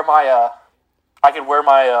could wear my.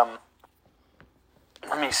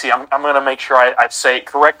 Let me see. I'm gonna make sure I say it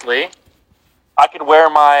correctly. I could wear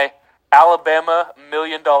my Alabama $1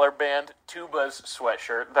 Million Band Tubas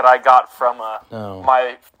sweatshirt that I got from No.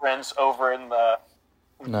 my friends over in the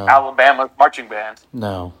No. Alabama marching band.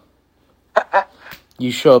 No.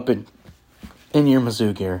 You show up in your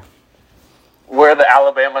Mizzou gear. Wear the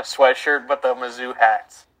Alabama sweatshirt, but the Mizzou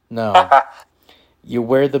hats. No. You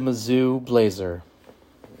wear the Mizzou blazer.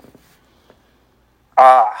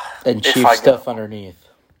 And if Chief I stuff go. underneath.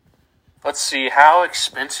 Let's see. How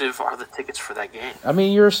expensive are the tickets for that game? I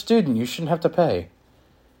mean, you're a student. You shouldn't have to pay.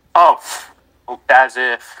 Oh, as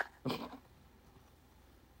if.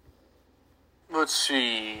 Let's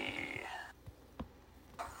see.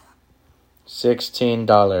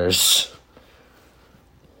 $16.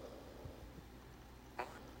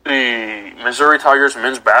 The Missouri Tigers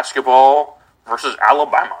men's basketball versus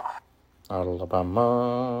Alabama.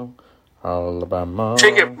 Alabama.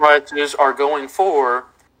 Ticket prices are going for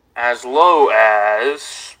as low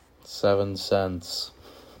as 7 cents.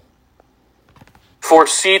 for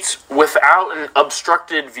seats without an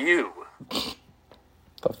obstructed view.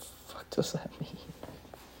 The fuck does that mean?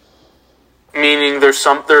 Meaning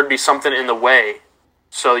there'd be something in the way,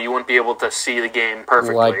 so you wouldn't be able to see the game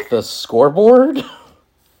perfectly. Like the scoreboard?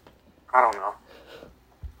 I don't know.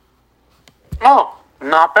 Oh,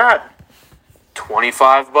 not bad.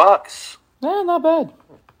 $25. Not bad.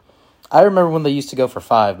 I remember when they used to go for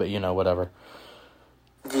 5, but whatever.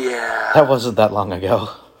 Yeah. That wasn't that long ago.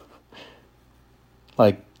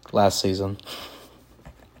 Like last season.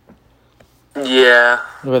 Yeah.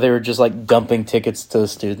 Where they were just like dumping tickets to the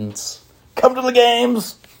students. Come to the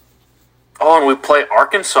games! Oh, and we play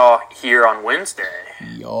Arkansas here on Wednesday.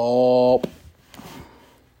 Yup.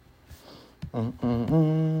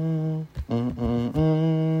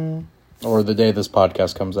 Or the day this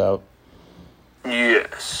podcast comes out.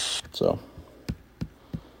 Yes. So.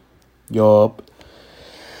 Yup.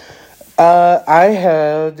 I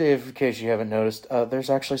had, in case you haven't noticed, there's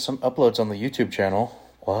actually some uploads on the YouTube channel.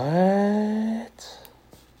 What?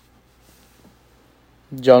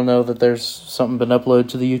 Did y'all know that there's something been uploaded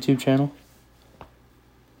to the YouTube channel?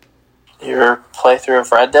 Your playthrough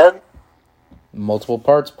of Red Dead? Multiple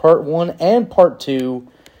parts. Part 1 and Part 2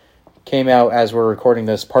 came out as we're recording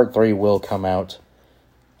this. Part 3 will come out.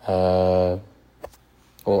 Well,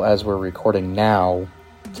 as we're recording now,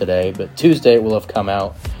 today, but Tuesday it will have come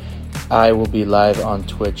out. I will be live on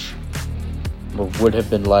Twitch, or would have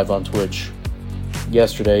been live on Twitch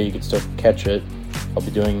yesterday. You can still catch it. I'll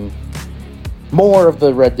be doing more of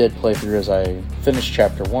the Red Dead playthrough as I finish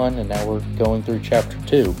Chapter 1, and now we're going through Chapter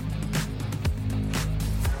 2.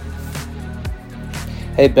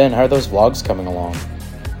 Hey Ben, how are those vlogs coming along?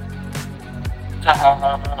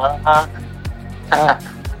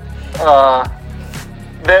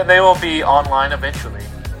 They will be online eventually.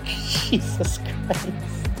 Jesus Christ.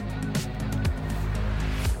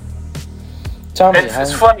 Tommy,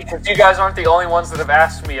 It's funny because you guys aren't the only ones that have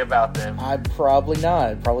asked me about them. Probably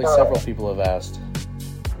not. Probably several people have asked.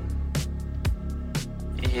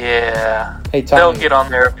 Yeah. Hey, Tommy. They'll get on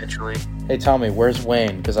there eventually. Hey Tommy, where's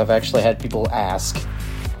Wayne? Because I've actually had people ask.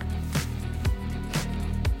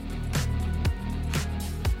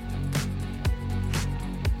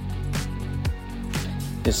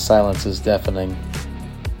 His silence is deafening.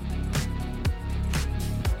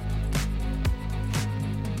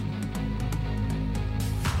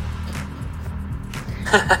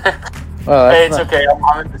 Well, Hey, it's okay.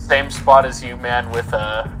 I'm in the same spot as you, man, with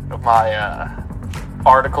my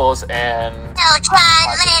articles and... Kill John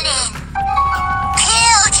Lennon!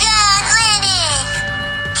 Kill John Lennon!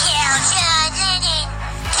 Kill John Lennon!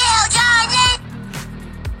 Kill John Lennon!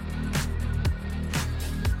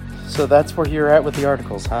 So that's where you're at with the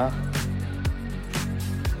articles, huh?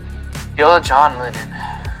 Kill John Lennon.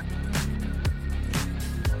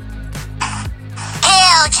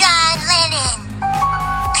 Kill John Lennon!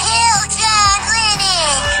 Kill John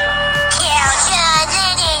Lennon! Kill John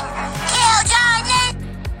Lennon! Kill John Lennon!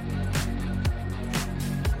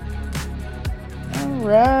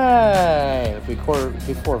 Alright!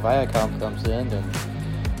 Before Viacom comes in and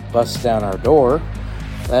busts down our door,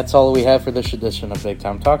 that's all we have for this edition of Big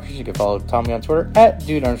Time Talkers. You can follow Tommy on Twitter at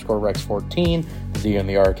dude_rex14. The D and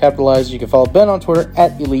the R are capitalized. You can follow Ben on Twitter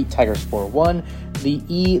at EliteTigers41. The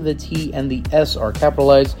E, the T, and the S are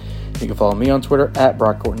capitalized. You can follow me on Twitter at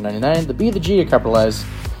BrockCorton99. The B, the G are capitalized.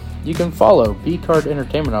 You can follow B-Card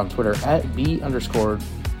Entertainment on Twitter at B_card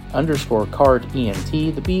ENT.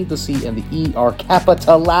 The B, the C, and the E are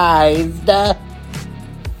capitalized.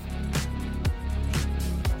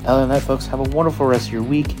 Other than that, folks, have a wonderful rest of your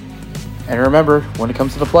week. And remember, when it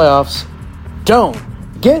comes to the playoffs, don't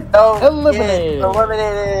get eliminated.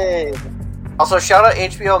 Also, shout out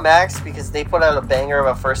HBO Max because they put out a banger of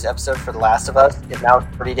a first episode for The Last of Us, and that was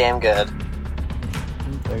pretty damn good.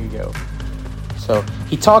 There you go. So,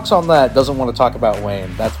 he talks on that, doesn't want to talk about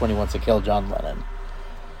Wayne. That's when he wants to kill John Lennon.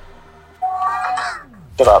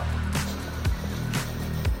 Shut up.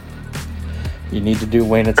 You need to do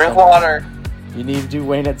Wayne at Drink some water. You need to do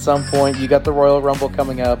Wayne at some point. You got the Royal Rumble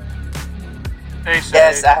coming up. Hey,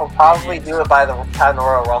 Yes, I will probably do it by the time the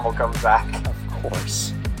Royal Rumble comes back. Of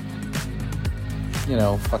course. You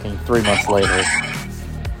know, fucking 3 months later.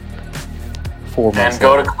 4 months And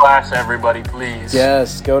go later. to class, everybody, please.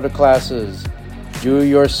 Yes, go to classes. Do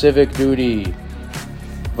your civic duty.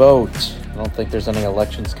 Vote. I don't think there's any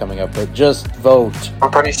elections coming up, but just vote. I'm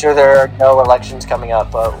pretty sure there are no elections coming up,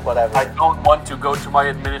 but whatever. I don't want to go to my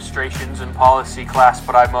administrations and policy class,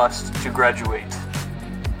 but I must to graduate.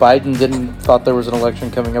 Biden thought there was an election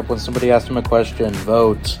coming up when somebody asked him a question.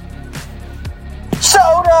 Vote.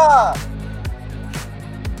 Soda!